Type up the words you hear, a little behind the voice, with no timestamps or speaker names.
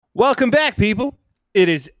Welcome back, people. It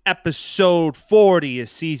is episode 40 of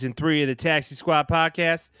season 3 of the Taxi Squad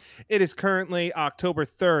podcast. It is currently October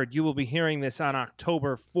 3rd. You will be hearing this on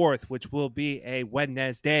October 4th, which will be a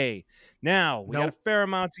Wednesday. Now, we got a fair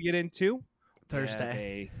amount to get into.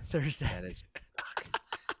 Thursday. That is.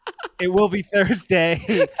 It will be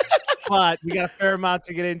Thursday, but we got a fair amount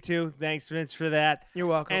to get into. Thanks, Vince, for that. You're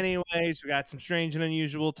welcome. Anyways, we got some strange and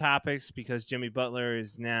unusual topics because Jimmy Butler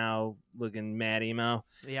is now looking mad emo.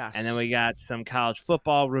 Yes. And then we got some college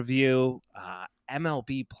football review,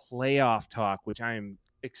 MLB playoff talk, which I'm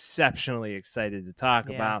exceptionally excited to talk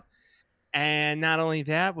about. And not only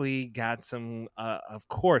that, we got some, of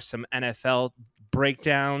course, some NFL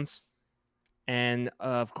breakdowns and,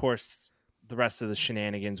 of course, the rest of the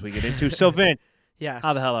shenanigans we get into. So, Vince, yes.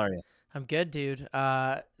 How the hell are you? I'm good, dude.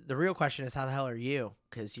 The real question is, how the hell are you?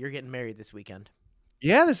 Because you're getting married this weekend.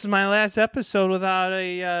 Yeah, this is my last episode without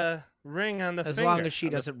a ring on the finger. As long as she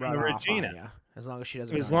doesn't run off on you. As long as she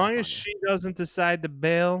doesn't. As long as she doesn't decide to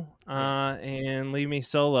bail and leave me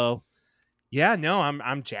solo. Yeah, no,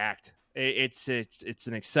 I'm jacked. It's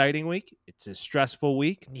an exciting week. It's a stressful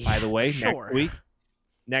week. By the way,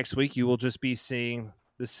 next week you will just be seeing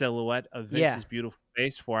the silhouette of Vince's beautiful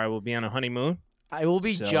face, for I will be on a honeymoon. I will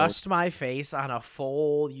be just my face on a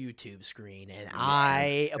full YouTube screen, and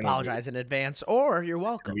I apologize in advance, or you're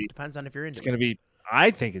welcome. Depends on if you're into it. It's going to be,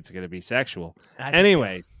 I think it's going to be sexual.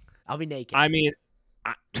 Anyways. I'll be naked. I mean,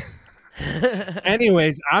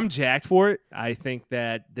 anyways, I'm jacked for it. I think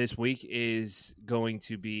that this week is going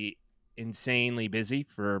to be insanely busy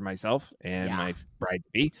for myself and my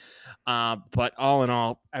bride-to-be. But all in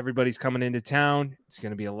all, everybody's coming into town. It's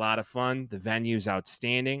going to be a lot of fun. The venue's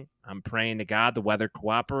outstanding. I'm praying to God the weather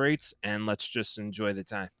cooperates, and let's just enjoy the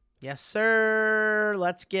time. Yes, sir.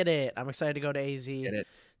 Let's get it. I'm excited to go to AZ. Get it.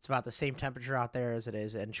 It's about the same temperature out there as it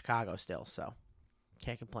is in Chicago still, so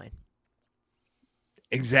can't complain.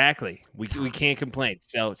 Exactly. We can't complain.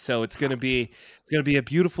 So it's gonna be a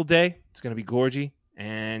beautiful day. It's gonna be gorgy,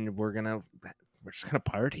 and we're just gonna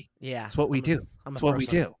party. Yeah, that's what we do. That's what we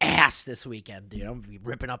do. Ass this weekend, dude. I'm gonna be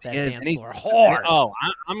ripping up that dance floor hard. Oh,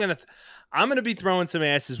 I'm gonna be throwing some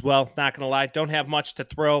ass as well. Not gonna lie, don't have much to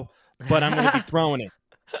throw, but I'm gonna be throwing it.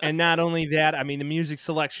 And not only that, I mean the music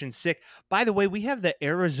selection's sick. By the way, we have the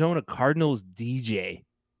Arizona Cardinals DJ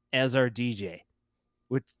as our DJ,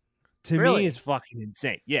 which to me is fucking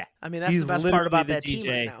insane. Yeah, I mean that's the best part about that team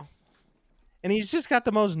right now. And he's just got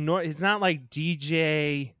the most. It's not like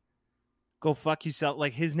DJ. Go fuck yourself.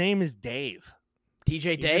 Like his name is Dave.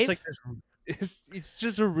 DJ Dave. It's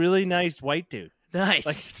just a really nice white dude.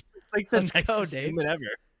 Nice. Like the nicest go, Dave. Ever.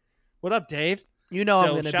 What up, Dave? You know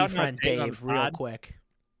I'm gonna befriend Dave real quick.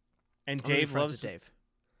 And Dave loves Dave.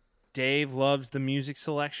 Dave loves the music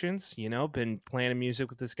selections. You know, been playing music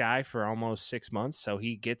with this guy for almost 6 months, so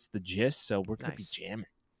he gets the gist. So we're gonna be jamming.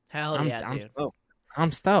 Hell yeah, dude.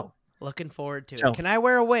 I'm stoked. Looking forward to it. Can I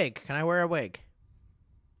wear a wig?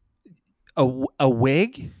 A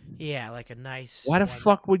wig? Yeah, like a nice. Why the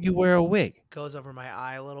fuck would you wear a wig? Goes over my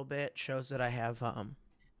eye a little bit. Shows that I have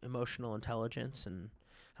emotional intelligence and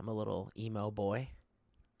I'm a little emo boy.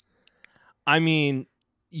 I mean,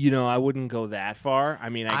 you know, I wouldn't go that far. I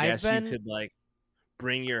mean, I guess you could like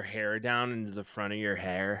bring your hair down into the front of your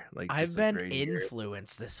hair. Like I've been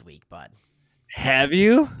influenced this week, bud. Have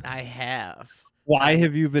you? I have. Why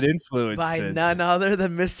have you been influenced? By none other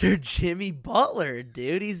than Mr. Jimmy Butler,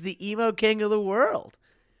 dude. He's the emo king of the world.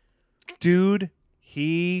 Dude,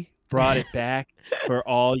 he brought it back for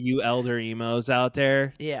all you elder emos out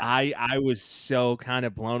there. Yeah. I was so kind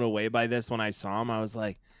of blown away by this when I saw him. I was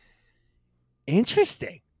like,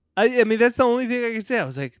 interesting. I mean, that's the only thing I could say. I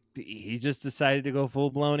was like, he just decided to go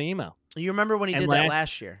full-blown emo. You remember when he did that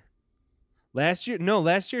last year? Last year? No,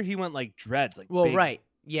 last year he went like dreads. Right.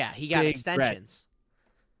 Yeah, he got extensions.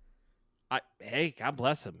 Hey, God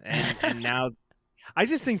bless him. And now I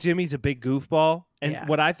just think Jimmy's a big goofball. And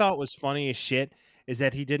what I thought was funny as shit is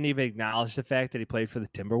that he didn't even acknowledge the fact that he played for the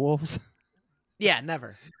Timberwolves. Yeah,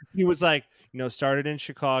 never. He was like, started in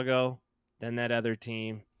Chicago, then that other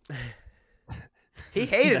team. He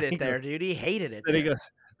hated it there, dude. He hated it. Then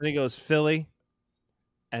he goes Philly,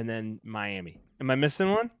 and then Miami. Am I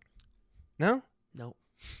missing one? No? Nope.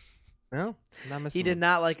 No, not missing. He did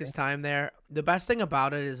not like his time there. The best thing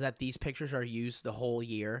about it is that these pictures are used the whole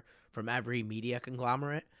year from every media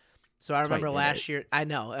conglomerate. So I remember last year. I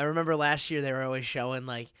know. I remember last year they were always showing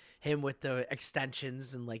like him with the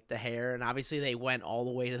extensions and like the hair, and obviously they went all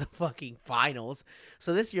the way to the fucking finals.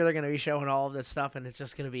 So this year they're gonna be showing all of this stuff, and it's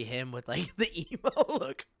just gonna be him with like the emo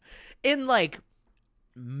look in like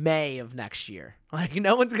May of next year. Like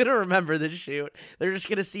no one's gonna remember this shoot. They're just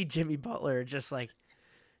gonna see Jimmy Butler just like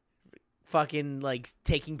fucking like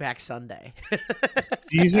Taking Back Sunday.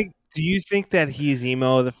 Do you think that he's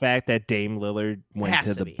emo the fact that Dame Lillard went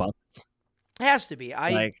to the Bucks? It has to be.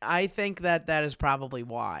 Like, I think that is probably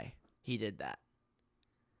why he did that.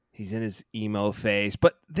 He's in his emo phase,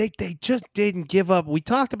 but they just didn't give up. We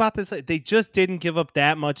talked about this. They just didn't give up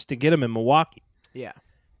that much to get him in Milwaukee. Yeah.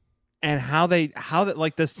 And how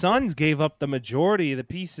like the Suns gave up the majority of the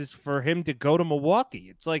pieces for him to go to Milwaukee.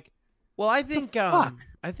 It's like, well, I think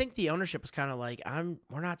the ownership was kind of like,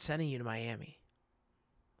 we're not sending you to Miami.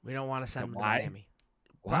 We don't want to send him to Miami.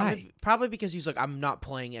 Why? Probably because he's like, I'm not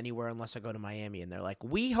playing anywhere unless I go to Miami. And they're like,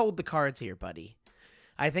 we hold the cards here, buddy.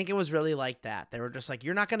 I think it was really like that. They were just like,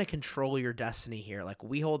 you're not going to control your destiny here. Like,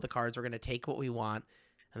 we hold the cards. We're going to take what we want.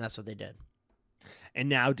 And that's what they did. And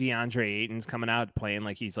now DeAndre Ayton's coming out playing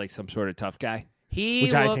like he's like some sort of tough guy.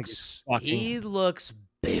 He looks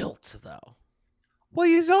built, though. Well,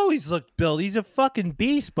 he's always looked built. He's a fucking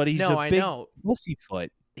beast, but he's big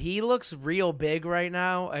pussyfoot. He looks real big right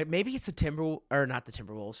now. Maybe it's not the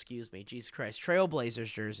Timberwolves, excuse me. Jesus Christ.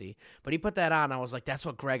 Trailblazers jersey. But he put that on. I was like, that's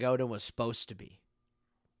what Greg Oden was supposed to be.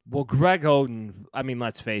 Well, Greg Oden, I mean,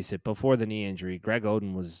 let's face it, before the knee injury, Greg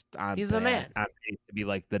Oden was He's the man. On pace to be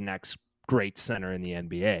like the next great center in the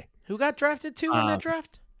NBA. Who got drafted too in that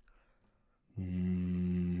draft?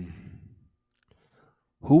 Who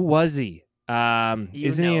was he? Isn't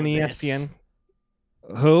he in ESPN?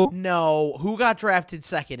 Who? No. Who got drafted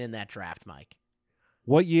second in that draft, Mike?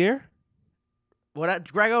 What year?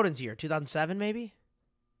 Greg Oden's year, 2007 maybe?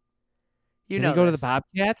 Did he go to the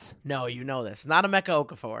Bobcats? No, you know this. Not Emeka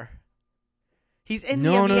Okafor. He's in the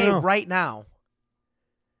NBA right now.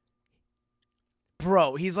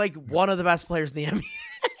 Bro, he's like one of the best players in the NBA.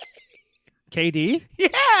 KD?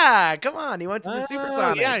 Yeah, come on. He went to the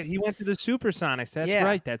Supersonics. Yeah, he went to the Supersonics.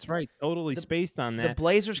 That's right. Totally spaced on that. The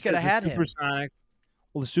Blazers could have had him.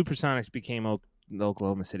 Well, the Supersonics became the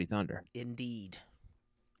Oklahoma City Thunder. Indeed.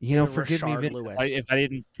 Forgive me if I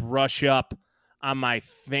didn't brush up on my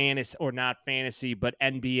fantasy, but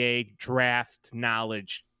NBA draft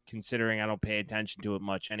knowledge, considering I don't pay attention to it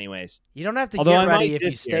much anyways. You don't have to get ready if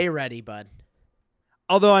you stay ready, bud.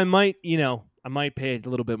 Although I might pay a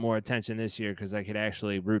little bit more attention this year because I could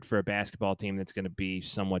actually root for a basketball team that's going to be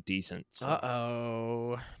somewhat decent. So.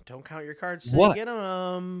 Uh-oh. Don't count your cards till you get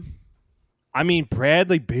them. I mean,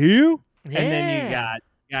 Bradley Beal? Yeah. And then you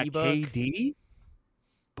got KD?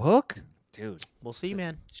 Book? Dude. We'll see,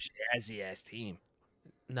 man. Jazzy-ass team.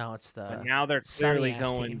 No, it's the But now they're clearly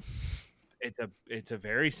going. Team. It's a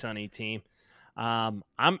very sunny team. I'm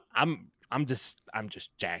just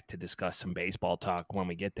jacked to discuss some baseball talk when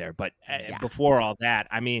we get there. But before all that,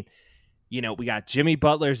 I mean, we got Jimmy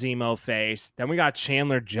Butler's emo face. Then we got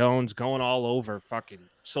Chandler Jones going all over fucking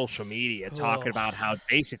social media talking about how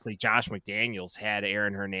basically Josh McDaniels had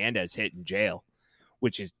Aaron Hernandez hit in jail,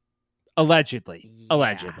 which is allegedly.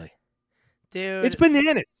 Dude, it's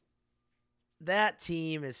bananas. That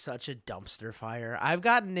team is such a dumpster fire. I've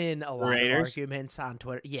gotten in a lot of arguments on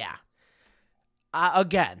Twitter. Yeah.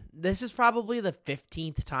 Again, this is probably the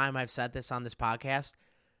 15th time I've said this on this podcast.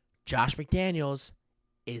 Josh McDaniels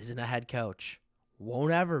isn't a head coach.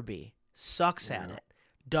 Won't ever be. Sucks at it.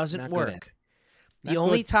 Doesn't work. The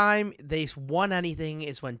only time they won anything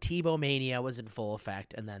is when Tebow Mania was in full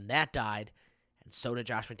effect, and then that died, and so did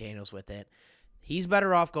Josh McDaniels with it. He's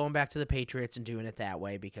better off going back to the Patriots and doing it that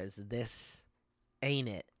way because this ain't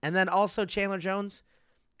it. And then also Chandler Jones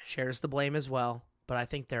shares the blame as well, but I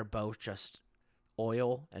think they're both just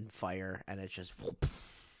oil and fire, and it's just whoop.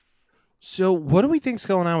 So what do we think's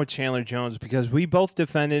going on with Chandler Jones? Because we both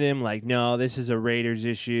defended him like, no, this is a Raiders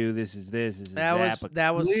issue. This is that. But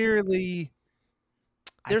that was clearly.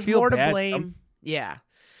 There's more to blame. Yeah,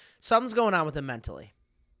 something's going on with him mentally,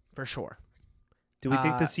 for sure. Do we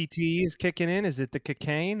think the CTE is kicking in? Is it the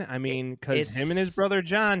cocaine? I mean, because him and his brother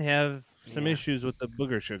John have some issues with the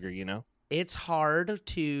booger sugar. It's hard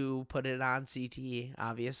to put it on CTE,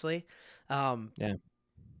 obviously. But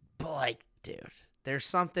like, dude, there's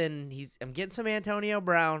something. I'm getting some Antonio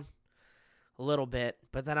Brown, a little bit,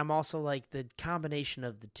 but then I'm also like the combination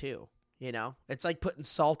of the two. It's like putting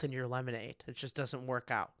salt in your lemonade. It just doesn't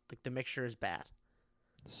work out. Like the mixture is bad.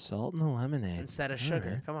 Salt in the lemonade instead of sugar.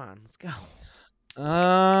 Right. Come on, let's go. Oh,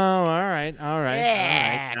 all right. Yeah, all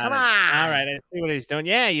right. Come on. All right, I see what he's doing.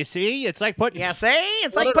 Yeah, you see? It's like putting... Yeah, see?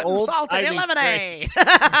 It's like putting salt in your lemonade.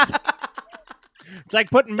 It's like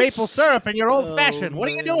putting maple syrup in your old fashioned. What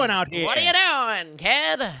are you doing out here? What are you doing,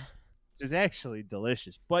 kid? This is actually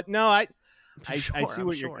delicious. But no, I see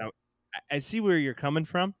what I see where you're coming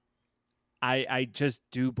from. I just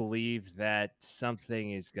do believe that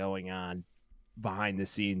something is going on behind the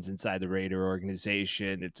scenes inside the Raider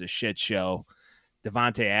organization. It's a shit show.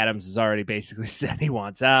 Devontae Adams has already basically said he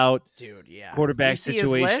wants out. Dude, yeah. Quarterback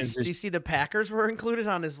situations. Do you see the Packers were included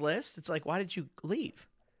on his list? It's like, why did you leave?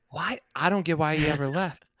 Why? I don't get why he ever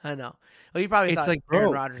left. I know. Well, you probably thought like,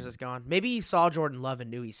 Aaron Rodgers is gone. Maybe he saw Jordan Love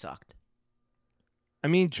and knew he sucked. I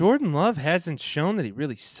mean, Jordan Love hasn't shown that he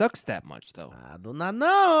really sucks that much, though. I do not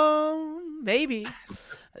know. Maybe.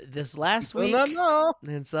 This last week,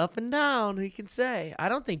 it's up and down, who can say. I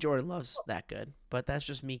don't think Jordan Love's that good, but that's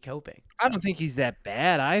just me coping. So. I don't think he's that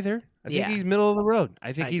bad either. I think he's middle of the road.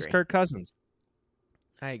 I think he's Kirk Cousins.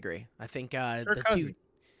 I agree. I think the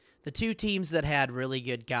two teams that had really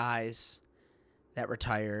good guys that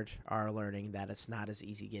retired are learning that it's not as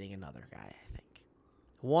easy getting another guy, I think.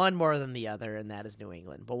 One more than the other, and that is New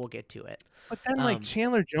England, but we'll get to it. But then,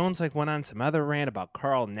 Chandler Jones, went on some other rant about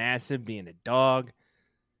Carl Nassib being a dog,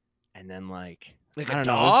 and then, like a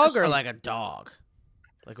dog or like a dog?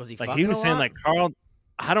 Like, was he fucking he was a saying, lot? Carl,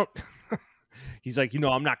 I don't, he's like,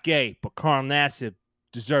 I'm not gay, but Carl Nassib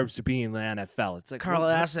deserves to be in the NFL. It's like, Carl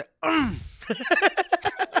Nassib, I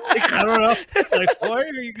don't know. Where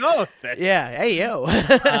are you going with that? Yeah, hey, yo.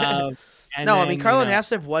 Carl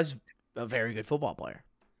Nassib was a very good football player.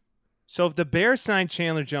 So if the Bears sign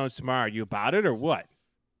Chandler Jones tomorrow, are you about it or what?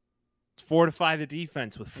 Let's fortify the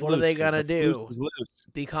defense with Flus. What are they going to do?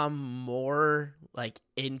 Become more,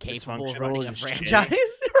 incapable of running a franchise?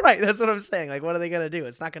 Right, that's what I'm saying. What are they going to do?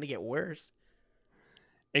 It's not going to get worse.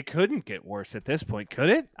 It couldn't get worse at this point, could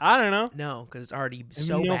it? I don't know. No, because it's already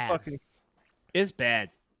so bad. It's bad.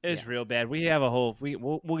 It's real bad. We have a whole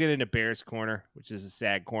we'll get into Bears corner, which is a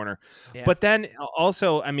sad corner. Yeah. But then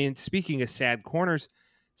also, speaking of sad corners,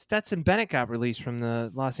 Stetson Bennett got released from the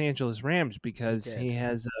Los Angeles Rams because he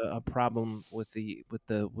has a problem with the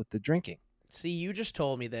drinking. See, you just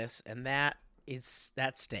told me this, and that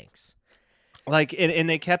stinks. And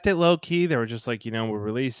they kept it low key. They were just we're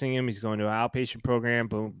releasing him. He's going to an outpatient program.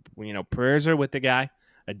 Boom, prayers are with the guy.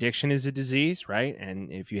 Addiction is a disease, right?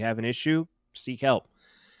 And if you have an issue, seek help.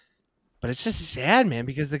 But it's just sad, man,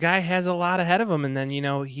 because the guy has a lot ahead of him. And then,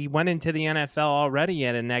 he went into the NFL already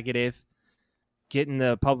at a negative, getting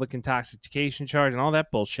the public intoxication charge and all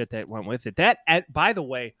that bullshit that went with it. By the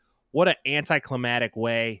way, what an anticlimactic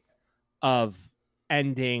way of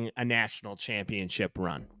ending a national championship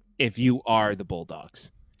run if you are the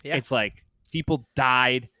Bulldogs. Yeah. It's like people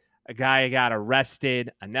died. A guy got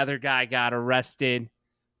arrested. Another guy got arrested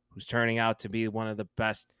who's turning out to be one of the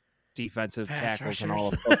best defensive tackles in all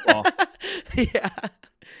of football. Yeah.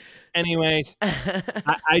 Anyways,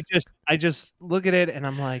 I just look at it and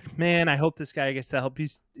I'm like, man, I hope this guy gets the help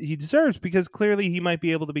he deserves, because clearly he might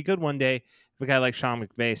be able to be good one day if a guy like Sean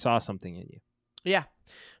McVay saw something in you. Yeah.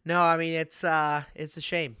 No, it's a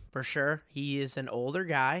shame for sure. He is an older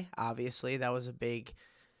guy. Obviously, that was a big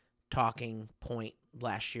talking point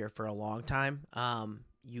last year for a long time.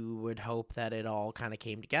 You would hope that it all kind of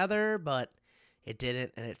came together, but it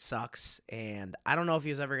didn't, and it sucks. And I don't know if he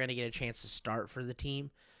was ever going to get a chance to start for the team,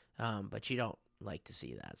 but you don't like to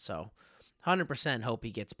see that. So 100% hope he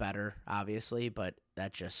gets better, obviously, but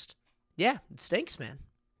that just, it stinks, man.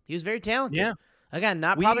 He was very talented. Yeah. Again,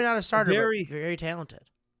 probably not a starter, but very talented.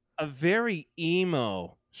 A very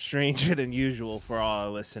emo, stranger than usual for all our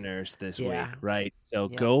listeners this week, right? So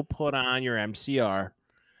go put on your MCR.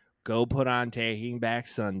 Go put on Taking Back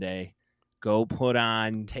Sunday. Go put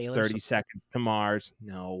on 30 Seconds to Mars.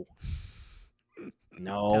 No.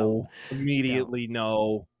 Immediately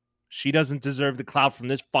no. She doesn't deserve the clout from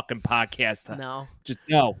this fucking podcast. No. Just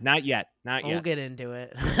no, not yet. Not yet. We'll get into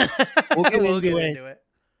it. We'll get into it.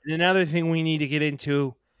 And another thing we need to get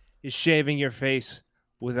into is shaving your face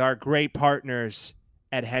with our great partners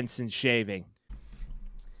at Henson Shaving.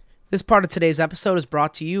 This part of today's episode is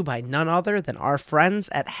brought to you by none other than our friends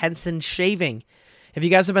at Henson Shaving. If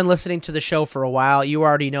you guys have been listening to the show for a while, you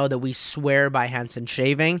already know that we swear by Henson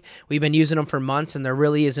Shaving. We've been using them for months, and there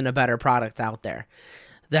really isn't a better product out there.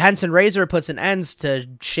 The Henson razor puts an end to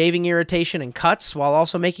shaving irritation and cuts while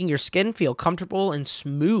also making your skin feel comfortable and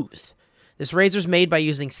smooth. This razor is made by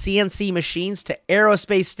using CNC machines to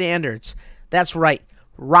aerospace standards. That's right.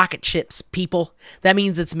 Rocket ships, people. That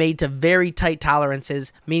means it's made to very tight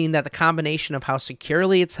tolerances, meaning that the combination of how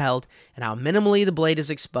securely it's held and how minimally the blade is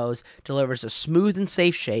exposed delivers a smooth and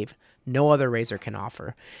safe shave no other razor can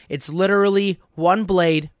offer. It's literally one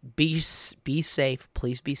blade. Be safe.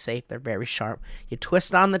 Please be safe. They're very sharp. You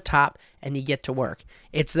twist on the top and you get to work.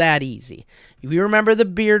 It's that easy. You remember the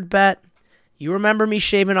beard bet? You remember me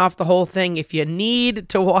shaving off the whole thing. If you need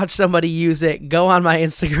to watch somebody use it, go on my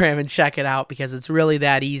Instagram and check it out because it's really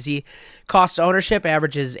that easy. Cost of ownership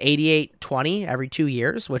averages $88.20 every 2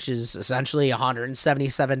 years, which is essentially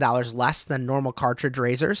 $177 less than normal cartridge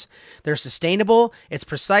razors. They're sustainable, it's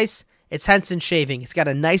precise, it's Henson shaving. It's got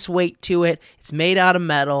a nice weight to it. It's made out of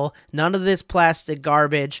metal. None of this plastic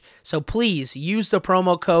garbage. So please use the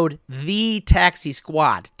promo code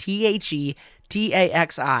THETAXISQUAD,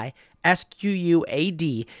 THETAXISQUAD at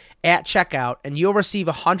checkout, and you'll receive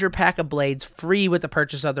a 100-pack of blades free with the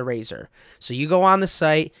purchase of the razor. So you go on the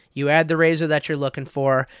site, you add the razor that you're looking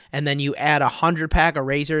for, and then you add a 100-pack of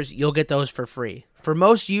razors, you'll get those for free. For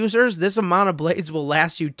most users, this amount of blades will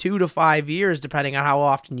last you 2 to 5 years, depending on how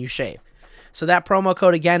often you shave. So that promo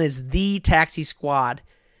code, again, is TheTaxiSquad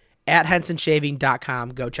at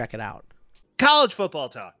HensonShaving.com. Go check it out. College football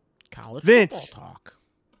talk. Vince, football talk.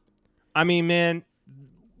 I mean, man,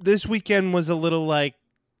 this weekend was a little like,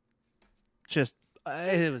 just,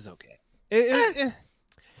 it was okay. It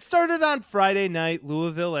started on Friday night,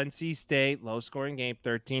 Louisville, NC State, low-scoring game,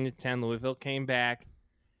 13-10. Louisville came back.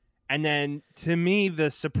 And then, to me, the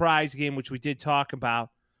surprise game, which we did talk about,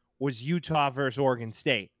 was Utah versus Oregon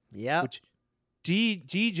State. Yeah. Which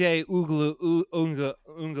DJ Ugalele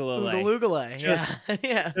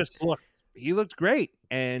he looked great.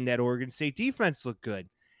 And that Oregon State defense looked good.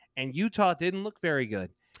 And Utah didn't look very good.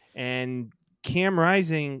 And Cam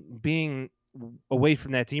Rising being away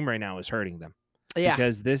from that team right now is hurting them. Yeah.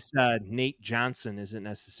 Because this Nate Johnson isn't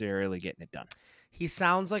necessarily getting it done. He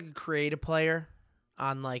sounds like a creative player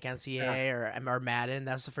on like NCAA or Madden.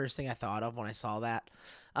 That's the first thing I thought of when I saw that.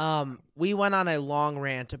 We went on a long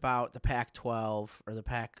rant about the Pac-12 or the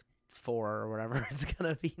Pac-4 or whatever it's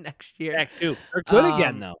going to be next year. Pac-2. They're good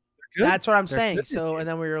again, though. That's what I'm saying. So, and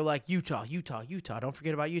then we were like, Utah. Don't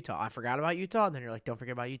forget about Utah. I forgot about Utah. And then you're like, don't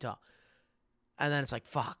forget about Utah. And then it's like,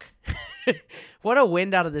 fuck. What a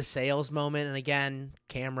wind out of the sails moment. And again,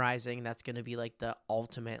 Cam Rising, that's going to be like the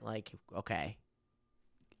ultimate, like, okay,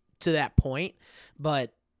 to that point.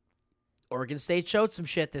 But Oregon State showed some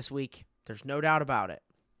shit this week. There's no doubt about it.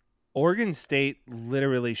 Oregon State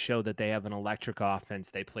literally showed that they have an electric offense.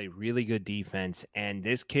 They play really good defense. And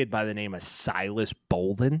this kid by the name of Silas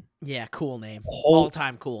Bolden. Yeah, cool name.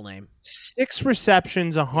 All-time cool name. 6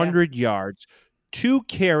 receptions, 100 yards, 2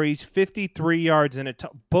 carries, 53 yards, and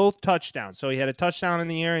both touchdowns. So he had a touchdown in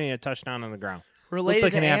the air and he had a touchdown on the ground.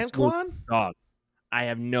 Related to Anquan? Dog. I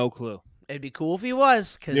have no clue. It'd be cool if he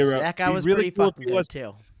was, because that guy was really pretty fucking good,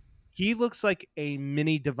 too. He looks like a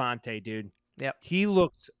mini Devontae, dude. Yep. He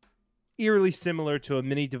looks eerily similar to a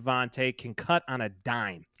mini Devontae, can cut on a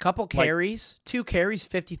dime. Couple carries, 2 carries,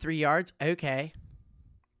 53 yards. Okay.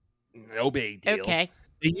 No big deal. Okay.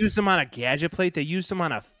 They used him on a gadget plate. They used him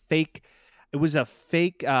on a fake. It was a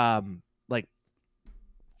fake, like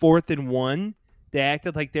 4th and 1. They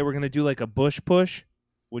acted like they were going to do like a bush push,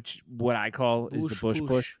 which what I call is the bush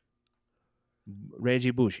push.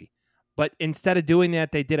 Reggie Bushy. But instead of doing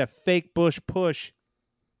that, they did a fake bush push,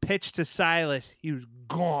 pitch to Silas. He was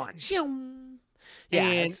gone.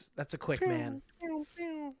 Yeah, that's a quick man.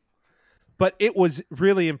 But it was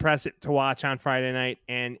really impressive to watch on Friday night.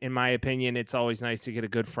 And in my opinion, it's always nice to get a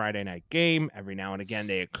good Friday night game. Every now and again,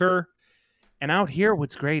 they occur. And out here,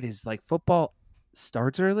 what's great is like football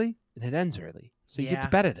starts early and it ends early. So you get to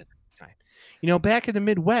bet at it time. You know, back in the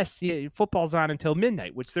Midwest, football's on until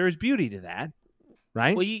midnight, which there is beauty to that,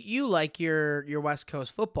 right? Well, you like your West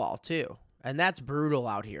Coast football too, and that's brutal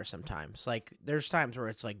out here sometimes. Like there's times where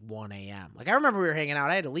it's like 1 a.m. Like I remember we were hanging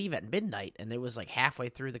out. I had to leave at midnight, and it was like halfway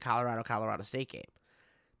through the Colorado State game.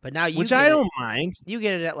 But now which I don't mind. You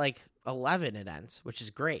get it at like 11. It ends, which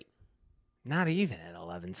is great. Not even at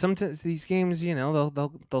 11. Sometimes these games, you know,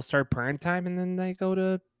 they'll start prime time and then they go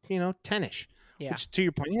to 10ish. Yeah. Which to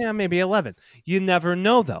your point, maybe 11. You never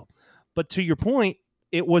know though. But to your point,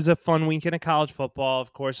 it was a fun weekend of college football.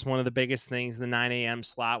 Of course, one of the biggest things, the 9 a.m.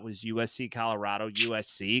 slot was USC Colorado.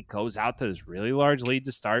 USC goes out to this really large lead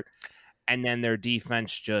to start, and then their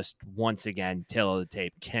defense just once again, tail of the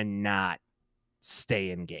tape, cannot stay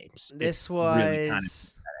in games. This was really kind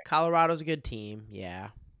of Colorado's a good team. Yeah.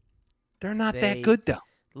 They're not that good, though.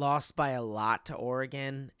 Lost by a lot to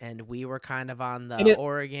Oregon, and we were kind of on the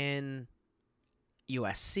Oregon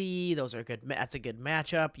USC. Those are good. That's a good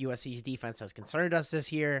matchup. USC's defense has concerned us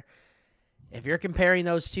this year. If you're comparing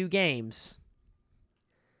those two games,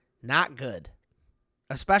 not good.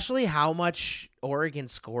 Especially how much Oregon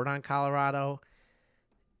scored on Colorado.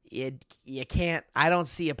 You can't. I don't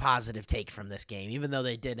see a positive take from this game, even though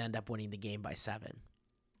they did end up winning the game by 7.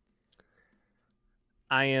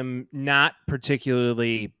 I am not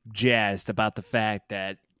particularly jazzed about the fact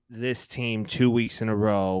that this team 2 weeks in a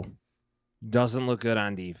row doesn't look good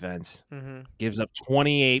on defense, gives up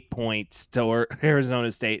 28 points to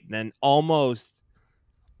Arizona State, and then almost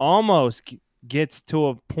gets to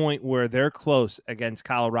a point where they're close against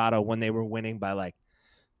Colorado when they were winning by like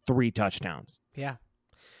 3 touchdowns. Yeah.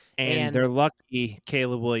 And they're lucky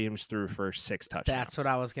Caleb Williams threw for 6 touchdowns. That's what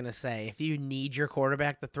I was going to say. If you need your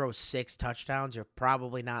quarterback to throw 6 touchdowns, you're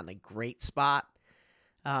probably not in a great spot.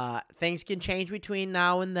 Things can change between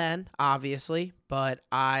now and then, obviously, but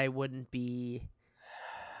I wouldn't be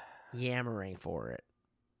yammering for it.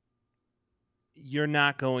 You're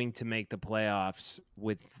not going to make the playoffs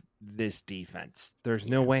with this defense. There's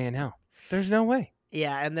no way in hell. There's no way.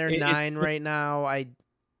 Yeah, and they're 9 right now.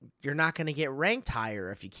 You're not going to get ranked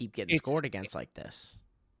higher if you keep getting scored against like this.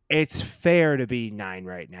 It's fair to be 9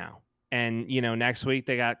 right now. And, next week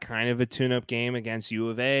they got kind of a tune-up game against U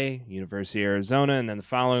of A, University of Arizona, and then the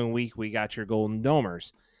following week we got your Golden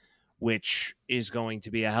Domers, which is going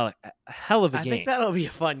to be a hell of a game. I think that'll be a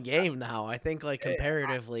fun game now. I think,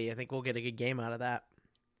 comparatively, I think we'll get a good game out of that.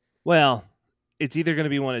 Well, it's either going to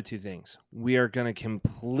be one of two things. We are going to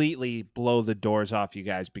completely blow the doors off you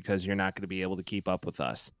guys because you're not going to be able to keep up with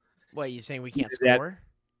us. What, you saying we can't score?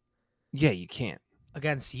 Yeah, you can't.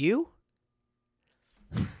 Against you?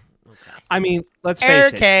 Okay. I mean, let's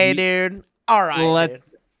face it. Okay, dude. All right, dude.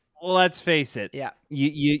 Let's face it. Yeah.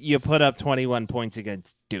 You put up 21 points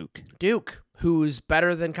against Duke. Duke, who's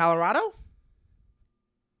better than Colorado?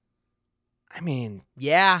 I mean,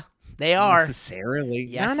 yeah, they are. Necessarily.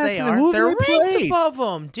 Yes, they are. They're ranked above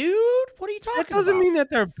them, dude. What are you talking about? That doesn't mean that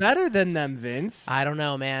they're better than them, Vince. I don't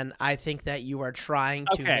know, man. I think that you are trying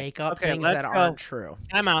to make up things that aren't true.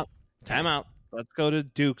 Time out. Let's go to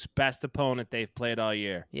Duke's best opponent they've played all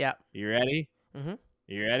year. Yeah. You ready? Mm-hmm.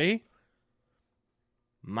 You ready?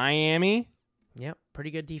 Miami. Yep.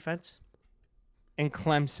 Pretty good defense. And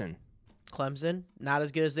Clemson. Not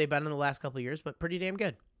as good as they've been in the last couple of years, but pretty damn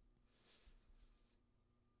good.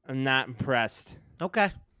 I'm not impressed. Okay.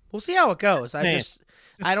 We'll see how it goes. I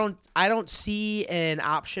don't see an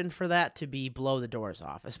option for that to be blow the doors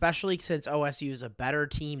off, especially since OSU is a better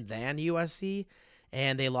team than USC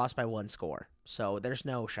and they lost by 1 score. So there's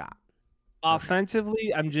no shot.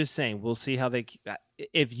 Offensively, I'm just saying, we'll see how they.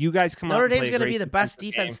 If you guys come out, Notre Dame's going to be the best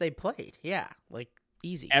defense they played. Yeah,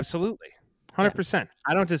 easy. Absolutely, 100%. Yeah.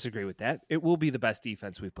 I don't disagree with that. It will be the best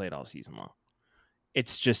defense we've played all season long.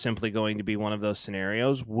 It's just simply going to be one of those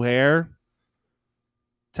scenarios where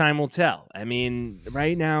time will tell. I mean,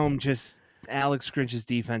 right now, Alex Grinch's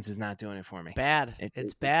defense is not doing it for me. Bad.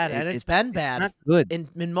 It's bad, and it's been bad. Not good.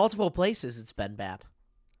 In multiple places, it's been bad.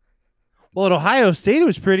 Well, at Ohio State, it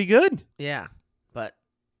was pretty good. Yeah, but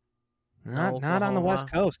not on the West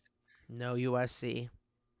Coast. No USC.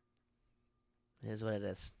 It is what it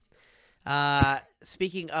is.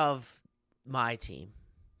 Speaking of my team,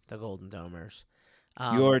 the Golden Domers.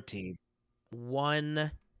 Your team.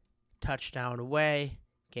 1 touchdown away,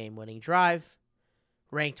 game-winning drive.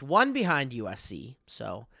 Ranked 1 behind USC.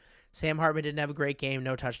 So Sam Hartman didn't have a great game.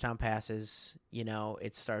 No touchdown passes.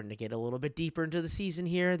 It's starting to get a little bit deeper into the season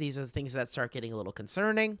here. These are the things that start getting a little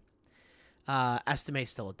concerning. Estime's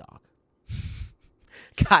still a dog.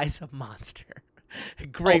 Guy's a monster.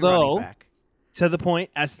 Great running back. To the point,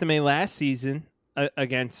 Estime last season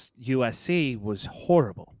against USC was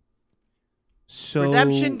horrible. So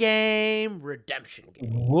redemption game.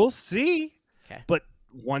 We'll see. Okay. But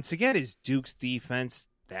once again, is Duke's defense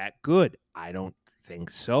that good? I don't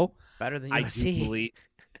think so. Better than USC.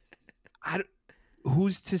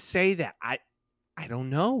 Who's to say that? I don't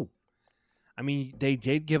know. I mean, they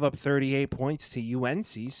did give up 38 points to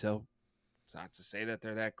UNC, so it's not to say that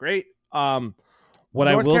they're that great. What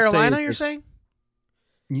I will North Carolina, say is you're saying?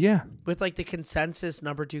 Yeah. With the consensus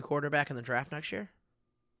number 2 quarterback in the draft next year?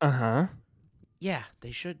 Uh-huh. Yeah, they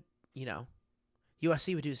should,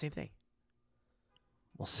 USC would do the same thing.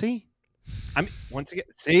 We'll see. I mean, once again,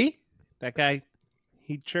 see? That guy,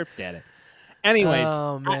 he chirped at it. Anyways.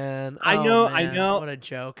 Oh, man. I know. What a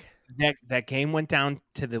joke. That game went down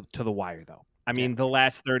to the wire, though. I mean, the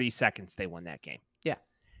last 30 seconds, they won that game. Yeah,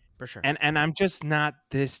 for sure. And I'm just not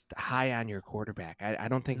this high on your quarterback. I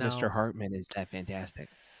don't think Mr. Hartman is that fantastic.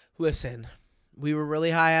 Listen, we were really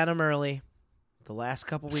high on him early. The last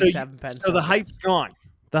couple weeks haven't been so the hype's gone.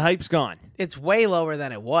 The hype's gone. It's way lower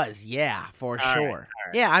than it was. Yeah, for sure. All right,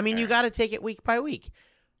 yeah, I mean, you got to take it week by week.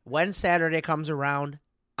 When Saturday comes around,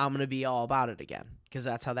 I'm going to be all about it again because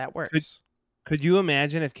that's how that works. Could you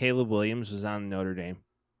imagine if Caleb Williams was on Notre Dame?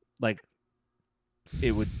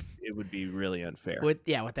 It would be really unfair. With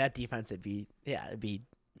that defense, it'd be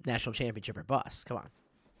national championship or bust. Come on.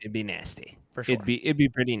 It'd be nasty. For sure. It'd be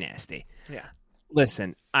pretty nasty. Yeah.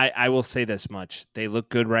 Listen, I will say this much. They look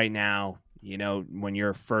good right now. You know, when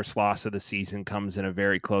your first loss of the season comes in a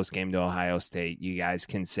very close game to Ohio State, you guys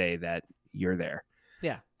can say that you're there.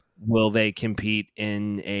 Yeah. Will they compete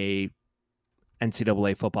in a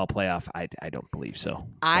NCAA football playoff? I don't believe so.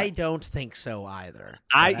 I don't think so either.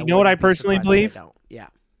 You know what I personally believe? Yeah.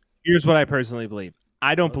 Here's what I personally believe.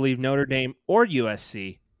 I don't believe Notre Dame or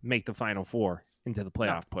USC make the Final Four into the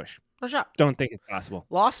playoff push. No shot. Don't think it's possible.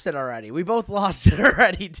 Lost it already. We both lost it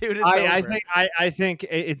already, dude. I think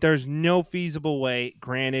there's no feasible way.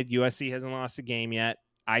 Granted, USC hasn't lost a game yet.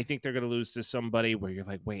 I think they're going to lose to somebody where you're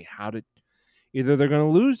like, wait, either they're going to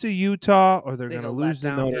lose to Utah or they're going to lose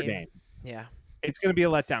to Notre Dame. Yeah. It's going to be a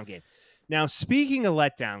letdown game. Now, speaking of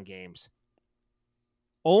letdown games,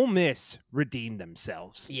 Ole Miss redeemed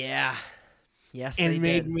themselves. Yeah. Yes, and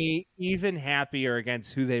made me even happier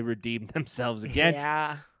against who they redeemed themselves against.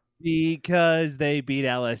 Yeah. Because they beat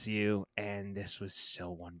LSU, and this was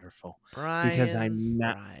so wonderful. Brian,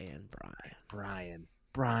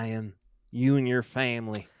 you and your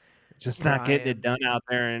family just not getting it done out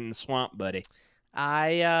there in the swamp, buddy.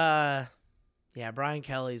 Brian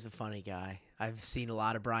Kelly's a funny guy. I've seen a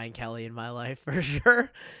lot of Brian Kelly in my life for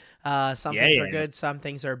sure. Some things are good, some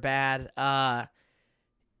things are bad. I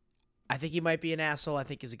think he might be an asshole. I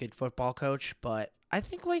think he's a good football coach, but I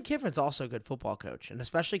think Lane Kiffin's also a good football coach, and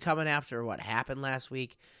especially coming after what happened last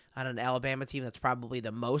week on an Alabama team that's probably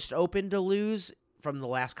the most open to lose from the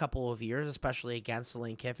last couple of years, especially against the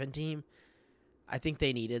Lane Kiffin team. I think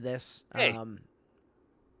they needed this. Hey,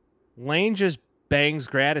 Lane just bangs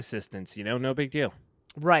grad assistants, no big deal.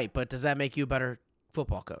 Right, but does that make you a better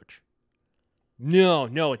football coach?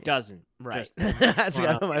 No, it doesn't. Right. That's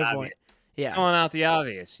kind of my point. Yeah. Calling out the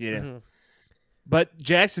obvious, Mm-hmm. But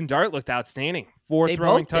Jackson Dart looked outstanding. 4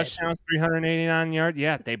 throwing touchdowns, 389 yards.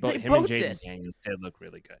 Yeah, him and Jaden Daniels did look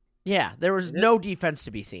really good. Yeah, there was no defense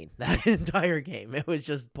to be seen that entire game. It was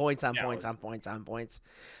just points on points on points on points.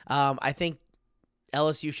 I think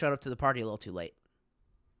LSU showed up to the party a little too late.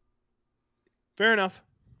 Fair enough.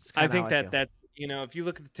 I think that's, if you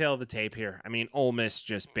look at the tail of the tape here, I mean, Ole Miss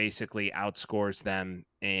just basically outscores them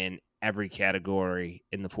in every category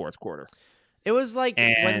in the fourth quarter. It was like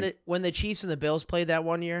when the Chiefs and the Bills played that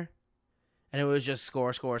one year, and it was just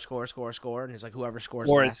score, and it's like whoever scores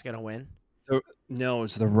last is going to win. No, it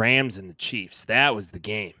was the Rams and the Chiefs. That was the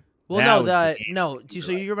game. Well, so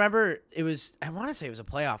you remember it was, I want to say it was a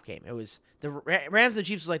playoff game. It was the Rams and the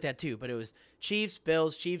Chiefs was like that too, but it was Chiefs,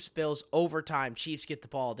 Bills, overtime. Chiefs get the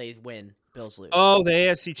ball, they win, Bills lose. Oh, the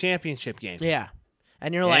AFC Championship game. Yeah.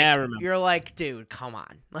 And you're like, dude, come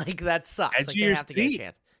on. Like, that sucks. Like, they have to get a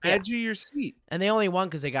chance. Add you your seat. And they only won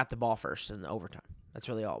because they got the ball first in the overtime. That's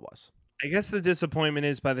really all it was. I guess the disappointment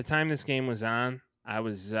is by the time this game was on, I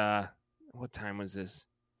was, what time was this?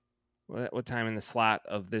 What time in the slot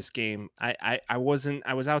of this game? I was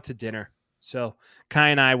out to dinner. So Kai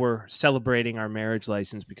and I were celebrating our marriage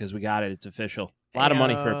license because we got it. It's official. A lot of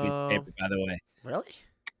money for a piece of paper, by the way. Really?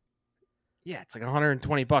 Yeah, it's like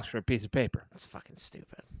 $120 for a piece of paper. That's fucking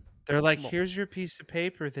stupid. They're like, here's your piece of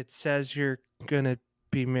paper that says you're going to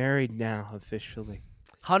be married now officially.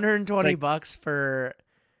 $120 for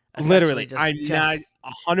literally just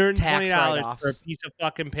 $120 for a piece of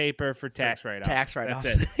fucking paper for tax write-offs. Tax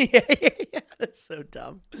write-offs. That's it. Yeah, that's so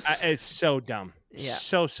dumb. It's so dumb. Yeah.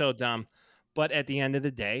 So dumb. But at the end of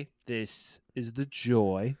the day, this is the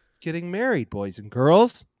joy of getting married, boys and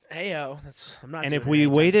girls. Heyo, I'm not. And if we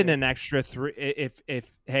waited an extra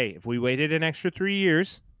if we waited an extra 3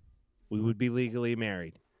 years, we would be legally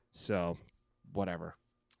married. So, whatever.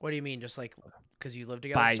 What do you mean? Just like because you lived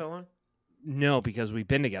together for so long? No, because we've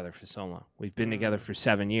been together for so long. We've been together for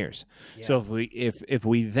 7 years. Yeah. So if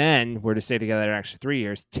we then were to stay together an extra 3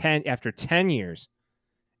 years, after 10 years,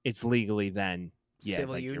 it's legally then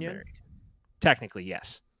civil union. Technically,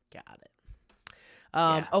 yes. Got it.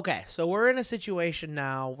 Okay, so we're in a situation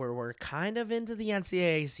now where we're kind of into the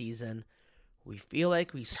NCAA season. We feel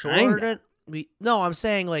like I'm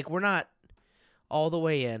saying like we're not all the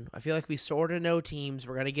way in. I feel like we sort of know teams.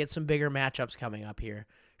 We're going to get some bigger matchups coming up here.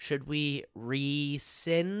 Should we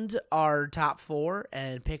rescind our top 4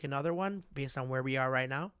 and pick another one based on where we are right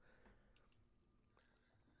now?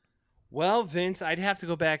 Well, Vince, I'd have to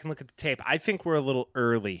go back and look at the tape. I think we're a little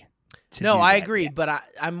early. No, I agree, but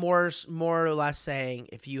I'm more or less saying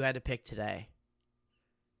if you had to pick today,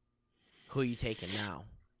 who are you taking now?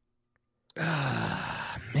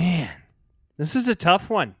 Man, this is a tough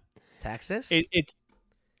one. Texas? It's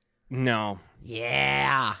no.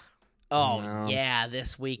 Yeah. Oh, no. Yeah,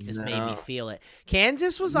 this week just made me feel it.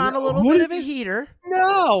 Kansas was on a little bit of a heater.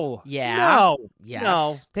 No. Yeah. No. Yes.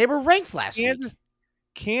 No. They were ranked last week.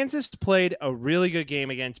 Kansas played a really good game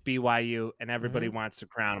against BYU, and everybody wants to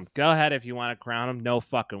crown him. Go ahead if you want to crown him. No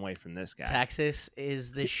fucking way from this guy. Texas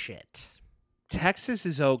is the shit. Texas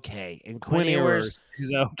is okay, and Quinn Ewers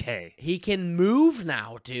is okay. He can move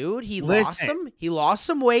now, dude. He lost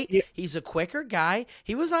some weight. Yeah. He's a quicker guy.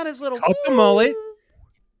 He was on his little cut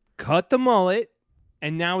the mullet,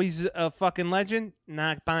 and now he's a fucking legend.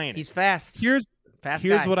 Not buying it. He's fast. Here's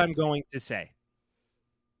what I'm going to say.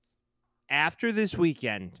 After this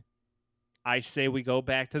weekend, I say we go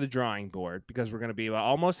back to the drawing board because we're going to be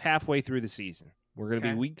almost halfway through the season. We're going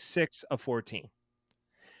to be week 6 of 14.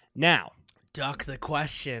 Now, duck the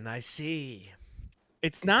question. I see.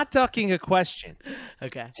 It's not ducking a question.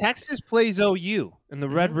 Okay. Texas plays OU in the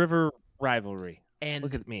Red River rivalry. And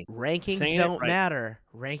look at me. Rankings don't matter.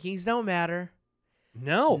 Rankings don't matter.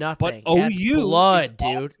 No, nothing. But That's OU blood,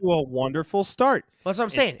 dude. To a wonderful start. That's what I'm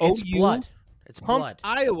saying. It's blood. It's blood.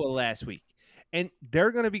 Iowa last week, and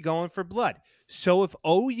they're going to be going for blood. So if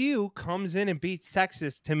OU comes in and beats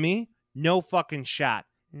Texas, to me, no fucking shot.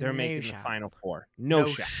 They're making the Final Four. No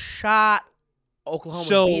shot.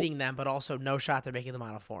 Oklahoma beating them, but also no shot they're making the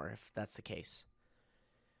Final Four, if that's the case.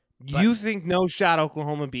 You think no shot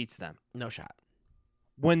Oklahoma beats them? No shot.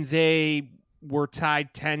 When they were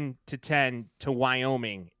tied 10-10 to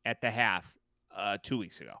Wyoming at the half 2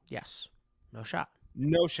 weeks ago. Yes. No shot.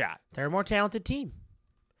 No shot. They're a more talented team.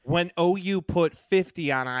 When OU put 50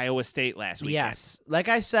 on Iowa State last week. Yes. Like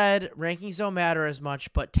I said, rankings don't matter as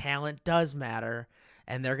much, but talent does matter.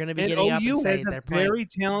 And they're going to be getting up and saying they're playing. Very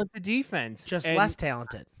talented defense. Just less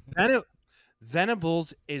talented.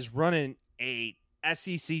 Venables is running a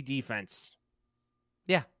SEC defense.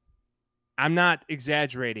 Yeah. I'm not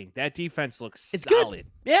exaggerating. That defense looks Good. solid.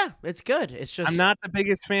 Yeah, it's good. It's just I'm not the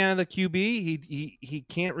biggest fan of the QB. He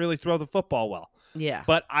can't really throw the football well. Yeah.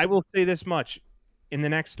 But I will say this much. In the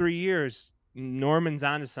next 3 years, Norman's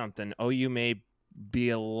onto something. OU may be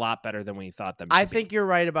a lot better than we thought them to be. I think you're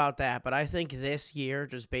right about that, but I think this year,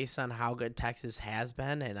 just based on how good Texas has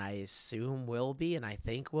been, and I assume will be, and I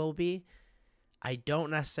think will be, I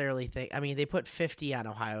don't necessarily think. I mean, they put 50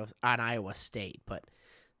 on Iowa State, but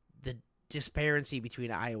the disparity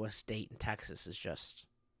between Iowa State and Texas is just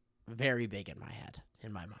very big in my head,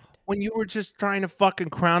 in my mind. When you were just trying to fucking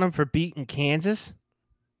crown them for beating Kansas.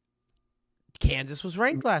 Kansas was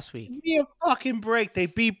ranked last week. Give me a fucking break. They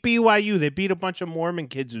beat BYU. They beat a bunch of Mormon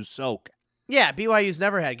kids who soak. Yeah, BYU's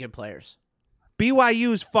never had good players.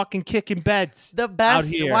 BYU is fucking kicking beds. The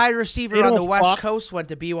best wide receiver on the West Coast went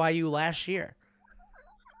to BYU last year.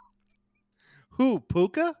 Who,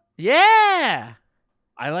 Puka? Yeah.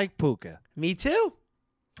 I like Puka. Me too.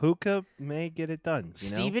 Puka may get it done.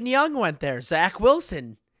 Stephen Young went there. Zach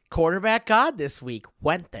Wilson, quarterback god this week,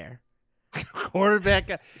 went there.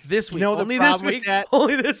 Quarterback this week. Only this week.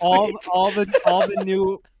 Only this week. All the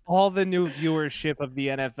new viewership of the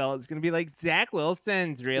NFL is going to be like, Zach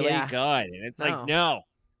Wilson's really good, and it's like, no,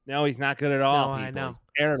 he's not good at all. No, I know. He's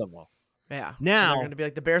terrible. Yeah. Now they're going to be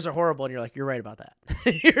like, the Bears are horrible, and you're like, you're right about that.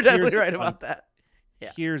 You're definitely right about that.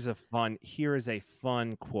 Yeah. Here is a fun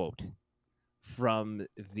quote from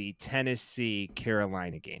the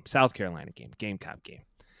Tennessee-Carolina game, South Carolina game, Gamecock game.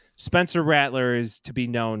 Spencer Rattler is to be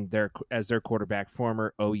known as their quarterback,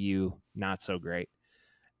 former OU, not so great.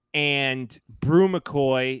 And Brew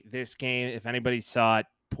McCoy, this game, if anybody saw it,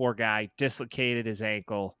 poor guy, dislocated his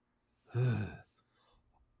ankle.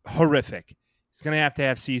 Horrific. He's going to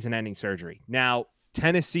have season-ending surgery. Now,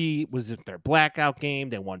 Tennessee was their blackout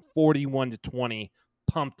game. They won 41-20,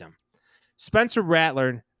 pumped them. Spencer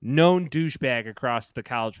Rattler, known douchebag across the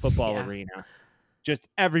college football arena. Just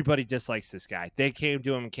everybody dislikes this guy. They came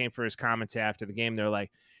to him and came for his comments after the game. They're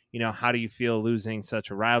like, how do you feel losing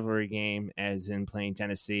such a rivalry game as in playing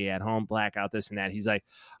Tennessee at home, blackout, this and that? He's like,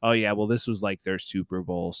 oh, yeah, well, this was like their Super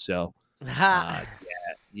Bowl. So,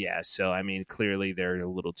 yeah. So, I mean, clearly they're a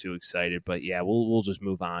little too excited. But, yeah, we'll just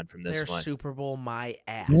move on from this one. Their Super Bowl, my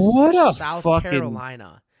ass. What a South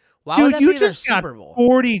Carolina. Why dude, would that you be just got Super Bowl?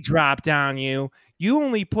 40 dropped on you. You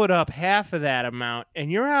only put up half of that amount,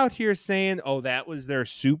 and you're out here saying, oh, that was their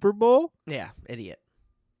Super Bowl? Yeah, idiot.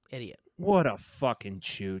 What a fucking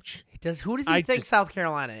chooch. Who does he think South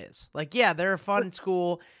Carolina is? Like, yeah, they're a fun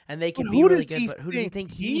school, and they can be really good, but who does he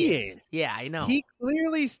think he is? Yeah, I know. He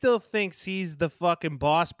clearly still thinks he's the fucking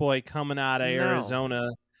boss boy coming out of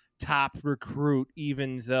Arizona, top recruit,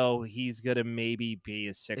 even though he's going to maybe be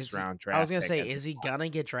a sixth-round draft. I was going to say, is he going to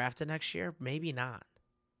get drafted next year? Maybe not.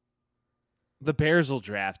 The Bears will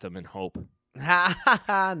draft him and hope. No.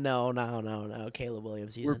 Caleb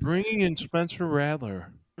Williams. We're bringing in Spencer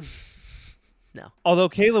Rattler. No. Although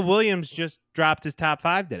Caleb Williams just dropped his top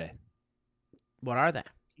 5 today. What are they?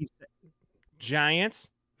 Giants,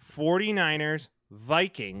 49ers,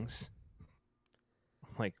 Vikings.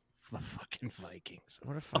 I'm like, the fucking Vikings.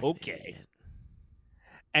 What a fucking idiot.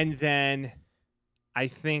 And then I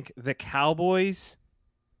think the Cowboys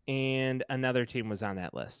and another team was on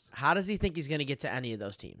that list. How does he think he's going to get to any of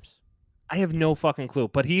those teams? I have no fucking clue.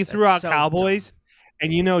 But he threw out Cowboys.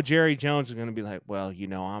 Dumb. And Jerry Jones is going to be like, well,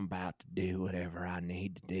 I'm about to do whatever I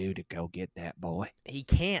need to do to go get that boy. He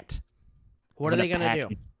can't. What are they going to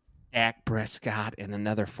do? Dak Prescott and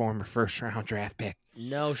another former first-round draft pick.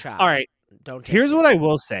 No shot. All right. Don't. Here's what I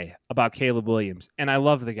will say about Caleb Williams, and I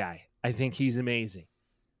love the guy. I think he's amazing.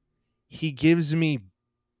 He gives me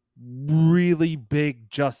really big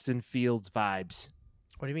Justin Fields vibes.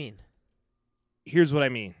 What do you mean? Here's what I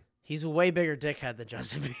mean. He's a way bigger dickhead than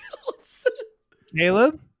Justin Fields.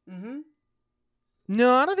 Caleb? Mm-hmm.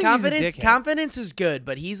 No, I don't think he's a dickhead. Confidence is good,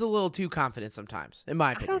 but he's a little too confident sometimes, in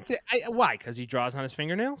my opinion. Why? Because he draws on his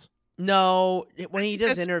fingernails? No, when he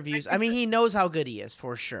does interviews, I mean, he knows how good he is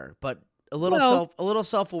for sure, but a little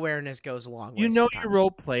self-awareness goes a long way. Your role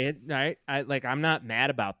play, right? I'm not mad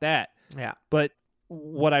about that. Yeah. But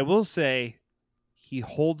what I will say, he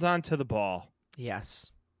holds on to the ball.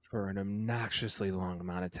 Yes. For an obnoxiously long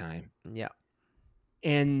amount of time. Yeah.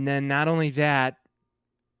 And then not only that,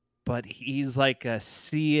 but he's like a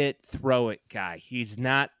see it, throw it guy. He's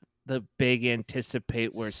not the big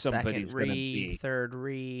anticipate where somebody's going to be. Third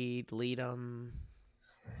read, lead them.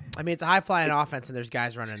 I mean, it's a high-flying offense, and there's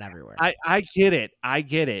guys running everywhere. I get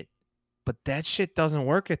it. But that shit doesn't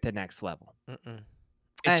work at the next level.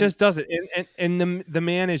 It just doesn't. And the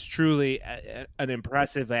man is truly an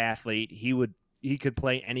impressive athlete. He could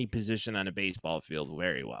play any position on a baseball field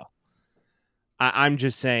very well. I'm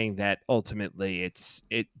just saying that ultimately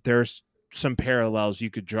there's some parallels you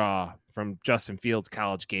could draw from Justin Fields'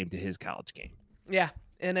 college game to his college game. Yeah,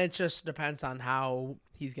 and it just depends on how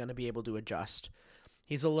he's going to be able to adjust.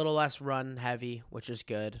 He's a little less run heavy, which is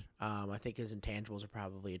good. I think his intangibles are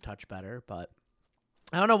probably a touch better, but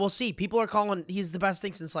I don't know. We'll see. People are calling he's the best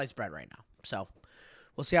thing since sliced bread right now, so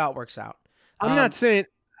we'll see how it works out. I'm not saying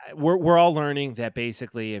we're all learning that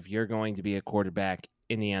basically if you're going to be a quarterback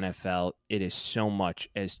in the NFL, it is so much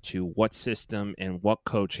as to what system and what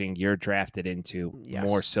coaching you're drafted into,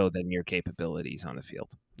 more so than your capabilities on the field.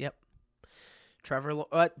 Yep. Trevor,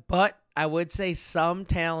 but I would say some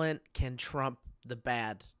talent can trump the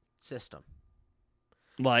bad system.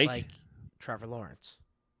 Like Trevor Lawrence.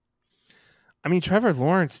 I mean, Trevor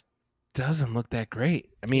Lawrence doesn't look that great.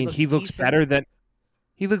 I mean, he looks better than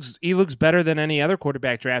he looks better than any other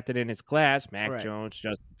quarterback drafted in his class. Mac Jones,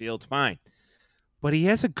 Justin Fields, fine. But he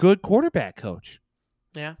has a good quarterback coach.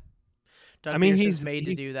 Yeah. Peterson's made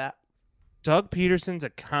to do that. Doug Peterson's a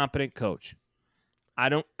competent coach.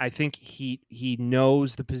 I think he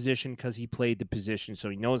knows the position because he played the position,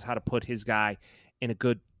 so he knows how to put his guy in a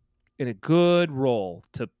good role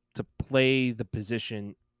to play the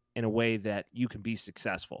position in a way that you can be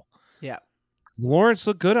successful. Yeah. Lawrence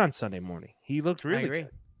looked good on Sunday morning. He looked really good.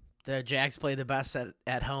 The Jags play the best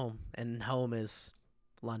at home, and home is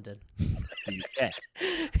London. Okay.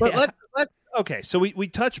 But let's so we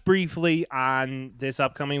touched briefly on this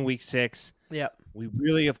upcoming week 6. Yep. We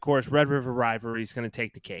really, of course, Red River rivalry is going to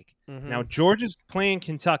take the cake. Mm-hmm. Now, Georgia's playing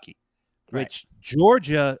Kentucky, which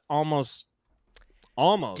Georgia almost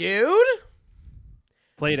dude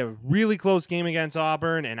played a really close game against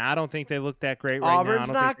Auburn, and I don't think they look that great right Auburn's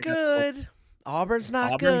now. Not good. Auburn's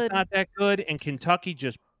not that good, and Kentucky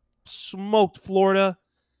just smoked Florida.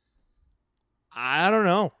 I don't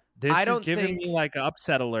know. This is giving me like an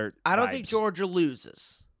upset alert. I don't think Georgia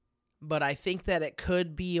loses, but I think that it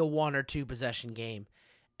could be a 1 or 2 possession game.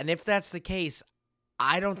 And if that's the case,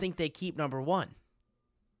 I don't think they keep number 1.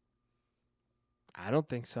 I don't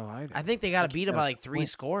think so either. I think they got to beat them by like 3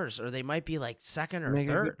 scores, or they might be like second or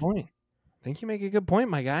third. A good point. I think you make a good point,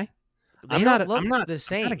 my guy. I'm not the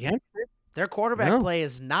same. I'm not against it. Their quarterback play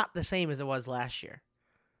is not the same as it was last year.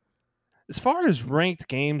 As far as ranked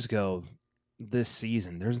games go this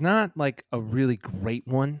season, there's not like a really great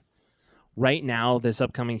one right now. This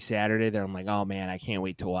upcoming Saturday, that I'm like, oh man, I can't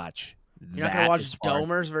wait to watch. You're not gonna watch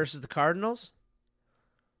Domers versus the Cardinals?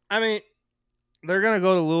 I mean, they're gonna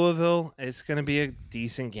go to Louisville. It's gonna be a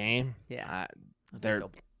decent game. Yeah,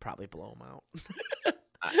 they'll probably blow them out.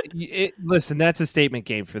 Listen, that's a statement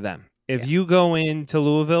game for them. If you go into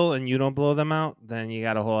Louisville and you don't blow them out, then you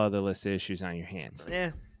got a whole other list of issues on your hands.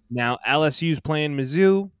 Yeah. Now LSU's playing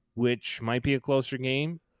Mizzou, which might be a closer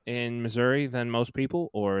game in Missouri than most people,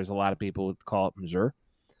 or as a lot of people would call it, Missouri.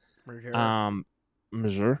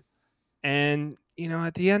 Missouri. And,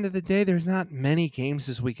 at the end of the day, there's not many games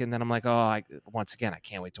this weekend that I'm like, once again, I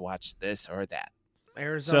can't wait to watch this or that.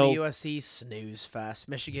 Arizona, USC, snooze fest.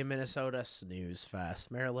 Michigan, Minnesota, snooze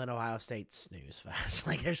fest. Maryland, Ohio State, snooze fest.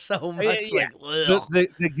 Like, there's so much.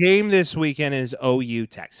 The game this weekend is OU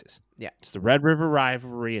Texas. Yeah, it's the Red River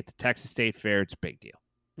rivalry at the Texas State Fair. It's a big deal.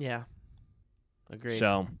 Yeah, agreed.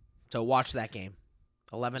 So watch that game.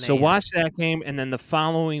 11 a.m. So watch that game, and then the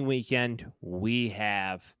following weekend we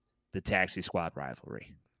have the Taxi Squad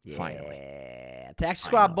rivalry. Yeah. Finally, Taxi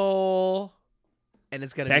Squad Bowl, and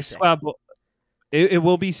it's gonna be sick. Squad Bowl. It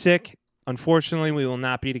will be sick. Unfortunately, we will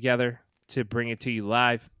not be together to bring it to you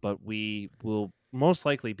live, but we will most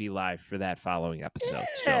likely be live for that following episode.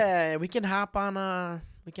 Yeah, we can hop on a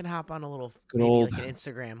little like an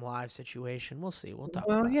Instagram live situation. We'll see. We'll talk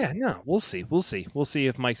about it. No, we'll see. We'll see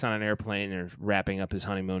if Mike's on an airplane or wrapping up his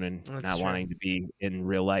honeymoon and That's true. Wanting to be in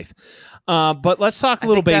real life. But let's talk a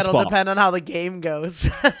little baseball. That'll depend on how the game goes.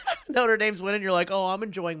 Notre Dame's winning. You're like, oh, I'm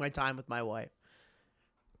enjoying my time with my wife.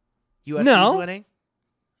 USC's winning?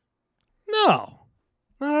 No,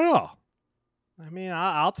 not at all. I mean,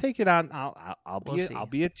 I'll take it on. I'll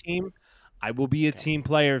be a team. I will be a team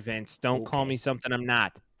player, Vince. Don't call me something I'm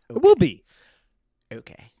not. Okay. It will be.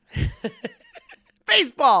 Okay.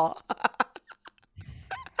 Baseball.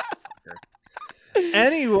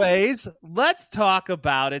 Anyways, let's talk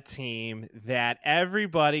about a team that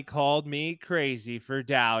everybody called me crazy for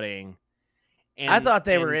doubting. And I thought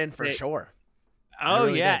they were in for sure. Oh,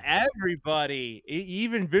 really did. Everybody.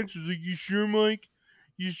 Even Vince was like, you sure, Mike?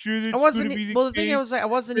 You sure that's going to be the Well, case? the thing was, I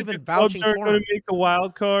wasn't even vouching for them. Going to make a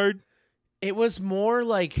wild card? It was more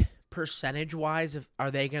like percentage-wise,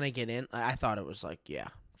 are they going to get in? I thought it was like, yeah,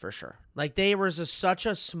 for sure. Like, there was such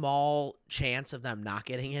a small chance of them not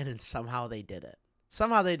getting in, and somehow they did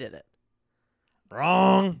it.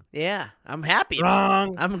 Wrong. Yeah, I'm happy.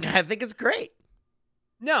 Wrong. I think it's great.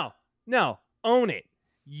 No, own it.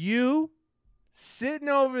 You sitting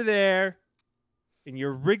over there in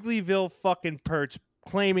your Wrigleyville fucking perch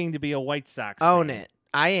claiming to be a White Sox Own fan. it.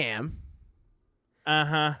 I am.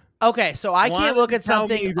 Uh-huh. Okay, so I can't look at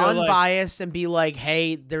something unbiased and be like,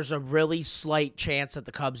 hey, there's a really slight chance that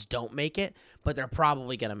the Cubs don't make it, but they're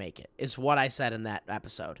probably going to make it, is what I said in that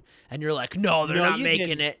episode. And you're like, no, they're not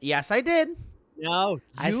making it. Yes, I did. No,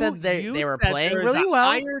 I said they were playing really well.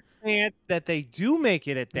 Higher chance that they do make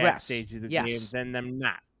it at that stage of the game than them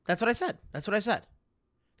not. That's what I said.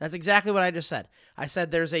 That's exactly what I just said. I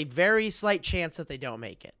said there's a very slight chance that they don't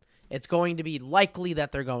make it. It's going to be likely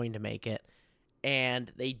that they're going to make it,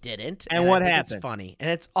 and they didn't. And what happened? It's funny, and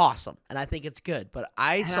it's awesome, and I think it's good. But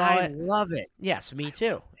I love it. Yes, me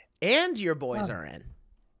too. And your boys are in.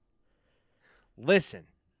 Listen,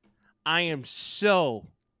 I am so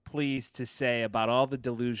pleased to say about all the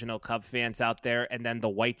delusional Cub fans out there, and then the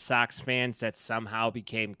White Sox fans that somehow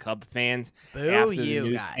became Cub fans. Boo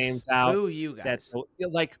you guys. Boo you guys. That's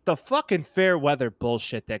like the fucking fair weather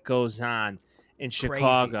bullshit that goes on in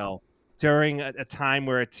Chicago during a time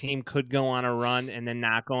where a team could go on a run and then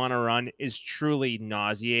not go on a run is truly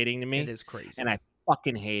nauseating to me. It is crazy. And I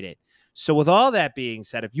fucking hate it. So with all that being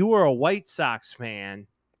said, if you were a White Sox fan,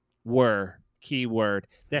 keyword,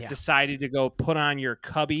 that decided to go put on your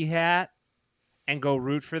Cubby hat and go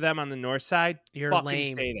root for them on the north side, you're fucking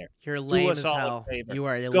lame. Stay there. You're lame as hell. You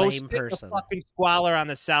are a go lame person. The fucking squalor on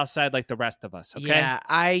the south side like the rest of us, okay? Yeah,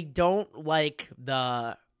 I don't like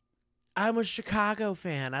I'm a Chicago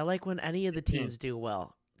fan. I like when any of the teams do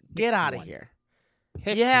well. Get out of here.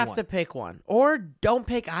 You have to pick one. Or don't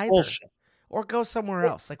pick either. Bullshit. Or go somewhere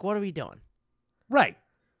else. Like, what are we doing? Right.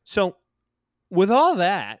 So, with all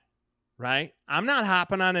that, right, I'm not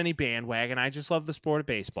hopping on any bandwagon. I just love the sport of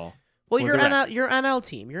baseball. Well, your NL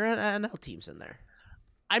team. Your NL team's in there.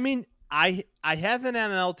 I mean, I have an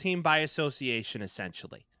NL team by association,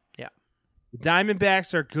 essentially. Yeah. The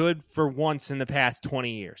Diamondbacks are good for once in the past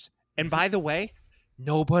 20 years. And by the way,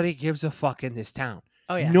 nobody gives a fuck in this town.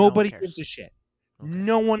 Oh, yeah. Nobody gives a shit. Okay.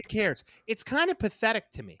 No one cares. It's kind of pathetic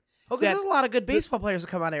to me. Well, because there's a lot of good baseball players that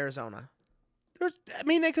come out of Arizona.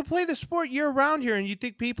 They could play the sport year-round here, and you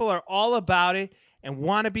think people are all about it and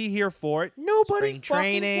want to be here for it. Nobody Spring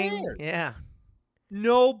training. Cares. Yeah.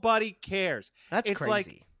 Nobody cares. That's it's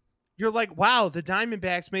crazy. Like, you're like, wow, the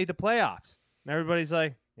Diamondbacks made the playoffs. And everybody's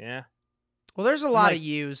like, yeah. Well, there's a lot of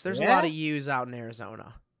U's. There's a lot of U's out in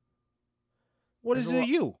Arizona. What is a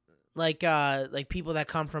U? Like people that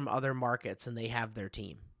come from other markets and they have their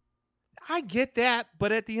team. I get that,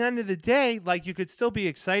 but at the end of the day, like, you could still be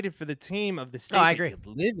excited for the team of the state I agree. you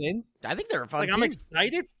live in. I think they're a fun team. I'm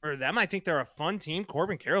excited for them. I think they're a fun team.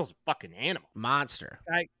 Corbin Carroll's a fucking animal. Monster.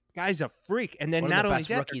 Guy's a freak. And then one not of the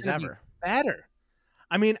best only that, rookies ever. Better.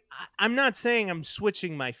 I mean, I'm not saying I'm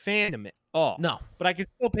switching my fandom all. No. But I can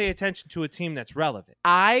still pay attention to a team that's relevant.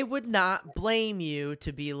 I would not blame you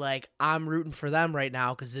to be like, I'm rooting for them right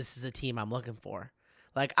now because this is a team I'm looking for.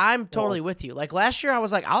 Like, I'm totally with you. Like, last year I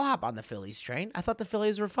was like, I'll hop on the Phillies train. I thought the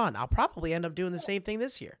Phillies were fun. I'll probably end up doing the same thing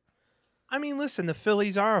this year. I mean, listen, the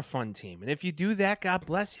Phillies are a fun team. And if you do that, God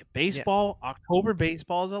bless you. Baseball, October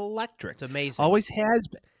baseball is electric. It's amazing. Always has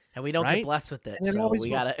been. And we don't get blessed with it, so we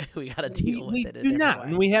gotta deal with it. We do not,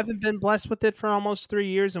 and we haven't been blessed with it for almost 3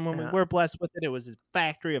 years. And when we were blessed with it, it was a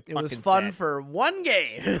factory of. It was fun for one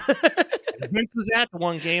game. Vince was at the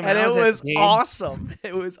one game, and it was awesome.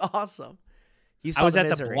 It was awesome. I was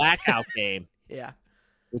at the blackout game. Yeah,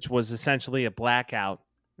 which was essentially a blackout,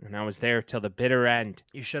 and I was there till the bitter end.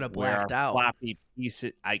 You should have blacked out. Floppy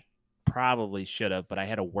pieces. I probably should have, but I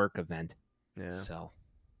had a work event. Yeah. So,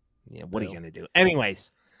 yeah, what are you gonna do?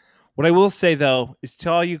 Anyways. What I will say, though, is to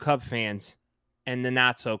all you Cub fans and the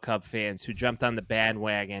not-so-Cub fans who jumped on the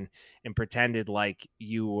bandwagon and pretended like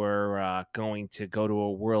you were going to go to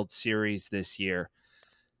a World Series this year,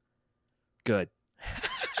 good.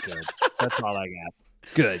 Good. That's all I got.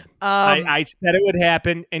 Good. I said it would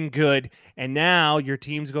happen, and good. And now your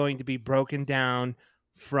team's going to be broken down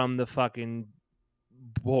from the fucking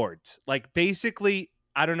boards. Like, basically,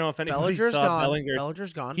 I don't know if anybody saw Bellinger.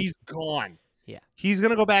 Bellinger's gone. He's gone. Yeah. He's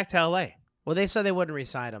going to go back to L.A. Well, they said they wouldn't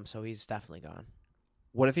re-sign him, so he's definitely gone.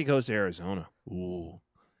 What if he goes to Arizona? Ooh.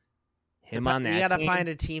 Him on that. You got to find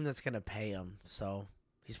a team that's going to pay him, so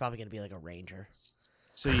he's probably going to be like a Ranger.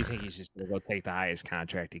 So you think he's just going to go take the highest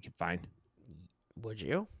contract he can find? Would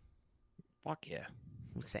you? Fuck yeah.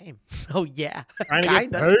 Same. So, yeah.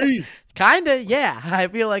 Kind of, yeah. I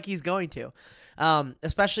feel like he's going to.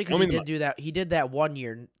 Especially because he did do that. He did that 1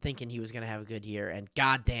 year thinking he was going to have a good year. And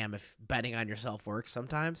goddamn, if betting on yourself works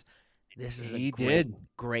sometimes, this is a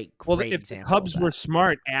great example. The Cubs were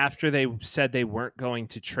smart after they said they weren't going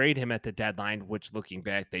to trade him at the deadline, which looking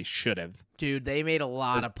back, they should have. Dude, they made a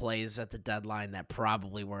lot of plays at the deadline that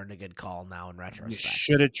probably weren't a good call now in retrospect. You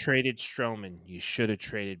should have traded Stroman. You should have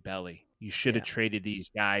traded Belly. You should have traded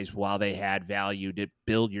these guys while they had value to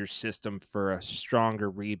build your system for a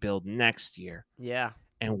stronger rebuild next year. Yeah.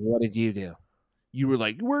 And what did you do? You were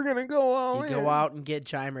like, we're going to go all in. You go out and get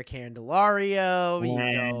Jeimer Candelario. You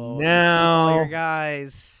go now, all your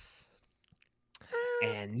guys.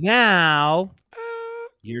 And now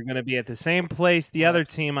you're going to be at the same place the other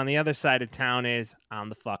team on the other side of town is, on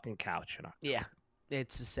the fucking couch. Yeah.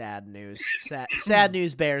 It's a sad news. Sad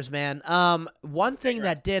news, Bears, man. One thing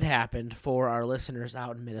that did happen for our listeners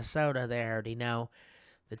out in Minnesota, they already know,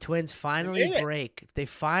 the Twins finally break. They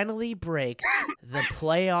finally break the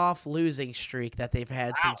playoff losing streak that they've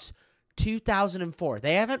had since 2004.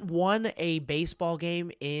 They haven't won a baseball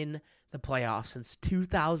game in the playoffs since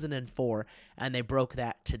 2004, and they broke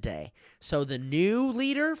that today. So the new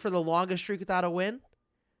leader for the longest streak without a win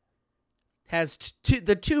has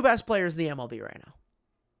the two best players in the MLB right now.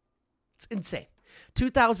 It's insane.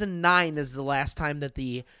 2009 is the last time that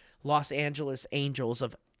the Los Angeles Angels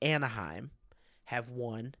of Anaheim have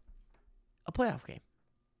won a playoff game.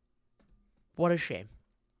 What a shame.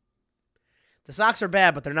 The Sox are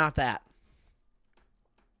bad, but they're not that.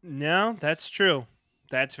 No, that's true.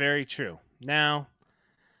 That's very true. Now,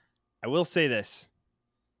 I will say this.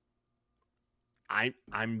 I'm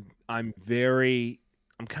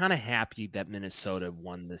kind of happy that Minnesota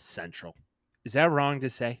won this Central. Is that wrong to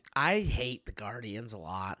say? I hate the Guardians a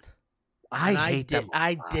lot. I hate them.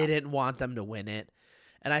 I didn't want them to win it.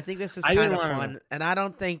 And I think this is kind of fun. And I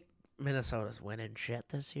don't think Minnesota's winning shit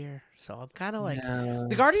this year. So I'm kind of like,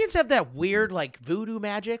 the Guardians have that weird like voodoo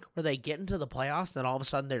magic where they get into the playoffs and all of a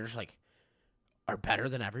sudden they're just like, are better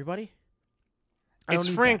than everybody. It's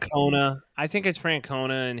Francona. I think it's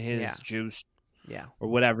Francona and his juice. Yeah. Or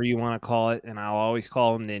whatever you want to call it. And I'll always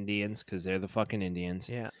call them the Indians because they're the fucking Indians.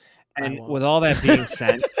 Yeah. And with all that being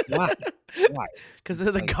said, why? Because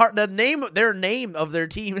their name of their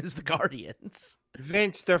team is the Guardians.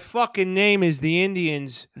 Vince, their fucking name is the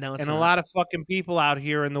Indians. No, it's and not. A lot of fucking people out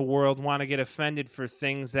here in the world want to get offended for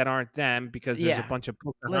things that aren't them because there's a bunch of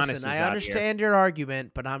Pocahontas. Listen, I understand your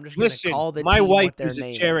argument, but I'm just going to call the my team wife what their is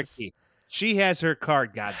name a Cherokee. Is. She has her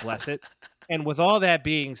card, God bless it. And with all that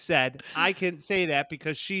being said, I can say that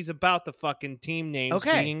because she's about the fucking team names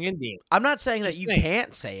being Indian. I'm not saying that you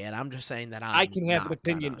can't say it. I'm just saying that I can have an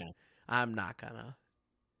opinion now. I'm not gonna.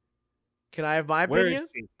 Can I have my Where opinion? is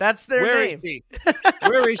she? That's their name.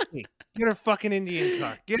 Where is she? Get her fucking Indian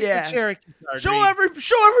card. Get the Cherokee card.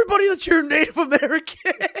 Show everybody that you're Native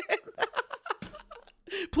American.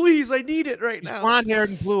 Please, I need it right now. Blonde-haired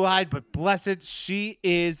and blue-eyed, but blessed, she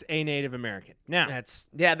is a Native American. Now,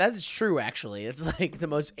 that's true. Actually, it's like the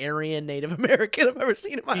most Aryan Native American I've ever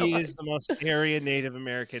seen in my life. She is the most Aryan Native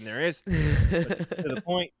American there is. But to the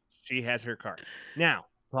point, she has her card. Now,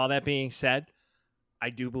 with all that being said, I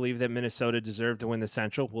do believe that Minnesota deserved to win the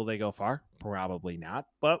Central. Will they go far? Probably not.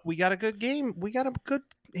 But we got a good game. We got a good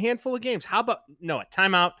handful of games. How about Noah?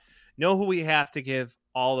 Timeout. Know who we have to give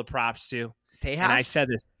all the props to? Tejas? And I said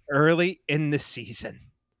this early in the season.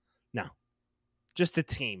 No, just the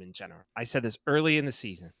team in general. I said this early in the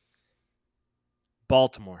season.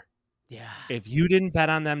 Baltimore. Yeah. If you didn't bet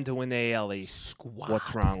on them to win the AL East,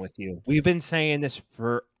 what's wrong with you? We've been saying this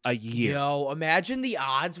for a year. Yo, imagine the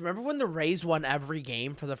odds. Remember when the Rays won every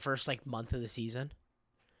game for the first month of the season?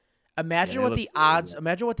 Imagine what the odds.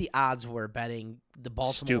 Imagine what the odds were betting the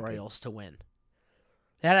Baltimore Orioles to win.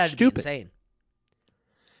 That had to be insane.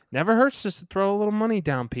 Never hurts just to throw a little money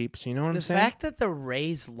down, peeps. You know what I'm saying? The fact that the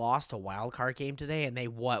Rays lost a wild card game today and they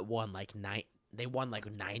won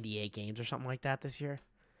 98 games or something like that this year.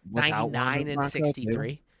 99 and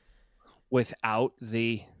 63. Without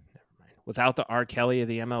the R. Kelly of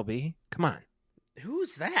the MLB? Come on.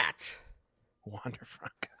 Who's that? Wander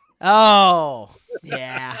Franco. Oh,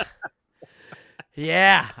 yeah.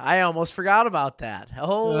 Yeah, I almost forgot about that.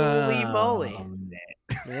 Holy moly. Man.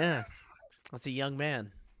 Yeah. That's a young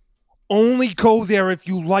man. Only go there if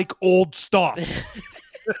you like old stuff.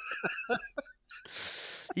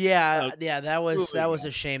 Yeah, that was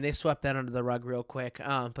a shame. They swept that under the rug real quick.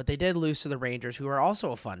 But they did lose to the Rangers, who are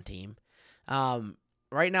also a fun team.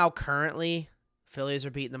 Right now, currently, Phillies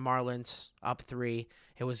are beating the Marlins up 3.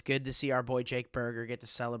 It was good to see our boy Jake Berger get to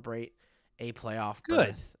celebrate a playoff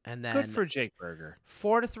berth. And then good for Jake Berger.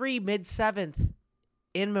 4-3, mid-7th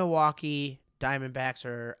in Milwaukee. Diamondbacks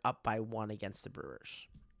are up by 1 against the Brewers.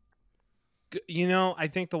 You know, I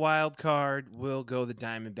think the wild card will go the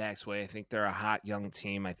Diamondbacks' way. I think they're a hot young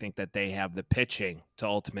team. I think that they have the pitching to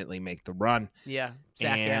ultimately make the run. Yeah,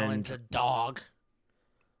 Zach Allen's a dog.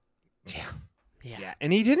 Yeah,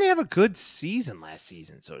 and he didn't have a good season last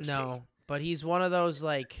season, so to speak. But he's one of those,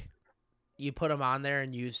 you put him on there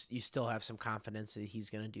and you still have some confidence that he's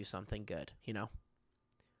going to do something good, you know?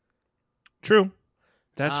 True.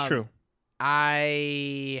 That's true.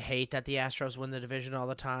 I hate that the Astros win the division all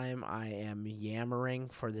the time. I am yammering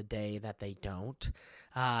for the day that they don't.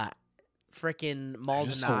 Frickin'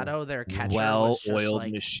 Maldonado, their catcher, was just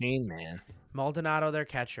well-oiled machine, man. Maldonado, their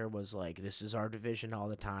catcher, was like, this is our division all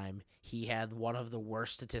the time. He had one of the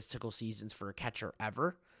worst statistical seasons for a catcher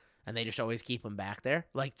ever, and they just always keep him back there.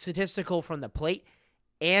 Statistical from the plate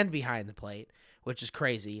and behind the plate, which is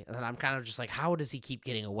crazy. And then I'm kind of just like, how does he keep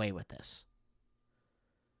getting away with this?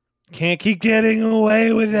 Can't keep getting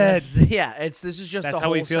away with it. This is just that's a how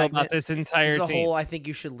whole we feel segment. about this entire team. team. Whole I think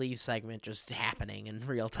you should leave segment just happening in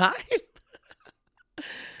real time.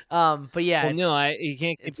 But yeah, you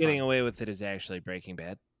can't keep getting away with it is actually Breaking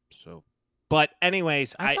Bad. So, but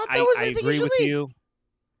anyways, I agree with you.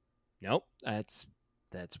 Nope, that's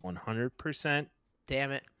 100%.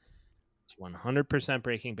 Damn it, it's 100%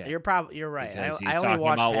 Breaking Bad. You're right. I only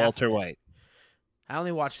watched about Walter White. I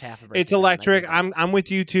only watched half of Breaking Bad. It's electric. I'm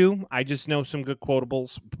with you too. I just know some good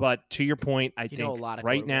quotables, but to your point, I think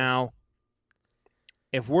right now,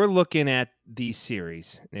 if we're looking at these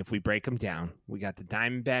series, and if we break them down, we got the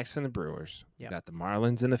Diamondbacks and the Brewers, we got the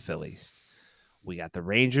Marlins and the Phillies, we got the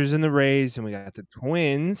Rangers and the Rays, and we got the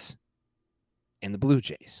Twins and the Blue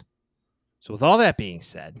Jays. So with all that being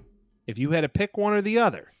said, if you had to pick one or the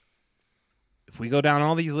other, if we go down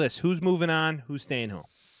all these lists, who's moving on, who's staying home?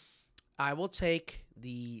 I will take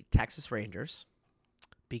the Texas Rangers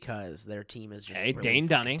because their team is just really Dane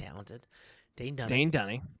Dunning. Talented. Dane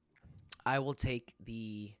Dunning. I will take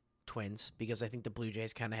the Twins because I think the Blue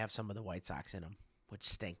Jays kind of have some of the White Sox in them, which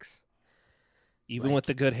stinks. Even with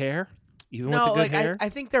the good hair? I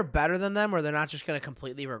think they're better than them, or they're not just going to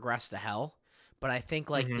completely regress to hell. But I think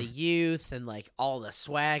the youth and all the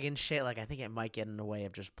swag and shit, I think it might get in the way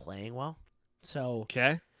of just playing well. So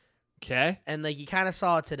Okay. And you kind of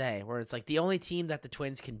saw it today, where it's the only team that the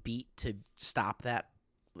Twins can beat to stop that,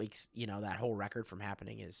 that whole record from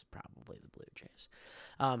happening is probably the Blue Jays.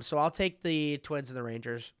 So I'll take the Twins and the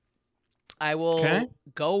Rangers. I will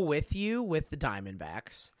go with you with the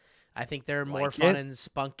Diamondbacks. I think they're more fun and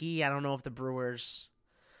spunky. I don't know if the Brewers.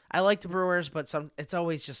 I like the Brewers, but it's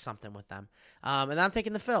always just something with them. And I'm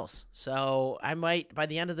taking the Phils. So I might, by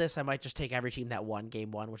the end of this, I might just take every team that won game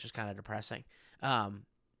 1, which is kind of depressing.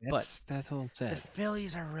 That's a little sad. The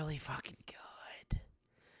Phillies are really fucking good.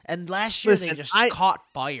 And last year they just caught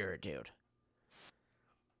fire, dude.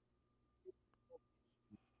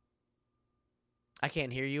 I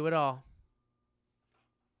can't hear you at all.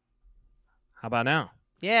 How about now?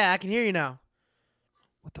 Yeah, I can hear you now.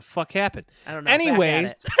 What the fuck happened? I don't know.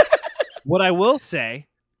 Anyways, what I will say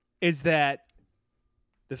is that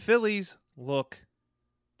the Phillies look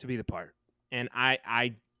to be the part. And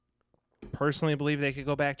I personally believe they could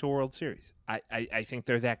go back to a World Series. I think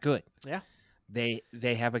they're that good. Yeah. They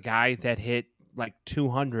have a guy that hit like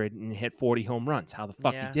 200 and hit 40 home runs. How the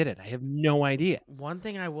fuck he did it, I have no idea. One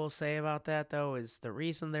thing I will say about that, though, is the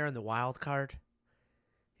reason they're in the wild card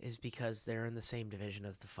is because they're in the same division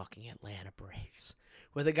as the fucking Atlanta Braves,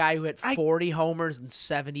 with a guy who hit 40 homers and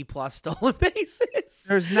 70-plus stolen bases.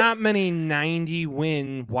 There's not many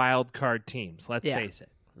 90-win wild card teams, let's face it.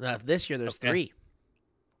 This year there's 3.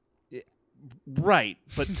 Right,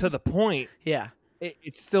 but to the point,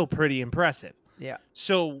 it's still pretty impressive. Yeah.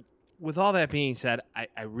 So with all that being said,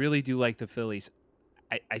 I really do like the Phillies.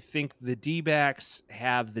 I think the D-backs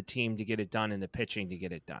have the team to get it done and the pitching to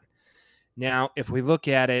get it done. Now, if we look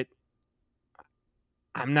at it,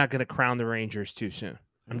 I'm not going to crown the Rangers too soon.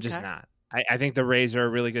 I'm just not. I think the Rays are a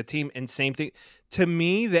really good team. And same thing. To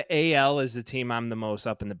me, the AL is the team I'm the most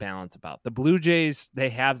up in the balance about. The Blue Jays, they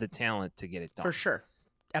have the talent to get it done. For sure.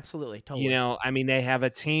 Absolutely. Totally. You know, I mean, they have a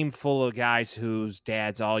team full of guys whose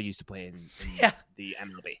dads all used to play in the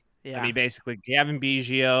MLB. Yeah. I mean, basically, Gavin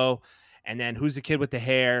Biggio, and then who's the kid with the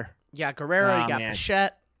hair? Yeah, Guerrero. You got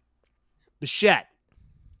Bichette.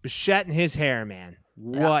 Bichette and his hair, man.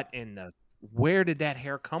 What in the... Where did that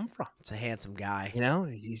hair come from? It's a handsome guy. You know,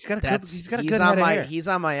 he's got a good head of hair. He's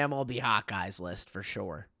on my MLB hot guys list for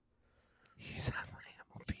sure. He's on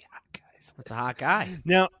my MLB hot guys list. That's a hot guy.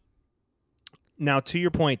 Now, to your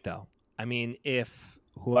point, though, I mean, if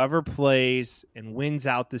whoever plays and wins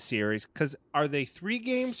out the series, because are they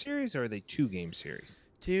 3-game series or are they 2-game series?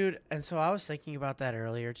 Dude, and so I was thinking about that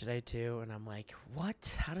earlier today, too, and I'm like,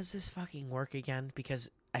 what? How does this fucking work again? Because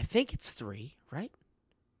I think it's 3, right?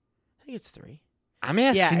 I think it's 3. I'm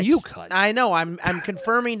asking you, cuz. I know. I'm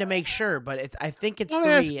confirming to make sure, but I think it's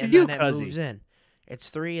 3, and then it moves in. It's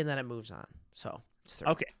 3, and then it moves on. So it's 3.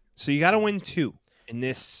 Okay, so you got to win 2 in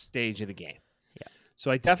this stage of the game. Yeah. So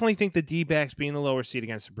I definitely think the D-backs being the lower seed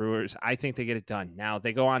against the Brewers, I think they get it done. Now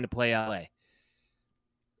they go on to play LA.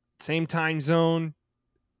 Same time zone.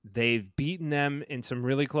 They've beaten them in some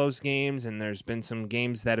really close games, and there's been some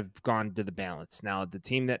games that have gone to the balance. Now the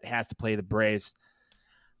team that has to play the Braves.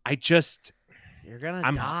 You're going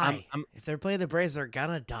to die. If they're playing the Braves, they're going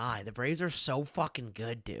to die. The Braves are so fucking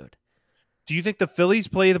good, dude. Do you think the Phillies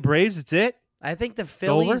play the Braves? That's it? I think the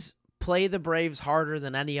Phillies play the Braves harder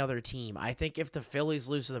than any other team. I think if the Phillies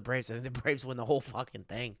lose to the Braves, I think the Braves win the whole fucking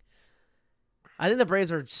thing. I think the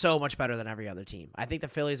Braves are so much better than every other team. I think the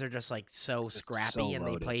Phillies are just like so scrappy, and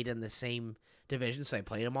they played in the same division, so they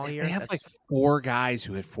played them all year. They have like 4 guys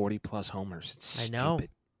who hit 40-plus homers. It's stupid. know.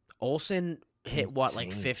 Olsen hit what,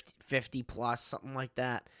 like 50 plus, something like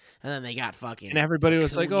that, and then they got fucking. And everybody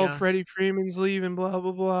was like, "Oh, Freddie Freeman's leaving, blah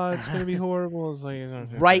blah blah. It's gonna be horrible." It's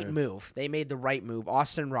like right move. They made the right move.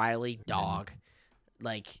 Austin Riley, dog.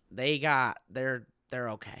 Like they're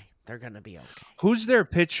okay. They're gonna be okay. Who's their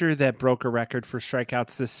pitcher that broke a record for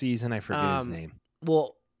strikeouts this season? I forget his name.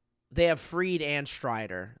 Well, they have Fried and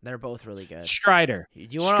Strider. They're both really good. Strider.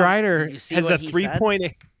 Strider has a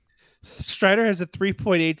 3.8. Strider has a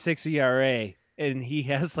 3.86 ERA, and he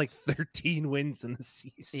has like 13 wins in the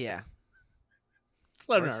season. Yeah.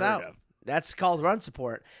 Works out. That's called run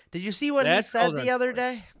support. Did you see what he said the other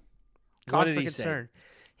day? Cause for concern.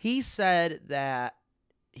 He said that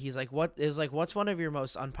he's like, what's one of your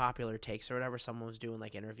most unpopular takes or whatever? Someone was doing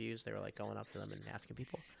like interviews. They were like going up to them and asking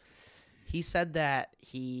people. He said that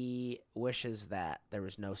he wishes that there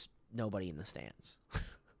was nobody in the stands.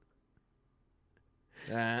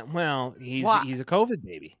 Well, he's a COVID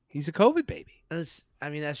baby. He's a COVID baby.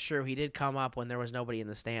 That's true. He did come up when there was nobody in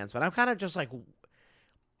the stands, but I'm kind of just like,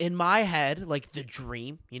 in my head, like the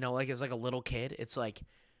dream, like as like a little kid, it's like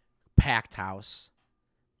packed house,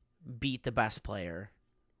 beat the best player,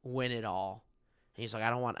 win it all. And he's like, I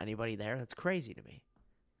don't want anybody there. That's crazy to me.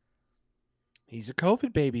 He's a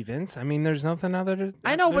COVID baby, Vince. I mean, there's nothing other to.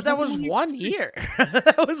 I know, but that was 1 year.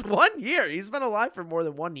 That was 1 year. He's been alive for more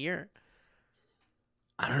than 1 year.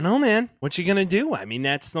 I don't know, man. What you gonna do? I mean,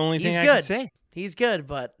 that's the only thing I can say. He's good,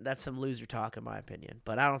 but that's some loser talk, in my opinion.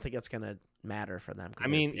 But I don't think it's gonna matter for them. I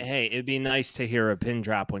mean, hey, it'd be nice to hear a pin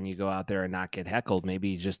drop when you go out there and not get heckled.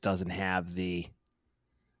 Maybe he just doesn't have the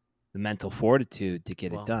mental fortitude to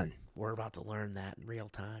get it done. We're about to learn that in real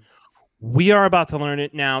time. We are about to learn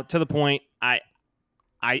it now. To the point, I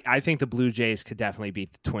think the Blue Jays could definitely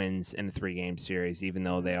beat the Twins in a 3-game series, even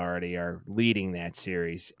though they already are leading that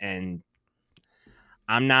series. And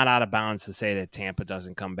I'm not out of bounds to say that Tampa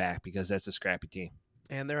doesn't come back because that's a scrappy team.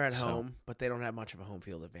 And they're at home, but they don't have much of a home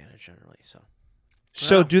field advantage generally.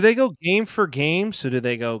 So do they go game for game? So do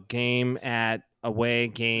they go game at away,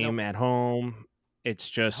 game at home? It's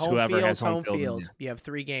just home whoever field, has home field. You have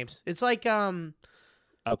 3 games. It's like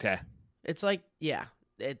Okay. It's like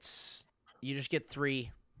it's you just get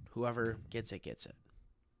 3. Whoever gets it gets it.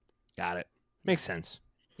 Got it. Makes sense.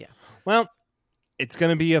 Yeah. Well, it's going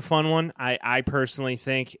to be a fun one. I personally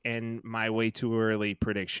think, and my way too early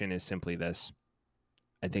prediction is simply this.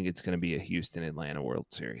 I think it's going to be a Houston-Atlanta World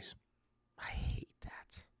Series. I hate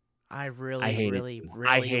that. I really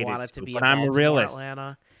want it to be a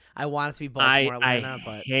Baltimore-Atlanta. I want it to be Baltimore-Atlanta,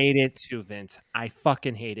 but I hate it too, Vince. I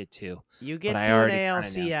fucking hate it too. You get to an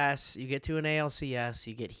ALCS,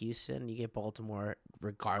 you get Houston, you get Baltimore,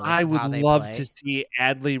 regardless of how they play. I would love to see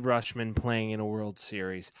Adley Rutschman playing in a World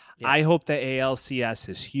Series. Yeah. I hope the ALCS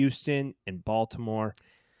is Houston and Baltimore,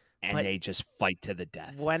 and they just fight to the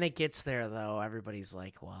death. When it gets there, though, everybody's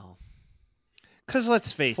like, well... Because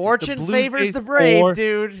let's face it. Fortune favors the brave,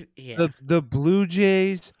 dude. Yeah. The Blue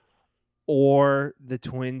Jays or the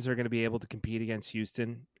Twins are going to be able to compete against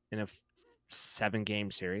Houston in a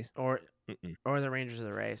 7-game series. Or the Rangers or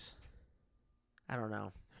the Rays. I don't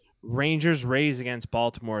know. Rangers-Rays against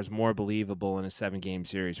Baltimore is more believable in a 7-game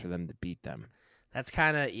series for them to beat them. That's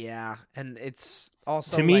kind of, yeah. And it's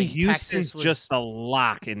also, to me, like, Houston's just a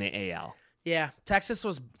lock in the AL. Yeah, Texas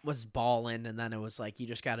was balling, and then it was like, you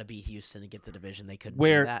just got to beat Houston to get the division. They couldn't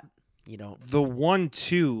do that. You don't. The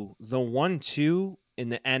 1-2 in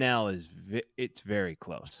the NL it's very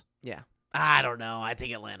close. Yeah. I don't know. I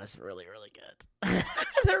think Atlanta's really, really good.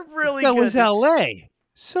 They're really good.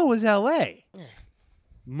 So is LA. Yeah.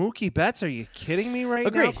 Mookie Betts, are you kidding me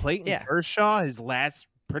right now? Clayton Kershaw,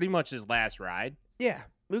 pretty much his last ride. Yeah.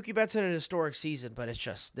 Mookie Betts had a historic season, but it's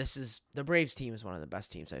just, the Braves team is one of the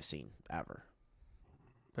best teams I've seen ever.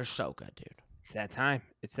 They're so good, dude. It's that time.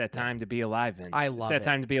 It's that time to be alive, Vince. I love it. It's that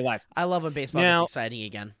time to be alive. I love when baseball gets exciting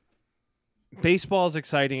again. Baseball is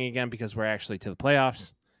exciting again because we're actually to the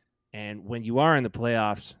playoffs. And when you are in the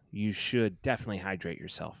playoffs, you should definitely hydrate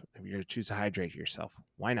yourself. If you're going to choose to hydrate yourself,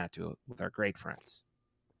 why not do it with our great friends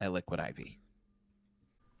at Liquid IV?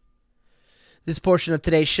 This portion of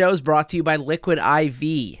today's show is brought to you by Liquid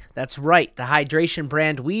IV. That's right, the hydration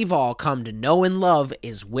brand we've all come to know and love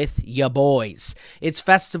is with ya boys. It's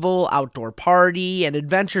festival, outdoor party, and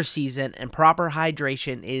adventure season, and proper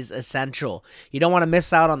hydration is essential. You don't want to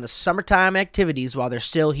miss out on the summertime activities while they're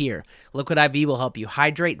still here. Liquid IV will help you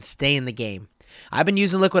hydrate and stay in the game. I've been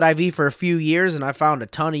using Liquid IV for a few years, and I found a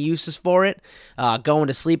ton of uses for it. Going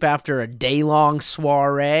to sleep after a day-long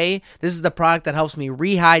soiree. This is the product that helps me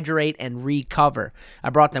rehydrate and recover. I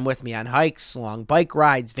brought them with me on hikes, long bike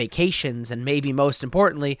rides, vacations, and maybe most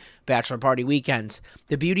importantly, bachelor party weekends.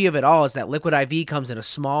 The beauty of it all is that Liquid IV comes in a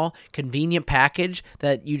small, convenient package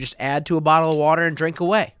that you just add to a bottle of water and drink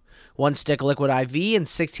away. 1 stick of Liquid IV and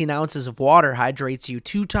 16 ounces of water hydrates you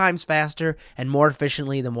 2 times faster and more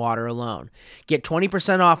efficiently than water alone. Get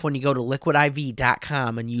 20% off when you go to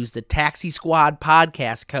liquidiv.com and use the Taxi Squad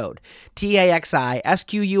podcast code,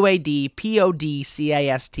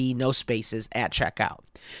 TAXISQUADPODCAST, no spaces, at checkout.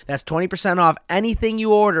 That's 20% off anything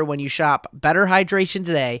you order when you shop Better Hydration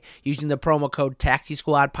today using the promo code Taxi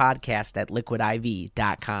Squad podcast at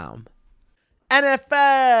liquidiv.com.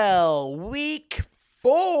 NFL Week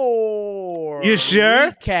 4. You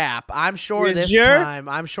sure? Recap. I'm sure you this sure? time.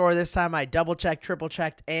 I'm sure this time I double checked, triple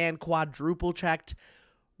checked, and quadruple checked.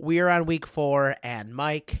 We're on week 4, and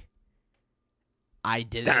Mike, I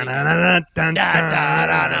did it. All right.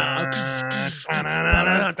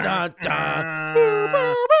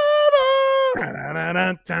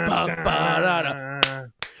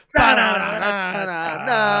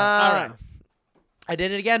 I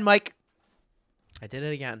did it again, Mike. I did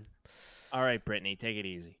it again. All right, Brittany, take it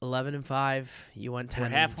easy. 11-5. You went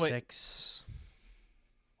 10-6.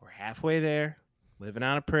 We're halfway there. Living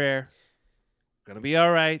on a prayer. Gonna be all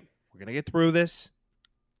right. We're gonna get through this.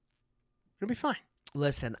 We're gonna be fine.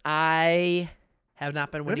 Listen, I have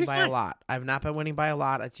not been winning by a lot. I've not been winning by a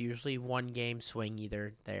lot. It's usually 1 game swing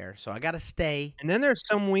either there. So I gotta stay. And then there's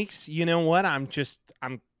some weeks, you know what? I'm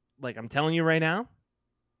telling you right now,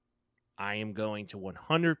 I am going to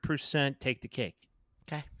 100% take the cake.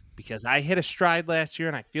 Okay. Because I hit a stride last year,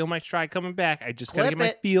 and I feel my stride coming back. I just gotta get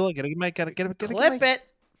my feel. I gotta get my Gotta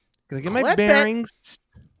get my bearings.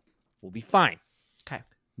 We'll be fine. Okay.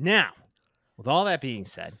 Now, with all that being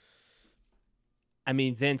said, I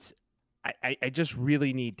mean, Vince, I just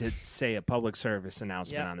really need to say a public service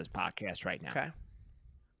announcement on this podcast right now. Okay.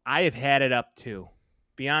 I have had it up to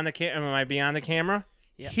beyond the camera. Am I beyond the camera?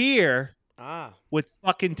 Yep. Here with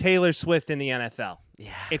fucking Taylor Swift in the NFL.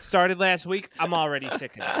 Yeah. It started last week. I'm already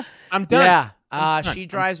sick of it. I'm done. Yeah. She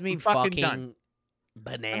drives me I'm fucking done.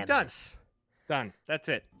 bananas. Done. That's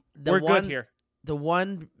it. We're good here. The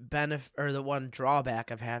one benefit or the one drawback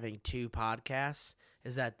of having two podcasts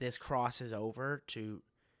is that this crosses over to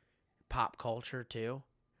pop culture too.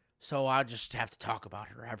 So I just have to talk about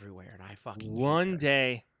her everywhere, and I fucking one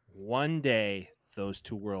day, those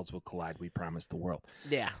two worlds will collide. We promise the world.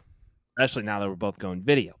 Yeah. Especially now that we're both going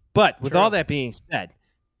video. But with all that being said,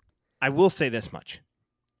 I will say this much.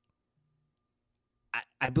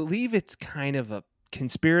 I believe it's kind of a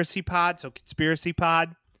conspiracy pod. So conspiracy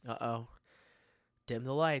pod. Uh-oh. Dim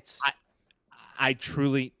the lights. I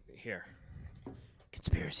truly here.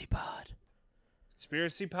 Conspiracy pod.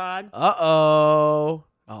 Conspiracy pod. Uh-oh.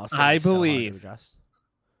 Oh, I do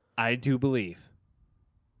believe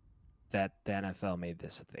that the NFL made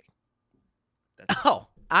this a thing.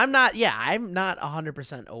 I'm not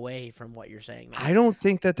 100% away from what you're saying now. I don't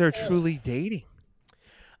think that they're truly dating.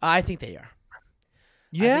 I think they are.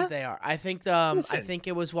 Yeah? I think they are. I think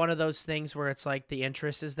it was one of those things where it's like the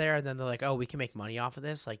interest is there and then they're like, "Oh, we can make money off of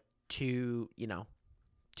this." Like two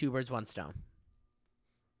birds, one stone.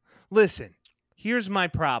 Listen, here's my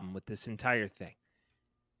problem with this entire thing.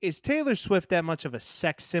 Is Taylor Swift that much of a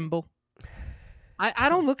sex symbol? I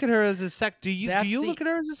don't look at her as a sex. Do you look at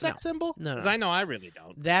her as a sex symbol? No. Because I know I really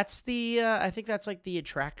don't. That's the. I think that's like the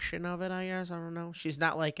attraction of it. I guess I don't know. She's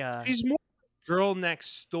not like a. She's more girl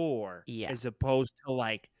next door, as opposed to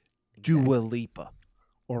like Dua Lipa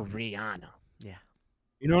or Rihanna. Yeah,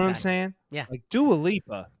 you know what I'm saying? Yeah, like Dua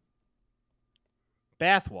Lipa,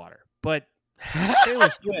 bathwater, but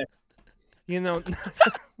Taylor Swift,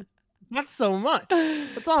 not so much.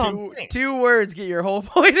 That's all I'm saying. 2 words get your whole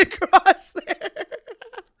point across there.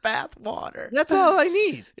 Bathwater. That's all I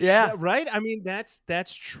need. Yeah. Right? I mean, that's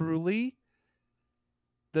truly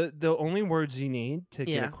the only words you need to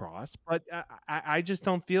get across. But I just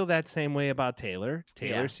don't feel that same way about Taylor.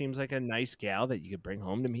 Taylor seems like a nice gal that you could bring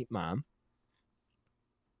home to meet mom.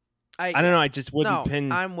 I don't know. I just wouldn't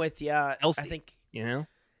pin. I'm with you. Elsie, I think he's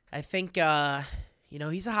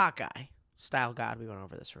a hot guy. Style God. We went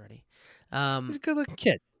over this already. He's a good-looking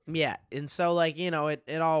kid. Yeah, and so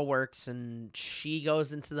it all works, and she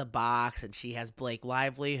goes into the box, and she has Blake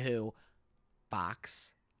Lively, who,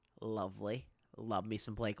 box, lovely, love me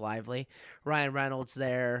some Blake Lively. Ryan Reynolds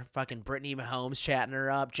there, fucking Brittany Mahomes chatting her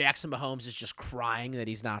up. Jackson Mahomes is just crying that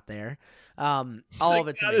he's not there. All of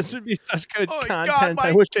it's amazing. This would be such good content. God,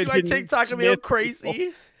 I wish my TikTok would be all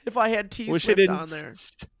crazy if I had T Swift on there.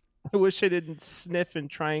 I wish I didn't sniff and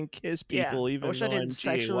try and kiss people. Even I wish I didn't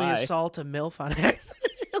sexually why? assault a MILF on accident.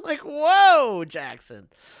 Like, whoa, Jackson.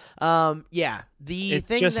 It's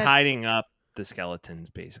thing just that, hiding up the skeletons,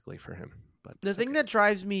 basically, for him. But the thing that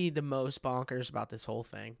drives me the most bonkers about this whole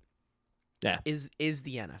thing, is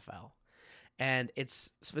the NFL, and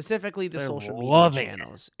it's specifically the social media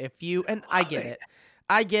channels. I get it.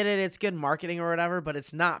 I get it. It's good marketing or whatever, but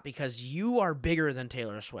it's not, because you are bigger than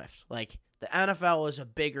Taylor Swift. Like, the NFL is a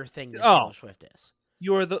bigger thing than Taylor Swift is.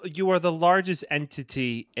 You are the largest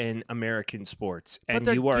entity in American sports, and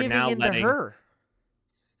you are now letting her.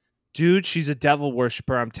 Dude, she's a devil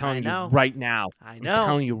worshiper. I'm telling you right now. I know. I'm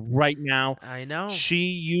telling you right now. I know. She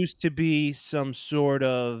used to be some sort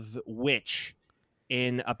of witch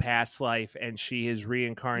in a past life, and she is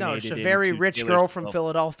reincarnated. No, she's a very rich girl from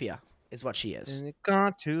Philadelphia. Is what she is. And it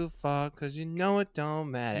gone too far because you know it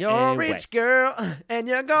don't matter. You're a rich girl and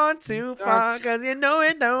you're gone too far because you know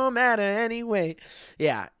it don't matter anyway.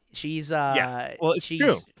 Yeah, she's she's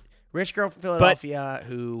true. Rich girl from Philadelphia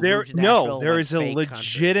who moved to Nashville. There is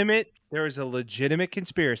a legitimate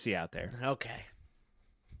conspiracy out there. Okay.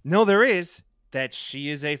 No, there is, that she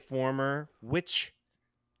is a former witch,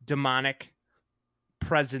 demonic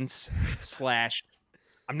presence /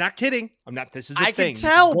 I'm not kidding. I'm not. This is a thing.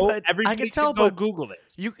 I can tell, but Google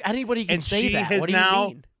this. Anybody can say that. What do you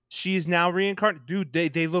mean? She is now reincarnated. Dude,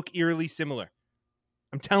 they look eerily similar.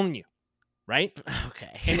 I'm telling you, right?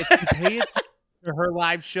 Okay. And if you pay attention to her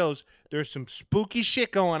live shows, there's some spooky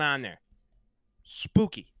shit going on there.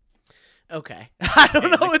 Spooky. Okay. I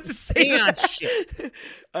don't know what to say to that.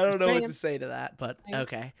 I don't know what to say to that, but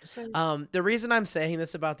okay. The reason I'm saying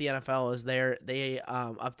this about the NFL is they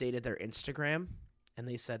updated their Instagram. And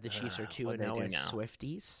they said the Chiefs are 2-0 as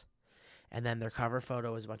Swifties. And then their cover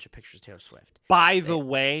photo is a bunch of pictures of Taylor Swift. By the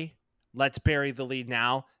way, let's bury the lead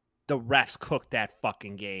now. The refs cooked that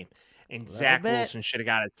fucking game. And Zach Wilson should have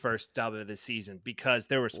got his first dub of the season, because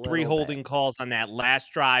there was 3 holding calls on that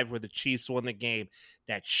last drive where the Chiefs won the game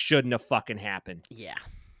that shouldn't have fucking happened. Yeah.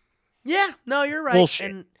 Yeah, no, you're right. Bullshit.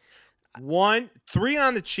 And Three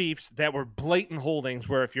on the Chiefs that were blatant holdings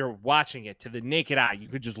where if you're watching it to the naked eye, you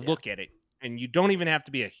could just look at it, and you don't even have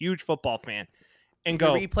to be a huge football fan and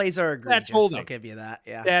go, the replays are egregious. That's holding. I'll give you that.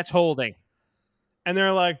 Yeah. That's holding. And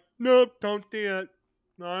they're like, nope, don't do it.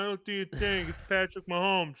 No, I don't do a thing. It's Patrick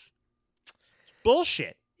Mahomes. It's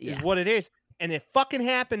bullshit is what it is. And it fucking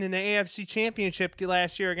happened in the AFC Championship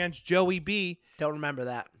last year against Joey B. Don't remember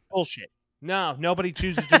that. Bullshit. No, nobody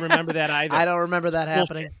chooses to remember that either. I don't remember that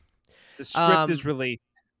happening. The script is released.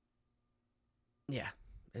 Yeah,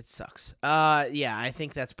 it sucks. Yeah, I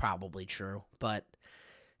think that's probably true, but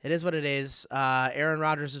it is what it is. Aaron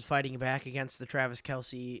Rodgers is fighting back against the Travis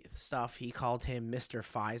Kelce stuff. He called him Mr.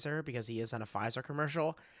 Pfizer because he is on a Pfizer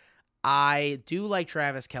commercial. I do like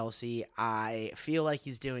Travis Kelce. I feel like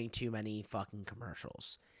he's doing too many fucking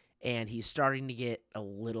commercials, and he's starting to get a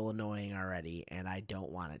little annoying already, and I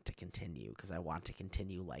don't want it to continue because I want to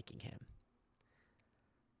continue liking him.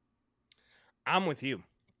 I'm with you.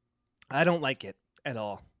 I don't like it at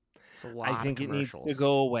all. It's a lot I think of it needs commercials. to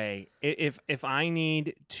go away. If I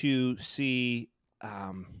need to see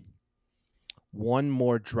one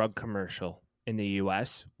more drug commercial in the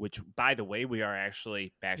U.S., which, by the way, we are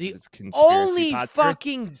actually back to this conspiracy only podcast,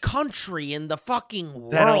 fucking country in the fucking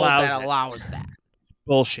world that allows that.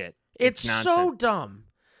 Bullshit. It's so dumb.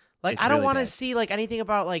 Like, It's I don't really want to bad. see like anything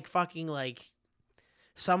about like fucking like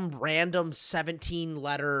some random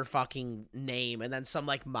 17-letter fucking name and then some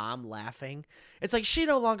like mom laughing. It's like she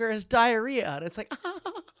no longer has diarrhea, and it's like,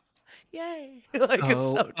 yay! Like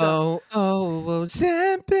it's so dumb.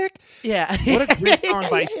 Ozempic. Yeah. What a great song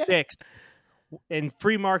by Styx. And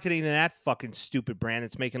free marketing to that fucking stupid brand.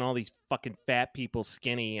 It's making all these fucking fat people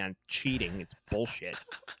skinny on cheating. It's bullshit.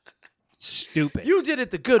 Stupid. You did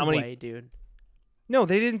it the good way, dude. No,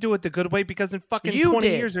 they didn't do it the good way because in fucking 20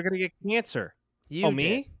 years they're gonna get cancer.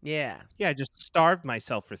 Me? Yeah. Yeah, I just starved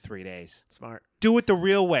myself for 3 days. Smart. Do it the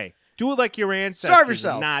real way. Do it like your ancestors. Starve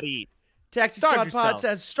yourself. And not eat. Taxi Squad Pod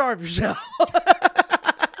says starve yourself.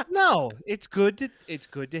 No, it's good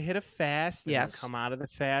to hit a fast and yes. come out of the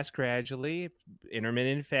fast gradually.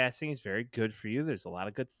 Intermittent fasting is very good for you. There's a lot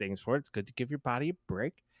of good things for it. It's good to give your body a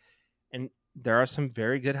break. And there are some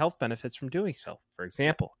very good health benefits from doing so. For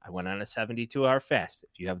example, I went on a 72-hour fast.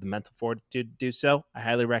 If you have the mental fortitude to do so, I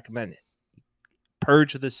highly recommend it.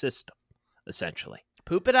 Purge the system, essentially.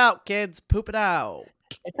 Poop it out, kids. Poop it out.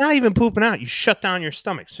 It's not even pooping out. You shut down your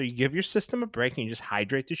stomach. So you give your system a break and you just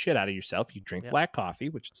hydrate the shit out of yourself. You drink black coffee,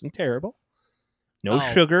 which isn't terrible. No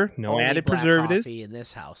sugar, no added preservatives. Coffee in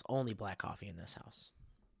this house. Only black coffee in this house.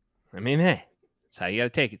 I mean, hey, that's how you got to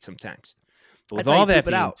take it sometimes. But with all that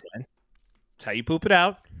being said, that's how you poop it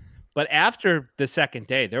out. But after the second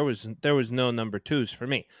day, there was no number twos for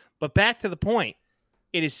me. But back to the point.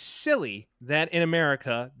 It is silly that in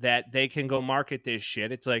America that they can go market this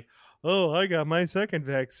shit. It's like, oh, I got my second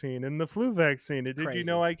vaccine and the flu vaccine. Did you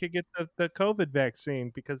know I could get the COVID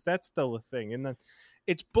vaccine because that's still a thing? And then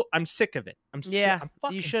I'm sick of it. I'm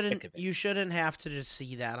fucking sick of it. You shouldn't have to just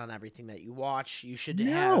see that on everything that you watch. You should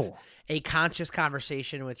have a conscious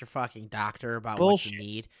conversation with your fucking doctor about what you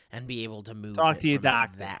need and be able to move to your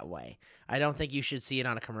doctor that way. I don't think you should see it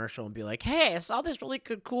on a commercial and be like, hey, I saw this really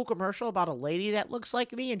cool commercial about a lady that looks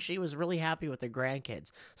like me and she was really happy with her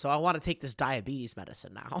grandkids. So I want to take this diabetes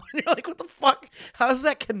medicine now. And you're like, what the fuck? How does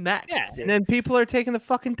that connect? Yeah, and then people are taking the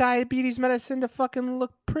fucking diabetes medicine to fucking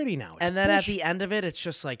look pretty now. And then at the end of it, it's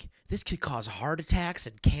just like, this could cause heart attacks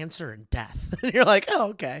and cancer and death. And you're like,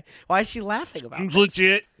 oh, okay. Why is she laughing about this?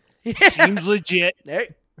 Legit. Yeah. Seems legit.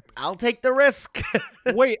 I'll take the risk.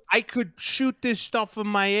 Wait, I could shoot this stuff in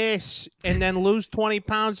my ass and then lose 20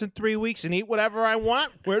 pounds in 3 weeks and eat whatever I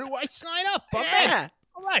want? Where do I sign up? Yeah.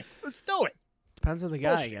 All right, let's do it. Depends on the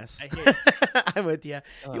guy, I guess. I'm with you.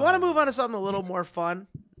 You want to move on to something a little more fun?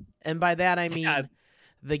 And by that, I mean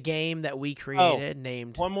the game that we created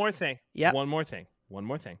named... One more thing. Yeah. One more thing.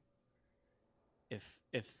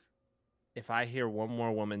 If I hear one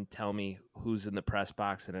more woman tell me who's in the press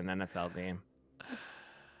box in an NFL game,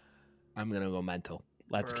 I'm going to go mental.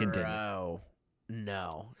 Let's continue.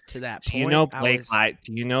 No. To that point,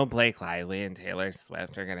 do you know Blake Lively and Taylor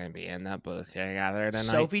Swift are going to be in that booth together tonight?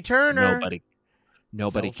 Sophie Turner.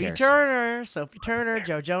 Nobody cares. Sophie Turner.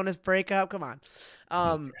 Joe Jonas breakup. Come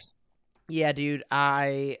on. Yeah, dude.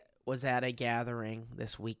 I was at a gathering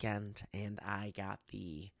this weekend, and I got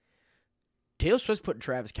the Taylor Swift putting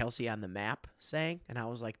Travis Kelce on the map saying, and I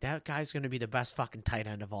was like, that guy's going to be the best fucking tight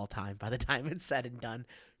end of all time by the time it's said and done.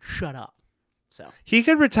 Shut up. So he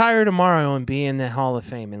could retire tomorrow and be in the Hall of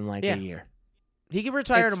Fame in a year. He could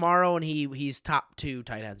retire tomorrow and he's top 2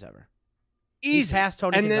 tight ends ever. He's past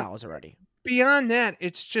Tony Gonzalez already. Beyond that,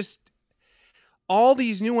 it's just all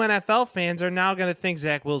these new NFL fans are now going to think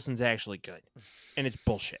Zach Wilson's actually good. And it's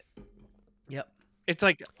bullshit. Yep. It's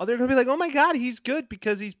like, oh, they're going to be like, oh my God, he's good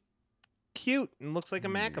because he's cute and looks like a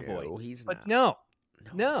McAvoy. No, he's but not.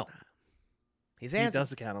 No. He's handsome. He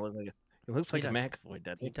does kind of look like it looks like a McAvoy,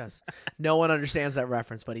 doesn't he? He does. No one understands that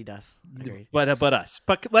reference, but he does. Agreed. But us.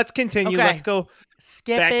 But let's continue. Okay. Let's go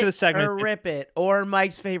skip back it to the segment. Or rip it. Or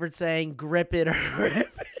Mike's favorite saying, grip it or rip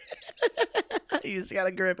it. You just got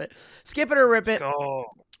to grip it. Skip it or rip it. Go.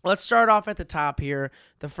 Let's start off at the top here.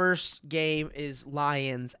 The first game is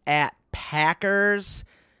Lions at Packers.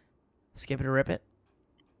 Skip it or rip it?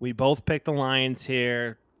 We both picked the Lions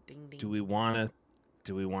here. Ding, ding. Do we want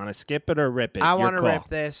to skip it or rip it? I want to rip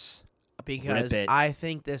this because I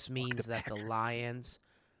think this means that the Lions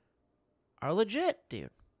are legit, dude.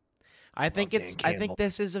 I think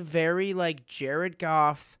this is a very like Jared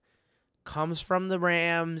Goff comes from the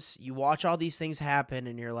Rams. You watch all these things happen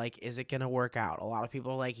and you're like, is it going to work out? A lot of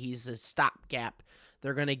people are like, he's a stopgap.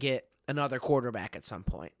 They're going to get another quarterback at some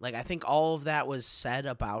point. Like, I think all of that was said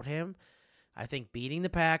about him. I think beating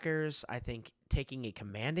the Packers, I think taking a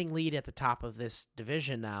commanding lead at the top of this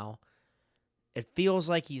division now, it feels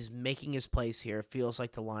like he's making his place here. It feels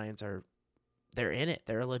like the Lions they're in it.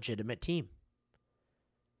 They're a legitimate team.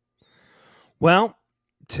 Well,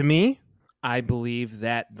 to me, I believe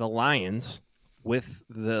that the Lions, with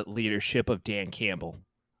the leadership of Dan Campbell,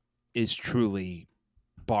 is truly,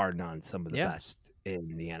 bar none, some of the best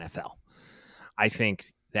in the NFL. I think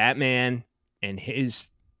that man and his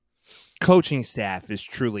coaching staff is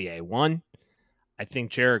truly A1. I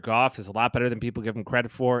think Jared Goff is a lot better than people give him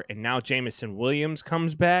credit for. And now Jameson Williams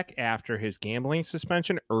comes back after his gambling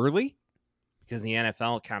suspension early because the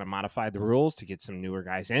NFL kind of modified the rules to get some newer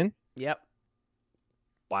guys in. Yep.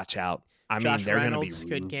 Watch out. Josh Reynolds,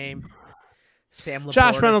 good game. Sam Laporta.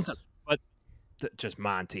 Josh Reynolds, but just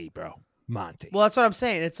Monty, bro. Monty. Well, that's what I'm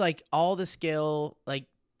saying. It's like all the skill, like,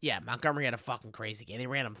 yeah, Montgomery had a fucking crazy game. They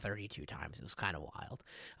ran him 32 times. It was kind of wild.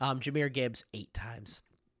 Jahmyr Gibbs, 8 times.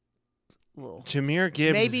 Jahmyr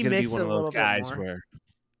Gibbs maybe is going to be one of those guys where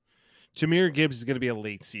Jahmyr Gibbs is going to be a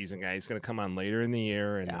late season guy. He's going to come on later in the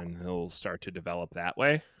year, and then he'll start to develop that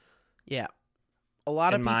way. Yeah. A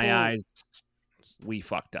lot of people... In my eyes... We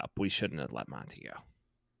fucked up. We shouldn't have let Monty go.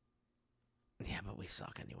 Yeah, but we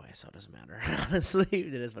suck anyway, so it doesn't matter. Honestly,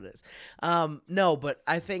 it is what it is. No, but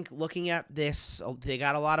I think looking at this, they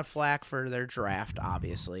got a lot of flack for their draft,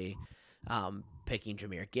 obviously. Picking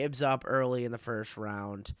Jahmyr Gibbs up early in the first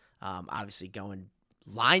round. Obviously going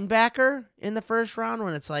linebacker in the first round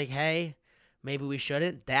when it's like, hey, maybe we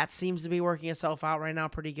shouldn't. That seems to be working itself out right now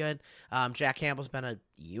pretty good. Jack Campbell's been a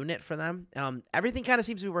unit for them. Everything kind of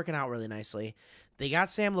seems to be working out really nicely. They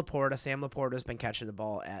got Sam Laporta. Sam Laporta's been catching the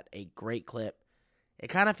ball at a great clip. It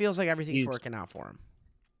kind of feels like everything's working out for him.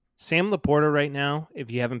 Sam Laporta right now,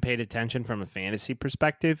 if you haven't paid attention from a fantasy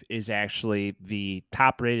perspective, is actually the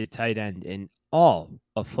top-rated tight end in all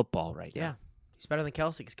of football right now. Yeah, he's better than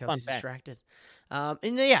Kelsey because Kelsey's distracted. And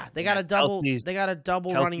they got a double. They got a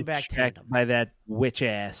double Kelsey's running back tandem by that witch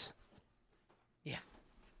ass. Yeah,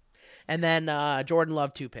 and then Jordan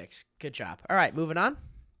Love 2 picks. Good job. All right, moving on.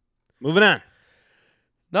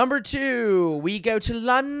 Number 2, we go to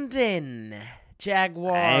London.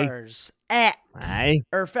 Jaguars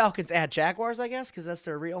or Falcons at Jaguars, I guess, because that's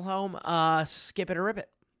their real home. Skip it or rip it.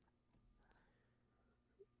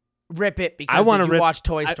 Rip it because you watch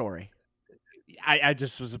Toy Story. I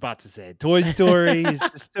just was about to say Toy Story is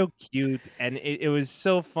so cute, and it was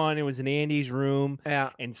so fun. It was in Andy's room,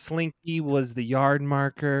 and Slinky was the yard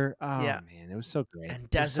marker. Oh man, it was so great. And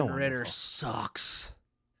Desmond Ritter sucks.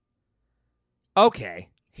 Okay.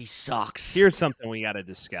 He sucks. Here's something we got to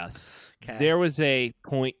discuss. Okay. There was a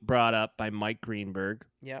point brought up by Mike Greenberg,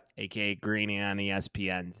 a.k.a. Greeny on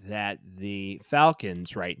ESPN, that the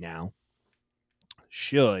Falcons right now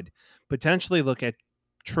should potentially look at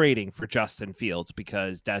trading for Justin Fields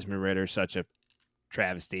because Desmond Ritter is such a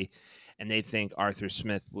travesty, and they think Arthur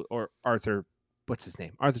Smith would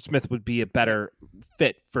be a better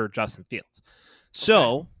fit for Justin Fields.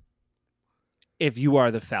 So, if you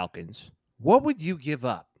are the Falcons, what would you give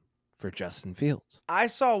up for Justin Fields? I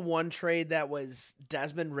saw one trade that was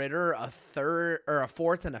Desmond Ritter, a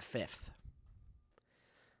 4th and a 5th.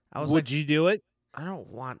 Would you do it? I don't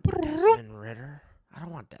want Desmond Ritter. I don't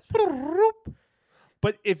want Desmond Ritter.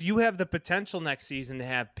 But if you have the potential next season to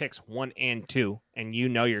have picks 1 and 2, and you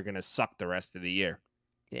know you're going to suck the rest of the year.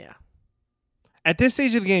 Yeah. At this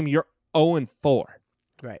stage of the game, you're 0-4.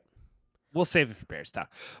 Right. we'll save it for Bears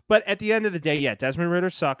talk. But at the end of the day, yeah, Desmond Ridder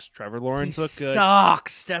sucks. Trevor Lawrence looked good.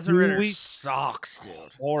 Sucks. Desmond Ridder sucks, dude.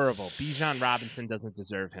 Horrible. Bijan Robinson doesn't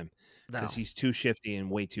deserve him because he's too shifty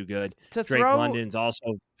and way too good. Drake London's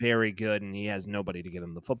also very good, and he has nobody to get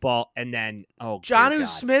him the football. And then, Jonnu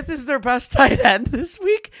Smith is their best tight end this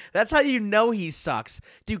week. That's how you know he sucks.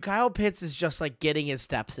 Dude, Kyle Pitts is just like getting his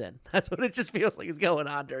steps in. That's what it just feels like is going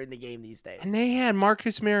on during the game these days. And they had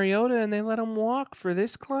Marcus Mariota, and they let him walk for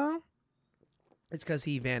this clown? It's because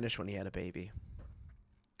he vanished when he had a baby.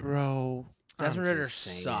 Bro. Desmond Ridder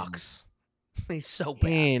sucks. He's so bad.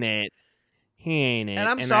 He ain't it. And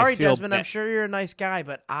I'm sorry, Desmond. I'm sure you're a nice guy,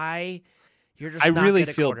 but you're just not good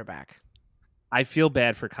at quarterback. I feel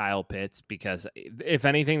bad for Kyle Pitts because if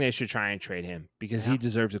anything, they should try and trade him because he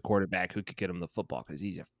deserves a quarterback who could get him the football because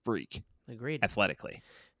he's a freak. Agreed. Athletically.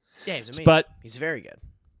 Yeah, he's amazing. But he's very good.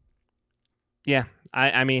 Yeah.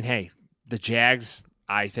 I mean, hey, the Jags,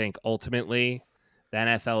 I think ultimately the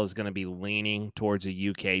NFL is going to be leaning towards a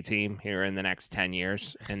UK team here in the next 10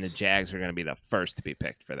 years, and the Jags are going to be the first to be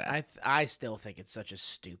picked for that. I still think it's such a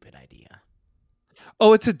stupid idea.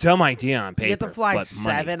 Oh, it's a dumb idea on paper. You have to fly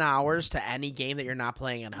 7 hours to any game that you're not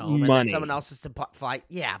playing at home, and then someone else has to fly.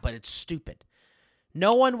 Yeah, but it's stupid.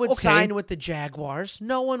 No one would sign with the Jaguars.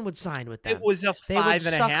 No one would sign with them. It was a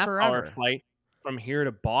 5.5-hour flight from here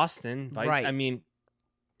to Boston. Right. I mean,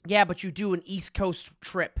 yeah, but you do an East Coast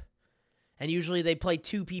trip. And usually they play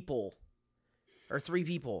 2 people or 3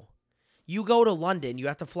 people. You go to London, you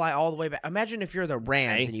have to fly all the way back. Imagine if you're the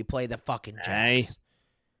Rams and you play the fucking Jags.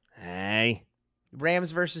 Hey. Rams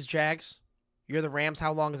versus Jags. You're the Rams.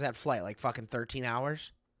 How long is that flight? Like fucking 13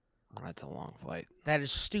 hours? That's a long flight. That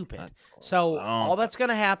is stupid. So all that's going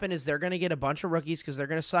to happen is they're going to get a bunch of rookies because they're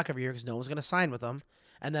going to suck every year because no one's going to sign with them.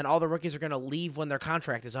 And then all the rookies are going to leave when their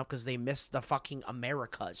contract is up because they missed the fucking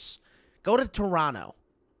Americas. Go to Toronto.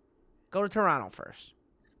 Go to Toronto first.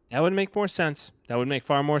 That would make more sense. That would make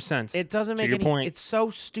far more sense. It doesn't make any sense. It's so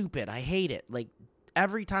stupid. I hate it. Like,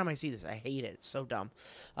 every time I see this, I hate it. It's so dumb.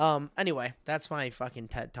 Anyway, that's my fucking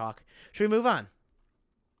TED Talk. Should we move on?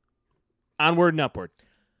 Onward and upward.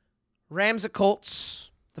 Rams at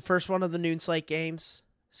Colts. The first one of the noon slate games.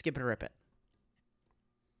 Skip it or rip it.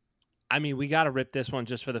 I mean, we got to rip this one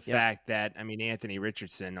just for the fact that, Anthony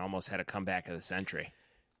Richardson almost had a comeback of the century.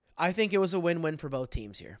 I think it was a win-win for both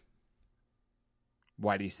teams here.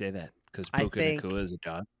 Why do you say that? Because Puka Nacua is a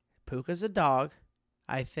dog? Puka's a dog.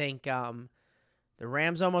 I think the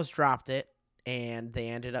Rams almost dropped it, and they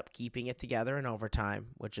ended up keeping it together in overtime,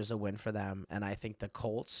 which is a win for them. And I think the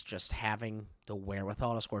Colts just having the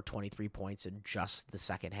wherewithal to score 23 points in just the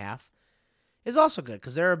second half is also good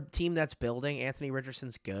because they're a team that's building. Anthony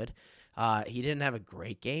Richardson's good. He didn't have a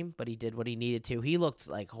great game, but he did what he needed to. He looked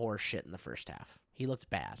like horse shit in the first half. He looked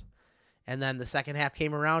bad. And then the second half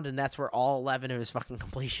came around, and that's where all 11 of his fucking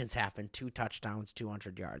completions happened. 2 touchdowns,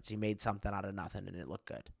 200 yards. He made something out of nothing, and it looked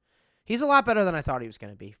good. He's a lot better than I thought he was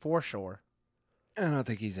going to be, for sure. I don't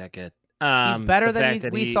think he's that good. He's better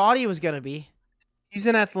than we thought he was going to be. He's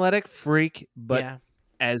an athletic freak, but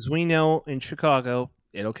as we know in Chicago,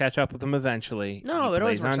 it'll catch up with him eventually. No, it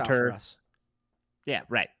always works out for us. Yeah,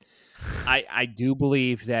 right. I do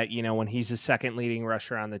believe that, when he's the second leading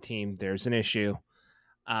rusher on the team, there's an issue.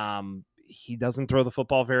 He doesn't throw the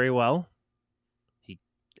football very well.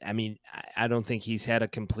 I don't think he's had a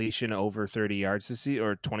completion over 30 yards this season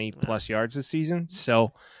or 20 plus yards this season.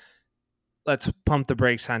 So let's pump the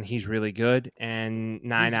brakes on he's really good. And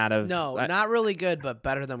not really good, but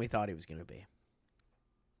better than we thought he was going to be.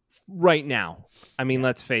 Right now.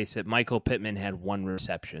 Let's face it. Michael Pittman had 1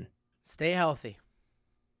 reception. Stay healthy.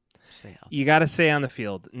 You got to stay on the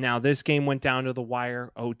field. Now, this game went down to the wire,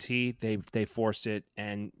 OT. They forced it,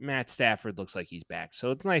 and Matt Stafford looks like he's back.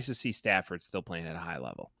 So it's nice to see Stafford still playing at a high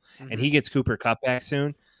level. Mm-hmm. And he gets Cooper Kupp back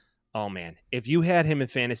soon. Oh, man. If you had him in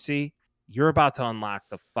fantasy, you're about to unlock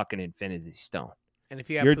the fucking Infinity Stone. And if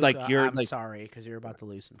you have Puka, I'm sorry, because you're about to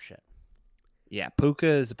lose some shit. Yeah, Puka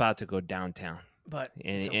is about to go downtown. But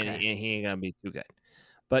and he ain't going to be too good.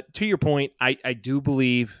 But to your point, I do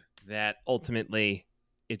believe that ultimately –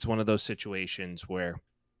 it's one of those situations where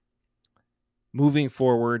moving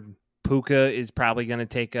forward, Puka is probably going to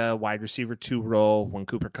take a wide receiver 2 role when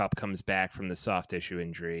Cooper Kupp comes back from the soft tissue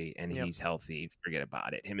injury and he's healthy. Forget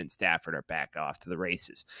about it. Him and Stafford are back off to the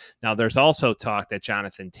races. Now, there's also talk that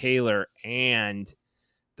Jonathan Taylor and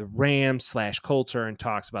the Rams / Colts are in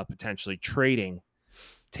talks about potentially trading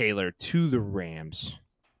Taylor to the Rams.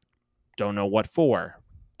 Don't know what for,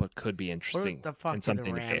 but could be interesting. What the fuck do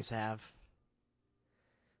the Rams have?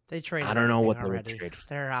 They trade. I don't know what already. They trade.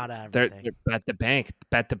 They're out of everything. They're bet the bank.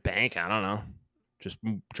 Bet the bank. I don't know. Just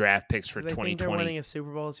draft picks for 2020. Think they're winning a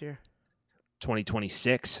Super Bowl this year?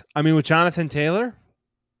 2026. I mean, with Jonathan Taylor,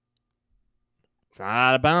 it's not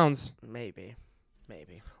out of bounds. Maybe.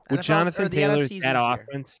 With Jonathan Taylor, that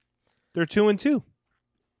offense, they're 2-2.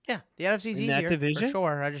 Yeah, the NFC's in easier that division? for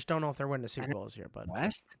sure. I just don't know if they're winning the Super Bowl this year. But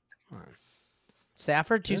West? Come on.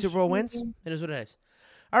 Stafford, 2 Super Bowl wins. It is what it is.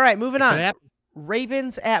 All right, moving on.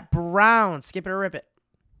 Ravens at Browns. Skip it or rip it?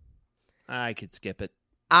 I could skip it.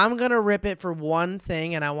 I'm going to rip it for one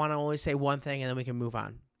thing, and I want to only say one thing, and then we can move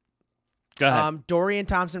on. Go ahead. Dorian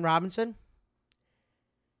Thompson-Robinson.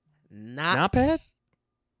 Not bad.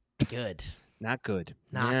 Good. Not good.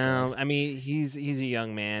 Not good. I mean, he's a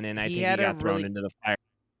young man, and I think he got thrown into the fire.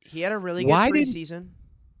 He had a really good preseason.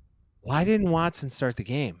 Why didn't Watson start the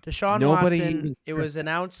game? Deshaun Watson, it was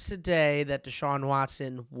announced today that Deshaun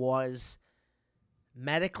Watson was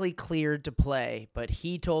medically cleared to play, but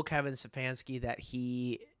he told Kevin Stefanski that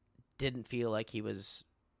he didn't feel like he was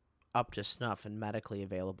up to snuff and medically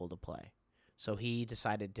available to play. So he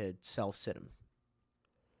decided to self-sit him.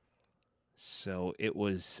 So it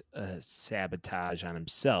was a sabotage on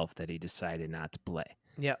himself that he decided not to play.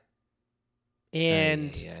 Yep.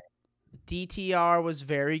 And DTR was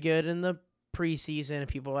very good in the preseason, and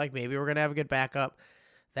people were like, maybe we're going to have a good backup.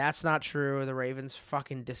 That's not true. The Ravens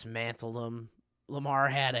fucking dismantled him. Lamar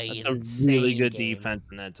had a really good game. defense,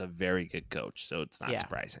 and that's a very good coach, so it's not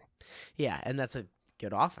surprising. Yeah, and that's a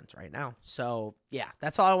good offense right now. So, yeah,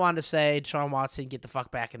 that's all I wanted to say. Deshaun Watson, get the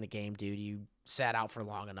fuck back in the game, dude. You sat out for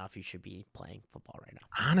long enough. You should be playing football right now.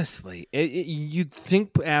 Honestly, you'd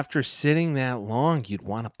think after sitting that long, you'd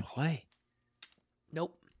want to play.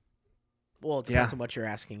 Nope. Well, it depends on what you're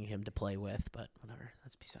asking him to play with, but whatever.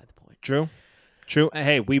 That's beside the point. True.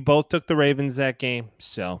 Hey, we both took the Ravens that game,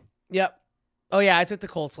 so. Yep. Oh, yeah, I took the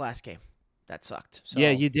Colts last game. That sucked. So,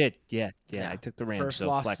 yeah, you did. Yeah, I took the Rams. First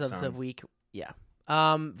loss of the week. Yeah.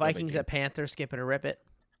 Vikings at Panthers, skip it or rip it?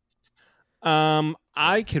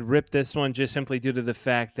 I could rip this one just simply due to the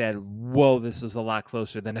fact that, this was a lot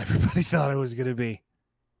closer than everybody thought it was going to be.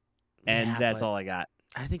 And that's all I got.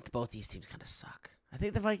 I think both these teams kind of suck. I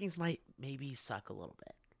think the Vikings might maybe suck a little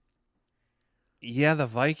bit. Yeah, the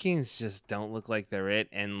Vikings just don't look like they're it.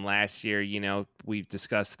 And last year, we've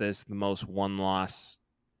discussed this, the most one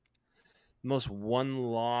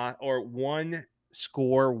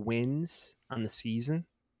score wins on the season.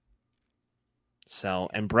 So,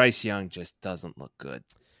 and Bryce Young just doesn't look good.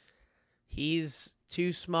 He's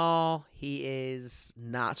too small. He is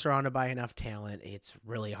not surrounded by enough talent. It's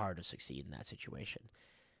really hard to succeed in that situation.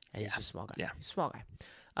 And he's a small guy. Yeah. He's a small guy.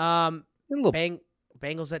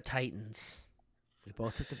 Bengals at Titans. We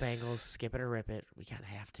both took the Bengals. Skip it or rip it. We kind of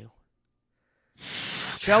have to.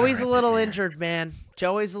 Joey's a little injured, man.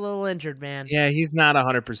 Yeah, he's not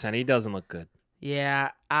 100%. He doesn't look good.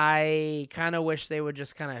 Yeah, I kind of wish they would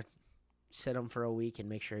just kind of sit him for a week and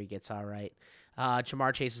make sure he gets all right.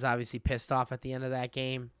 Jamar Chase was obviously pissed off at the end of that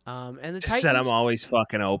game. And the Titans said I'm always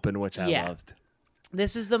fucking open, which I loved.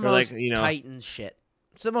 This is the most Titans shit.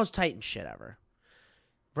 It's the most Titans shit ever.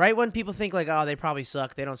 Right when people think like, oh, they probably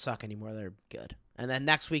suck, they don't suck anymore. They're good. And then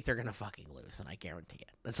next week they're gonna fucking lose, and I guarantee it.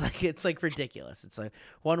 It's like ridiculous. It's like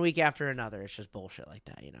one week after another. It's just bullshit like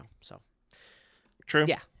that, So true.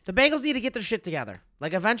 Yeah, the Bengals need to get their shit together.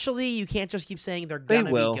 Like eventually, you can't just keep saying they're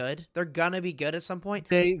gonna be good. They're gonna be good at some point.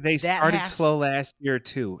 They started slow last year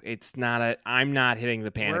too. It's not I'm not hitting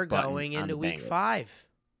the panic button. We're going into week 5.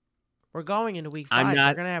 They're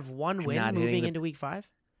gonna have one win moving into week 5.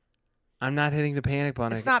 I'm not hitting the panic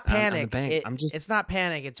button. It's not panic. It's not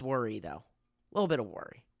panic. It's worry, though. A little bit of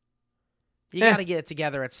worry. You got to get it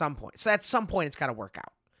together at some point. So at some point, it's got to work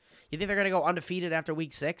out. You think they're going to go undefeated after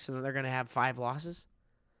week 6 and then they're going to have 5 losses?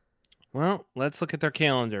 Well, let's look at their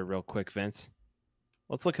calendar real quick, Vince.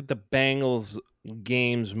 Let's look at the Bengals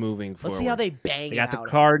games moving forward. Let's see how they bang. They got the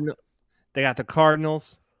Cardinals. They got the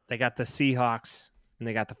Cardinals. They got the Seahawks. And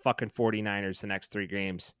they got the fucking 49ers the next 3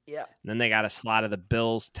 games. Yeah. And then they got a slot of the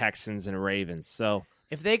Bills, Texans, and Ravens. So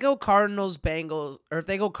if they go Cardinals, Bengals, or if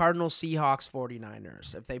they go Cardinals, Seahawks,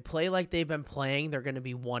 49ers, if they play like they've been playing, they're going to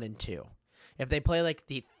be 1-2. If they play like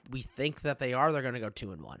we think that they are, they're going to go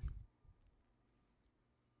 2-1.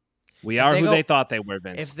 We are who they thought they were,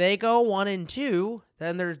 Vince. If they go 1-2,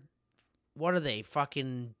 then they're what are they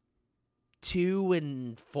fucking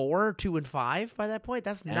 2-4, 2-5 by that point?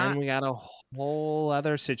 That's not. And we got a whole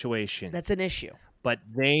other situation. That's an issue. But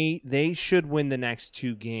they should win the next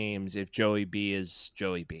 2 games if Joey B is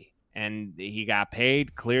Joey B. And he got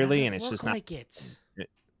paid clearly, and it's just not.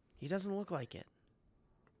 He doesn't look like it.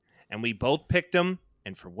 And we both picked him,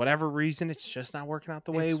 and for whatever reason, it's just not working out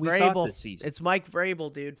the way we thought this season. It's Mike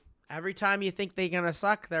Vrabel, dude. Every time you think they're gonna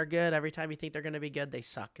suck, they're good. Every time you think they're gonna be good, they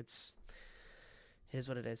suck. It is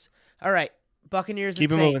what it is. All right. Buccaneers and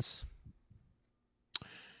Saints.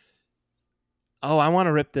 Oh, I want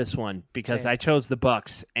to rip this one because Same. I chose the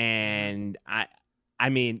Bucs, and I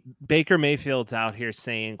mean, Baker Mayfield's out here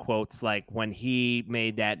saying quotes like, when he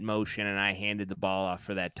made that motion and I handed the ball off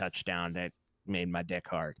for that touchdown, that made my dick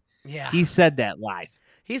hard. Yeah. He said that live.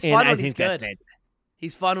 He's fun when he's good.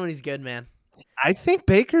 He's fun when he's good, man. I think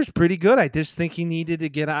Baker's pretty good. I just think he needed to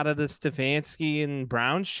get out of the Stefanski and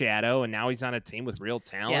Brown shadow, and now he's on a team with real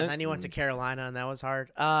talent. Yeah, and then he went to Carolina, and that was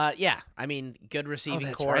hard. Yeah, I mean, good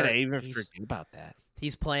receiving core. Right. I even forget about that.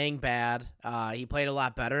 He's playing bad. He played a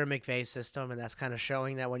lot better in McVay's system, and that's kind of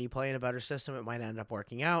showing that when you play in a better system, it might end up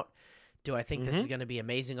working out. Do I think this is going to be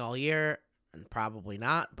amazing all year? And probably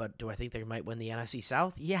not, but do I think they might win the NFC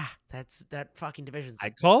South? Yeah, that fucking division's I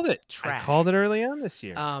called it. Trash. I called it early on this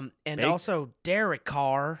year. And also Derek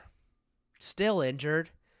Carr, still injured.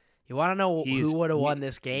 You want to know who would have won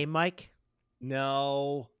this game, Mike?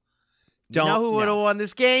 No. You know who would have won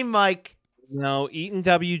this game, Mike? No, Eaton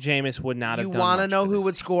W. Jameis would not have done. You want to know who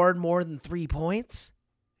would score more than 3 points?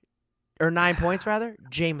 Or 9 points, rather?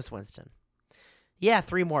 Jameis Winston. Yeah,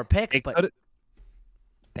 3 more picks, but...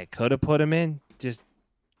 They could have put him in. Just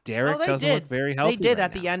Derek doesn't look very healthy. They did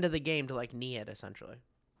at the end of the game to knee it, essentially.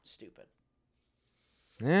 Stupid.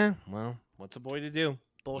 Yeah, well, what's a boy to do?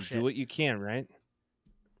 Bullshit. You do what you can, right?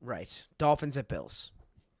 Right. Dolphins at Bills.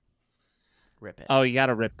 Rip it. Oh, you got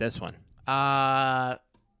to rip this one. The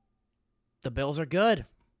Bills are good.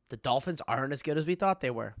 The Dolphins aren't as good as we thought they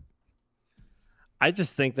were. I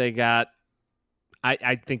just think they got...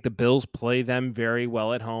 I think the Bills play them very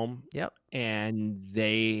well at home. Yep. And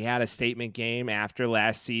they had a statement game after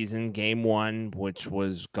last season, game 1, which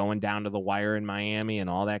was going down to the wire in Miami and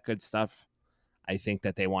all that good stuff. I think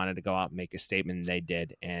that they wanted to go out and make a statement, and they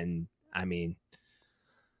did. And, I mean,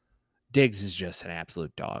 Diggs is just an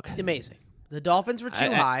absolute dog. Amazing. The Dolphins were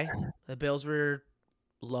too high. The Bills were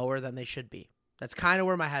lower than they should be. That's kind of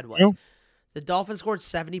where my head was. Yeah. The Dolphins scored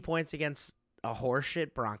 70 points against a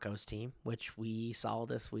horseshit Broncos team, which we saw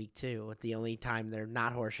this week too. The only time they're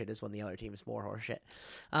not horseshit is when the other team is more horseshit.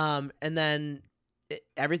 And then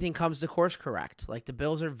everything comes to course correct. Like, the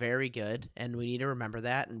Bills are very good, and we need to remember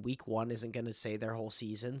that. And week 1 isn't going to say their whole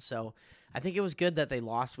season. So I think it was good that they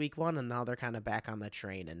lost week 1, and now they're kind of back on that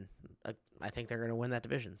train. And I think they're going to win that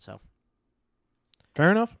division. So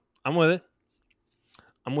fair enough. I'm with it.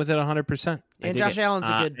 I'm with it 100%. And Josh Allen's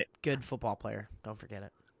a good football player. Don't forget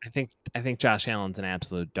it. I think Josh Allen's an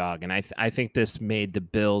absolute dog, and I think this made the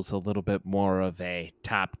Bills a little bit more of a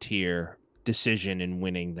top tier decision in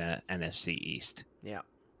winning the NFC East. Yeah,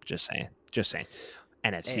 just saying.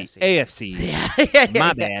 NFC, AFC. Yeah.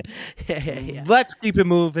 My bad. Yeah. Let's keep it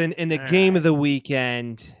moving. In the All game right. of the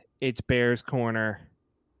weekend, it's Bears corner.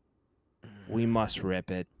 We must rip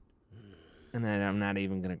it, and then I'm not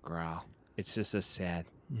even gonna growl. It's just a sad.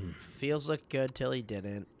 Fields looked good till he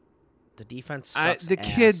didn't. The defense sucks.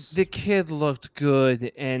 The kid looked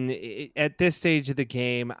good, and at this stage of the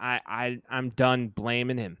game, I'm done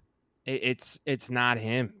blaming him. It's not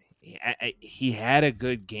him. He had a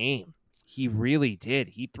good game. He really did.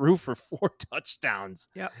 He threw for 4 touchdowns.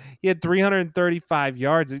 Yep. He had 335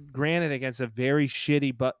 yards. Granted, against a very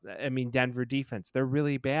shitty, Denver defense. They're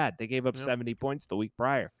really bad. They gave up 70 points the week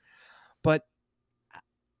prior. But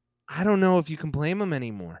I don't know if you can blame him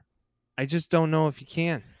anymore. I just don't know if you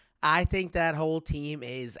can. I think that whole team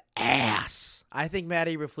is ass. I think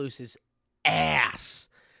Matty Eberflus is ass.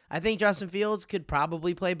 I think Justin Fields could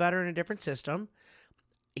probably play better in a different system.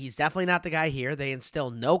 He's definitely not the guy here. They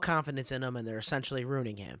instill no confidence in him, and they're essentially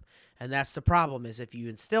ruining him. And that's the problem, is if you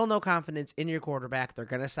instill no confidence in your quarterback, they're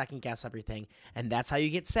going to second-guess everything, and that's how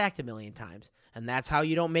you get sacked a million times. And that's how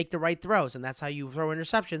you don't make the right throws, and that's how you throw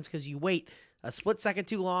interceptions, because you wait a split second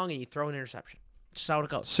too long and you throw an interception. That's how it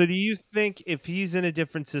goes. So do you think if he's in a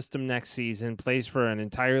different system next season, plays for an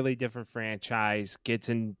entirely different franchise, gets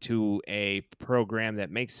into a program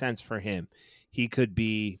that makes sense for him, he could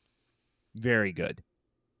be very good?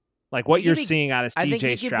 Like what you're seeing out of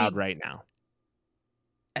CJ Stroud right now.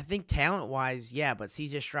 I think talent-wise, yeah, but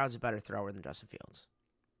CJ Stroud's a better thrower than Justin Fields.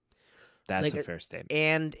 That's a fair statement.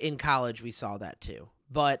 And in college, we saw that too.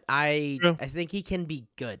 But I think he can be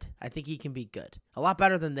good. I think he can be good. A lot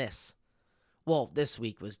better than this. Well, this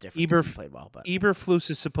week was different because he played well. But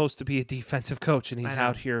Eberflus is supposed to be a defensive coach, and he's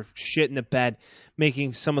out here shitting the bed,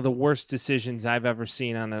 making some of the worst decisions I've ever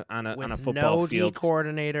seen on a football field. No D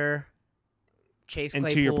coordinator. Chase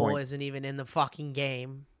Claypool isn't even in the fucking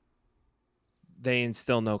game. They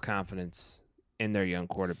instill no confidence in their young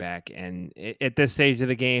quarterback, and at this stage of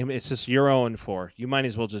the game, it's just you're 0-4. You might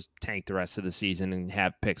as well just tank the rest of the season and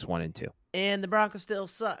have picks 1 and 2. And the Broncos still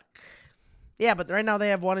suck. Yeah, but right now they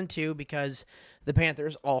have 1 and 2 because the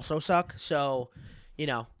Panthers also suck. So,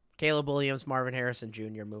 Caleb Williams, Marvin Harrison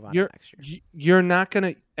Jr. move on to next year. You're not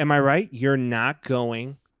going to, am I right? You're not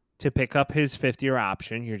going to pick up his 5th-year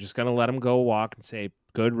option. You're just going to let him go walk and say,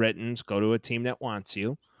 good riddance, go to a team that wants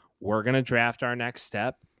you. We're going to draft our next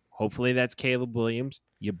step. Hopefully that's Caleb Williams.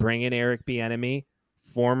 You bring in Eric Bieniemy,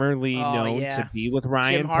 formerly known to be with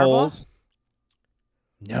Ryan Poles.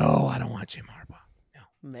 No, I don't want Jim Harbaugh. No.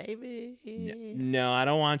 Maybe. No, I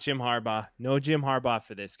don't want Jim Harbaugh. No Jim Harbaugh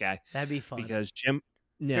for this guy. That'd be fun. Because Jim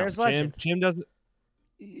doesn't.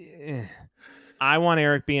 I want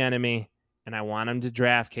Eric Bieniemy, and I want him to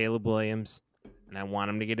draft Caleb Williams, and I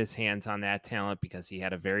want him to get his hands on that talent because he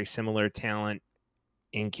had a very similar talent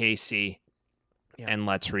in KC. Yeah. And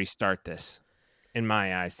let's restart this. In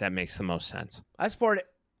my eyes, that makes the most sense. I support it.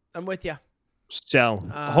 I'm with you. So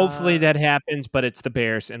hopefully that happens, but it's the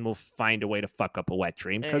Bears, and we'll find a way to fuck up a wet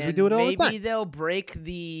dream because we do it all the time. Maybe they'll break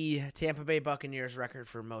the Tampa Bay Buccaneers record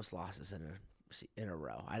for most losses in a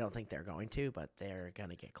row. I don't think they're going to, but they're going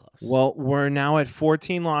to get close. Well, we're now at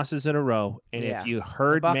 14 losses in a row, and if you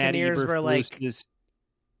heard Matt Eberflus,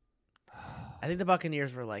 I think the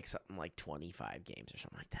Buccaneers were something like 25 games or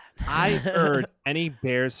something like that. I heard any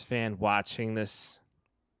Bears fan watching this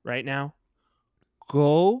right now,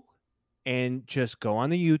 go and just go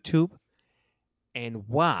on the YouTube and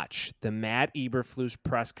watch the Matt Eberflus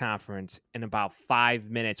press conference in about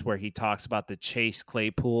 5 minutes where he talks about the Chase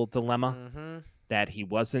Claypool dilemma, that he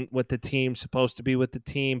wasn't with the team, supposed to be with the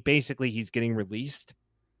team. Basically, he's getting released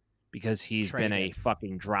because he's been a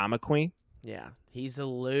fucking drama queen. Yeah, he's a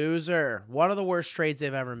loser. One of the worst trades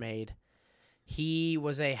they've ever made. He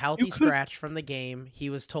was a healthy scratch from the game. He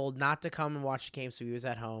was told not to come and watch the game, so he was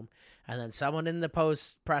at home. And then someone in the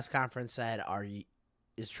post press conference said,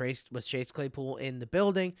 was Chase Claypool in the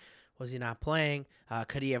building? Was he not playing?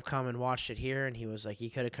 Could he have come and watched it here? And he was like, he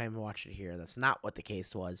could have come and watched it here. That's not what the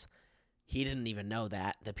case was. He didn't even know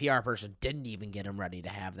that. The PR person didn't even get him ready to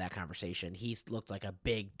have that conversation. He looked like a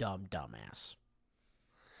big, dumbass.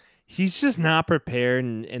 He's just not prepared,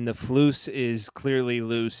 and the Flus is clearly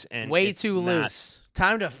loose and way too loose.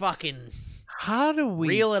 Time to fucking how do we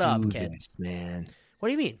reel it up, kid? Man, what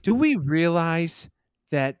do you mean? Do we realize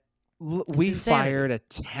that we fired a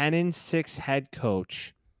 10-6 head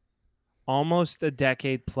coach almost a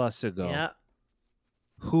decade plus ago,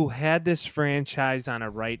 who had this franchise on a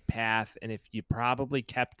right path, and if you probably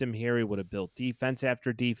kept him here, he would have built defense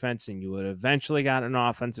after defense, and you would have eventually gotten an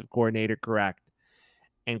offensive coordinator correct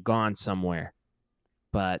and gone somewhere.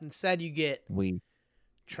 But instead you get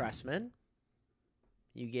Tressman,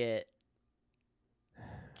 you get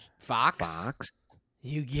Fox,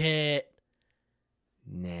 you get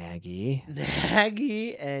Nagy,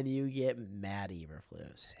 and you get Matt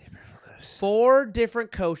Eberflus. 4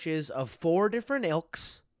 different coaches of 4 different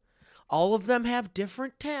ilks. All of them have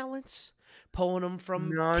different talents. Pulling them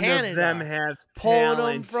from Canada. None of them have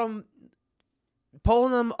talent.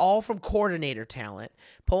 Pulling them all from coordinator talent.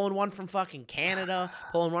 Pulling one from fucking Canada.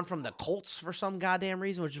 Pulling one from the Colts for some goddamn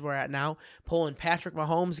reason, which is where we're at now. Pulling Patrick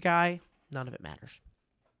Mahomes guy. None of it matters.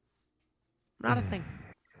 Not a thing.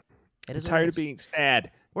 I'm tired of being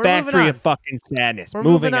sad. We're Factory of fucking sadness. We're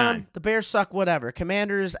moving on. The Bears suck, whatever.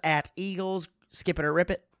 Commanders at Eagles. Skip it or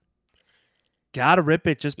rip it. Gotta rip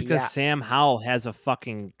it just because Sam Howell has a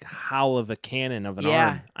fucking howl of a cannon of an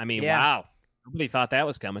arm. I mean, wow. Nobody thought that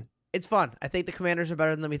was coming. It's fun. I think the Commanders are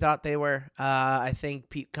better than we thought they were. I think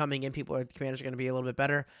coming in, the Commanders are going to be a little bit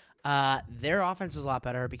better. Their offense is a lot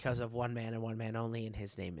better because of one man and one man only, and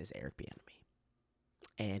his name is Eric Bieniemy.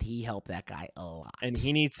 And he helped that guy a lot. And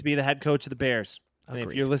he needs to be the head coach of the Bears. Agreed.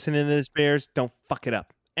 And if you're listening to this, Bears, don't fuck it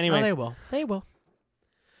up. Anyways. Oh, they will.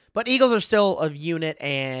 But Eagles are still a unit,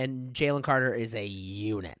 and Jalen Carter is a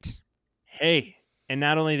unit. Hey, and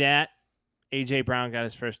not only that, A.J. Brown got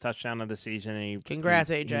his first touchdown of the season. And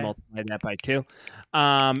Congrats, A.J. He multiplied that by 2.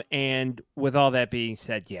 And with all that being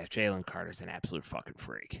said, Jalen Carter's an absolute fucking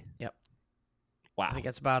freak. Yep. Wow. I think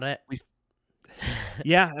that's about it.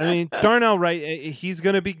 I mean, Darnell, right? He's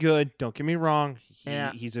going to be good. Don't get me wrong.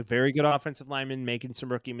 He's a very good offensive lineman, making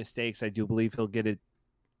some rookie mistakes. I do believe he'll get it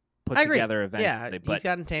put together eventually. Yeah, but he's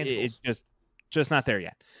got intangibles. It's just not there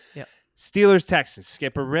yet. Yep. Steelers, Texans.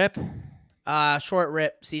 Skip or rip? Short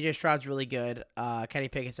rip. CJ Stroud's really good. Kenny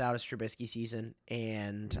Pickett's out. It's Trubisky season.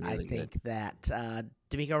 And really I think that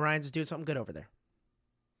D'Amico Ryans is doing something good over there.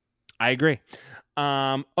 I agree.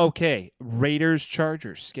 Okay. Raiders,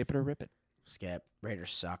 Chargers. Skip it or rip it? Skip.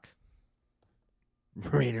 Raiders suck.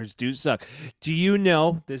 Raiders do suck. Do you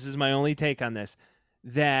know, this is my only take on this,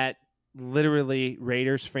 that literally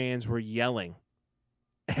Raiders fans were yelling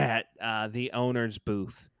at the owner's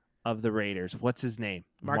booth of the Raiders. What's his name?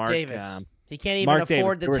 Mark Davis. He can't even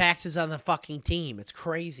afford the taxes on the fucking team. It's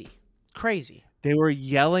crazy. Crazy. They were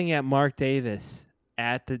yelling at Mark Davis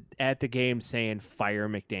at the game saying fire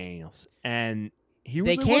McDaniels, and he was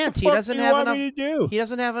they like, can't. What the He fuck doesn't do you have want enough. me to do? He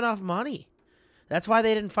doesn't have enough money. That's why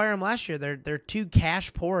they didn't fire him last year. They're too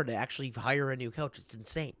cash poor to actually hire a new coach. It's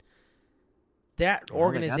insane. That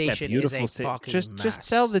organization is a fucking mess. Just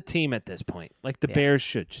sell the team at this point, like the Bears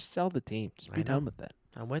should. Just sell the team. Just be done with it.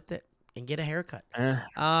 I'm with it. And get a haircut. Get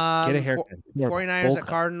a haircut. 49ers at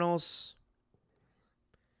Cardinals.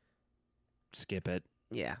 Skip it.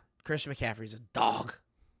 Yeah. Christian McCaffrey's a dog.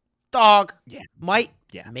 Dog. Yeah.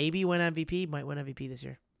 Maybe win MVP. Might win MVP this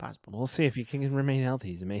year. Possible. We'll see if he can remain healthy.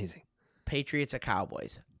 He's amazing. Patriots at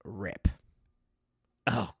Cowboys. Rip.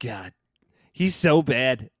 Oh, God. He's so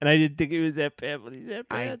bad. And I didn't think he was that bad, but he's that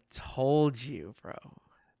bad. I told you, bro.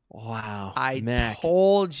 Wow. I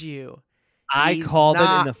told you. I called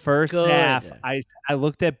it in the first half. I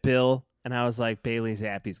looked at Bill, and I was like, Bailey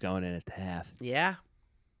Zappi's going in at the half. Yeah.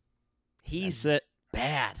 He's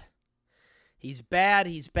bad. He's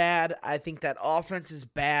bad. I think that offense is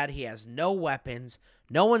bad. He has no weapons.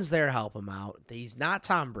 No one's there to help him out. He's not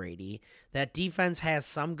Tom Brady. That defense has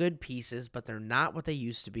some good pieces, but they're not what they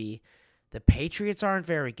used to be. The Patriots aren't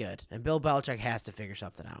very good, and Bill Belichick has to figure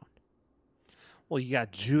something out. Well, you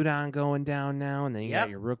got Judon going down now, and then you got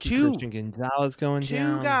your rookie Christian Gonzalez going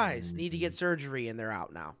down. Two guys need to get surgery, and they're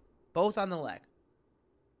out now. Both on the leg.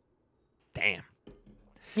 Damn.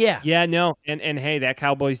 Yeah. Yeah, no. And hey, that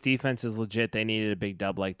Cowboys defense is legit. They needed a big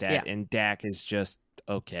dub like that, and Dak is just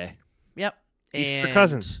okay. Yep. He's for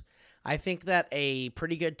Cousins. I think that a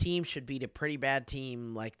pretty good team should beat a pretty bad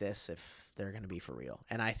team like this if they're going to be for real.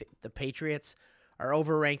 And I think the Patriots are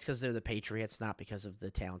overranked because they're the Patriots, not because of the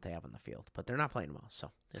talent they have on the field. But they're not playing well,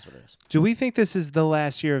 so that's what it is. Do we think this is the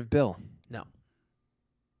last year of Bill? No.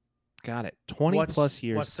 Got it. 20-plus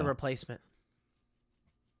years. What's the replacement?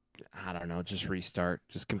 I don't know. Just restart.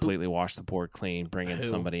 Just completely wash the board clean. Bring in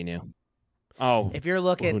somebody new. Oh, if you're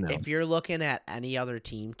looking at any other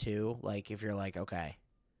team too, like if you're like, okay,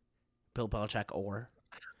 Bill Belichick or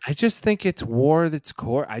I just think it's war that's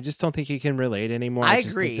core. I just don't think he can relate anymore. I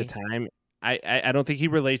agree. Think the time. I don't think he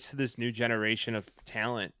relates to this new generation of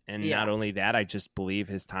talent. And not only that, I just believe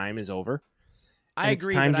his time is over. I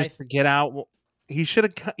agree. It's time just to get out. He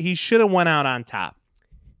should have went out on top.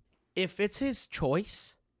 If it's his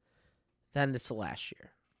choice, then it's the last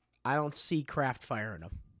year. I don't see Kraft firing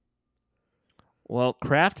him. Well,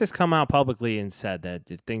 Kraft has come out publicly and said that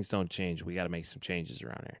if things don't change, we got to make some changes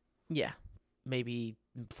around here. Yeah, maybe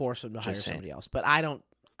force him to hire somebody else. But I don't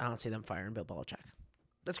see them firing Bill Belichick.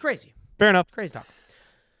 That's crazy. Fair enough. Crazy talk.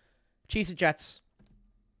 Chiefs and Jets.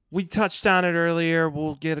 We touched on it earlier.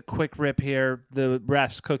 We'll get a quick rip here. The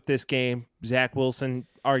refs cooked this game. Zach Wilson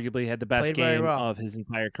arguably had the best game of his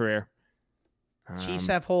entire career. Chiefs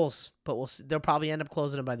have holes, but they'll probably end up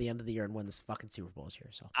closing them by the end of the year and win this fucking Super Bowl here.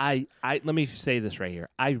 So let me say this right here.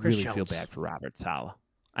 I really feel bad for Robert Saleh.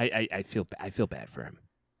 I feel bad for him.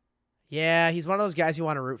 Yeah, he's one of those guys you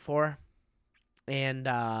want to root for, and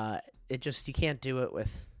you can't do it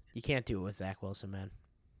with Zach Wilson, man.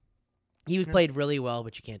 He played really well,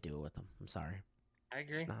 but you can't do it with him. I'm sorry. I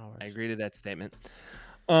agree. I agree to that statement.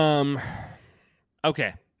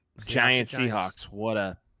 Okay. Giants. Seahawks. What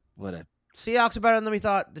a. Seahawks are better than we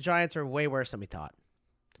thought. The Giants are way worse than we thought.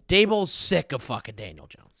 Dable's sick of fucking Daniel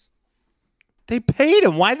Jones. They paid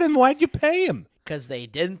him. Why'd you pay him? Because they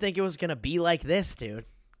didn't think it was going to be like this, dude.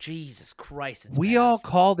 Jesus Christ. We all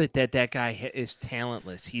called it that guy is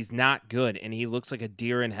talentless. He's not good, and he looks like a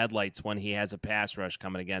deer in headlights when he has a pass rush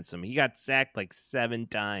coming against him. He got sacked like 7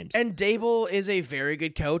 times. And Dable is a very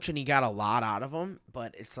good coach, and he got a lot out of him,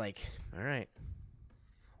 but it's like, all right.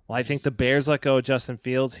 Well, I think the Bears let go of Justin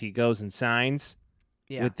Fields. He goes and signs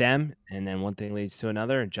with them, and then one thing leads to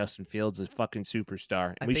another, and Justin Fields is a fucking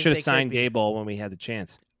superstar. We should have signed Daboll when we had the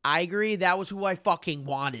chance. I agree. That was who I fucking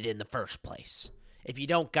wanted in the first place. If you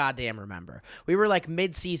don't goddamn remember. We were like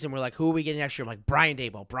mid-season. We're like, who are we getting next year? I'm like, Brian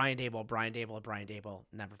Daboll.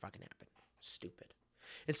 Never fucking happened. Stupid.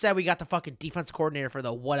 Instead, we got the fucking defense coordinator for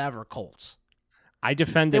the whatever Colts. I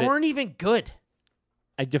defended it. They weren't even good.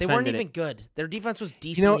 They weren't even good. Their defense was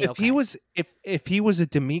decently if he was a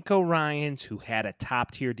DeMeco Ryans who had a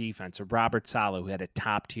top tier defense, or Robert Saleh who had a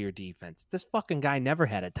top tier defense, this fucking guy never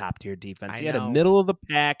had a top tier defense. He had a middle of the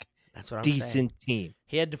pack, decent team.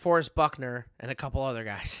 He had DeForest Buckner and a couple other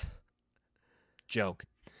guys. Joke.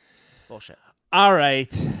 Bullshit. All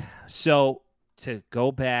right. So to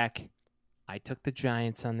go back, I took the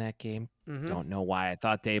Giants on that game. Mm-hmm. Don't know why. I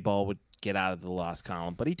thought Daboll would get out of the loss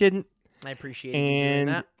column, but he didn't. I appreciate you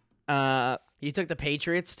doing that. You took the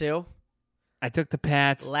Patriots too? I took the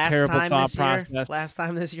Pats. Terrible thought process. Last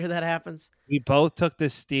time this year that happens. We both took the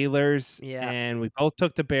Steelers, yeah, and we both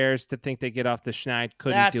took the Bears to think they get off the schneid.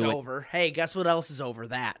 Couldn't That's do it. That's over. Hey, guess what else is over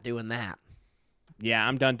that? Doing that. Yeah,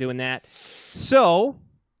 I'm done doing that. So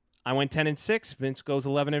I went 10-6. Vince goes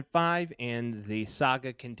 11-5, and the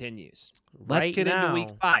saga continues. Let's get into week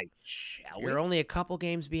 5, shall we? You're only a couple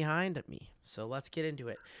games behind me, so let's get into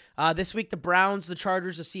it. This week, the Browns, the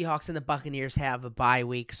Chargers, the Seahawks, and the Buccaneers have a bye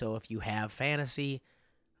week, so if you have fantasy,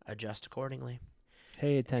 adjust accordingly.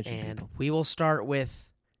 Pay attention, and people. We will start with,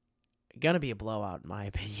 going to be a blowout, in my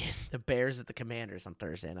opinion, the Bears at the Commanders on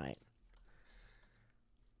Thursday night.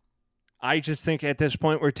 I just think at this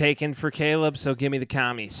point we're taking for Caleb, so give me the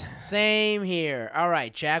commies. Same here. All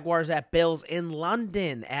right, Jaguars at Bills in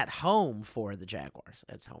London at home for the Jaguars.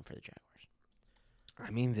 It's home for the Jaguars.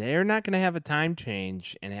 I mean, they're not going to have a time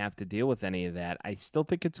change and have to deal with any of that. I still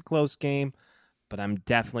think it's a close game, but I'm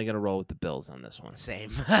definitely going to roll with the Bills on this one.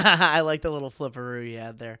 Same. I like the little flipperoo you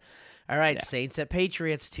had there. All right, Saints at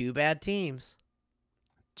Patriots, 2 bad teams.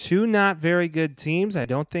 2 not very good teams. I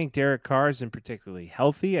don't think Derek Carr is particularly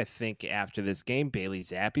healthy. I think after this game, Bailey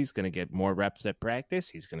Zappi's going to get more reps at practice.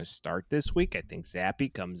 He's going to start this week. I think Zappi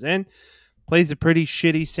comes in, plays a pretty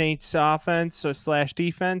shitty Saints offense /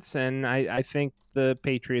 defense, and I think the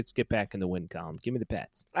Patriots get back in the win column. Give me the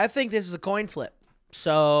Pats. I think this is a coin flip.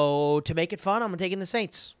 So to make it fun, I'm taking the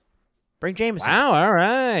Saints. Bring Jameson. Wow, all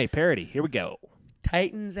right. Parody. Here we go.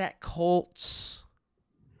 Titans at Colts.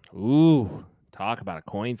 Ooh. Talk about a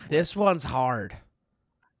coin flip. This one's hard.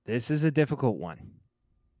 This is a difficult one.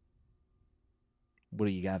 What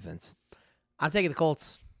do you got, Vince? I'm taking the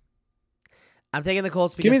Colts.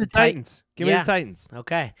 Because give me the Titans. Give me the Titans.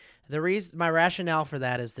 Okay. The reason, my rationale for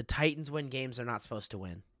that is the Titans win games they're not supposed to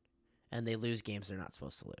win, and they lose games they're not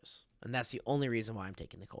supposed to lose, and that's the only reason why I'm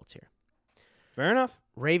taking the Colts here. Fair enough.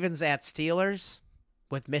 Ravens at Steelers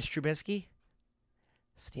with Mitch Trubisky.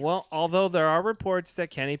 Well, although there are reports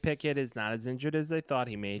that Kenny Pickett is not as injured as they thought,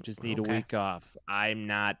 he may just need a week off. I'm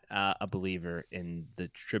not a believer in the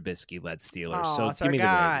Trubisky-led Steelers. Oh, so that's give our me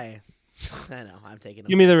guy. the Ravens. I know. I'm taking him.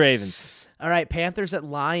 Give me the Ravens. All right, Panthers at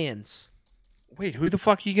Lions. Wait, who the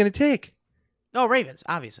fuck are you going to take? Oh, Ravens,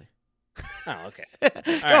 obviously. Oh, okay. All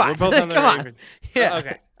right, we're both on the Ravens.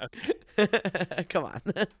 Yeah. Okay. Come on.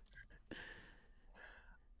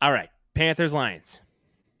 All right, Panthers, Lions.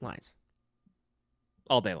 Lions.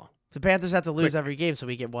 All day long. The Panthers have to lose every game, so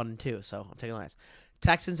we get 1 and 2. So I'm taking Lions.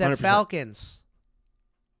 Texans at 100%. Falcons.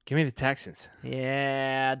 Give me the Texans.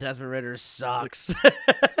 Yeah, Desmond Ridder sucks.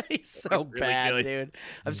 He's so really bad, good. dude.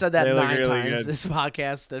 I've said that 9 really times good. this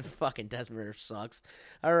podcast. That fucking Desmond Ridder sucks.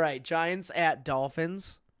 All right, Giants at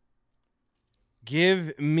Dolphins.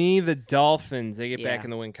 Give me the Dolphins. They get back in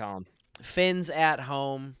the win column. Fins at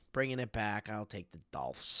home, bringing it back. I'll take the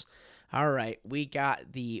Dolphs. All right, we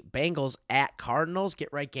got the Bengals at Cardinals.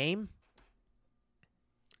 Get right game.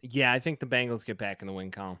 Yeah, I think the Bengals get back in the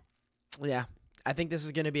win column. Yeah, I think this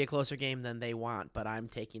is going to be a closer game than they want, but I'm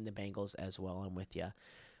taking the Bengals as well. I'm with you.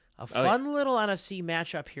 A fun little NFC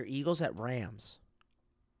matchup here. Eagles at Rams.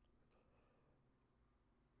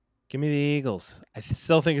 Give me the Eagles. I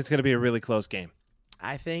still think it's going to be a really close game.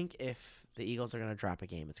 I think if the Eagles are going to drop a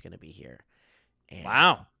game, it's going to be here. And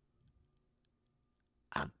wow.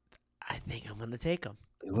 I think I'm going to take them.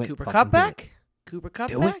 Cooper Kupp back? Cooper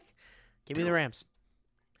Kupp back? Give me the Rams.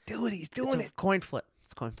 Do it. He's doing it. Coin flip.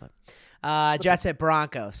 It's a coin flip. Jets at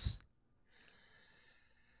Broncos.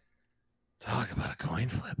 Talk about a coin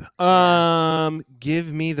flip.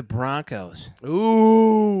 Give me the Broncos.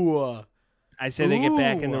 Ooh. I say they get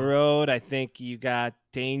back in the road. I think you got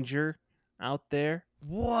danger out there.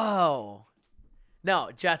 Whoa. No,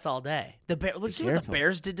 Jets all day. Look, see what the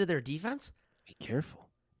Bears did to their defense? Be careful.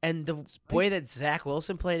 And the way that Zach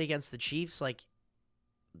Wilson played against the Chiefs, like,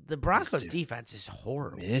 the Broncos defense is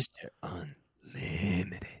horrible. Mr.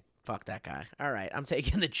 Unlimited. Fuck that guy. All right, I'm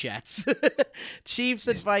taking the Jets. Chiefs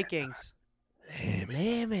and Vikings.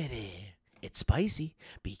 Limited. It's spicy.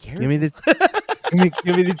 Be careful. Give me the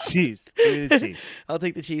Chiefs. Give me the Chiefs. I'll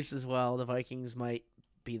take the Chiefs as well. The Vikings might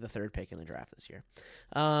be the 3rd pick in the draft this year.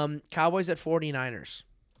 Cowboys at 49ers.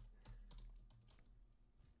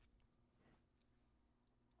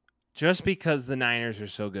 Just because the Niners are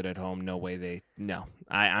so good at home, no way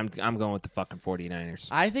I'm going with the fucking 49ers.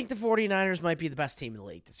 I think the 49ers might be the best team in the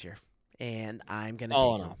league this year. And I'm going to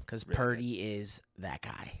take them because Purdy is that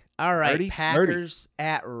guy. All right, Packers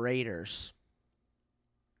at Raiders.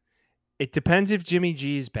 It depends if Jimmy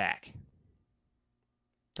G's back.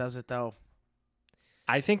 Does it, though?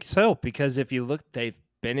 I think so, because if you look, they've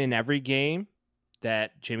been in every game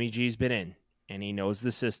that Jimmy G's been in, and he knows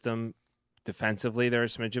the system Defensively, they're a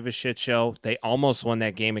smidge of a shit show. They almost won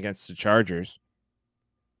that game against the Chargers.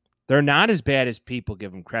 They're not as bad as people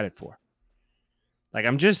give them credit for. Like,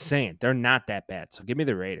 I'm just saying, they're not that bad. So give me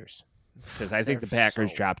the Raiders, because I think the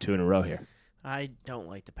Packers dropped 2 in a row here. I don't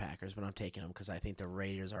like the Packers, but I'm taking them because I think the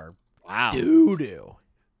Raiders are doo-doo.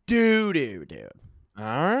 Doo-doo, dude. All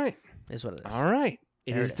right. Is what it is. All right.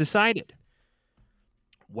 It is decided.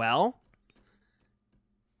 Well,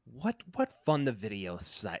 what fun the video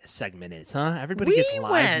segment is, huh? Everybody gets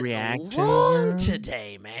live reaction. Long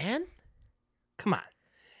today, man. Come on.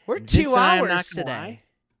 We're 2 hours today. Lie.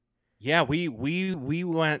 Yeah, we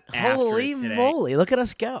went after Holy it today. moly, look at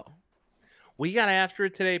us go. We got after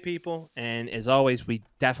it today, people, and as always, we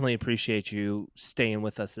definitely appreciate you staying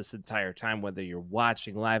with us this entire time, whether you're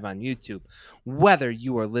watching live on YouTube, whether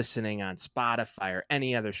you are listening on Spotify or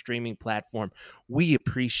any other streaming platform. We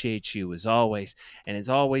appreciate you as always, and as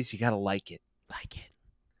always, you got to like it.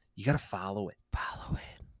 You got to follow it.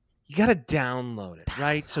 You got to download it,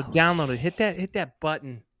 right? So download it. Hit that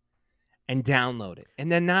button and download it.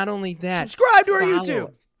 And then not only that, subscribe to our YouTube.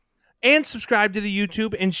 It. And subscribe to the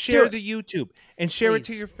YouTube and share the YouTube and share it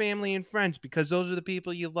to your family and friends, because those are the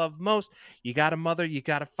people you love most. You got a mother, you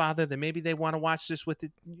got a father that maybe they want to watch this with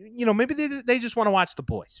it. You know, maybe they just want to watch the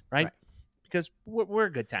boys, right? Because we're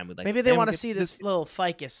a good time with. Like, maybe they want to see this little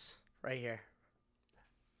ficus right here.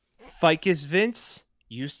 Ficus Vince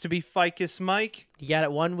used to be Ficus Mike. You got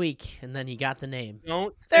it 1 week and then you got the name. There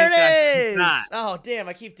it is. Oh damn!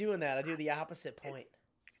 I keep doing that. I do the opposite point.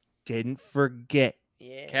 Didn't forget.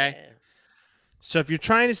 Yeah. Okay. So if you're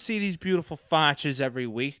trying to see these beautiful fotches every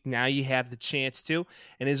week, now you have the chance to.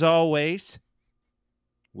 And as always,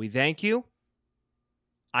 we thank you.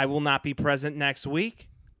 I will not be present next week.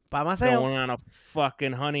 By myself. Going on a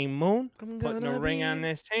fucking honeymoon. Putting a ring on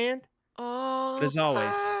this hand. But as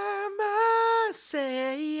always.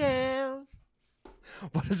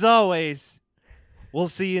 But as always, we'll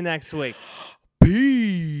see you next week. Peace.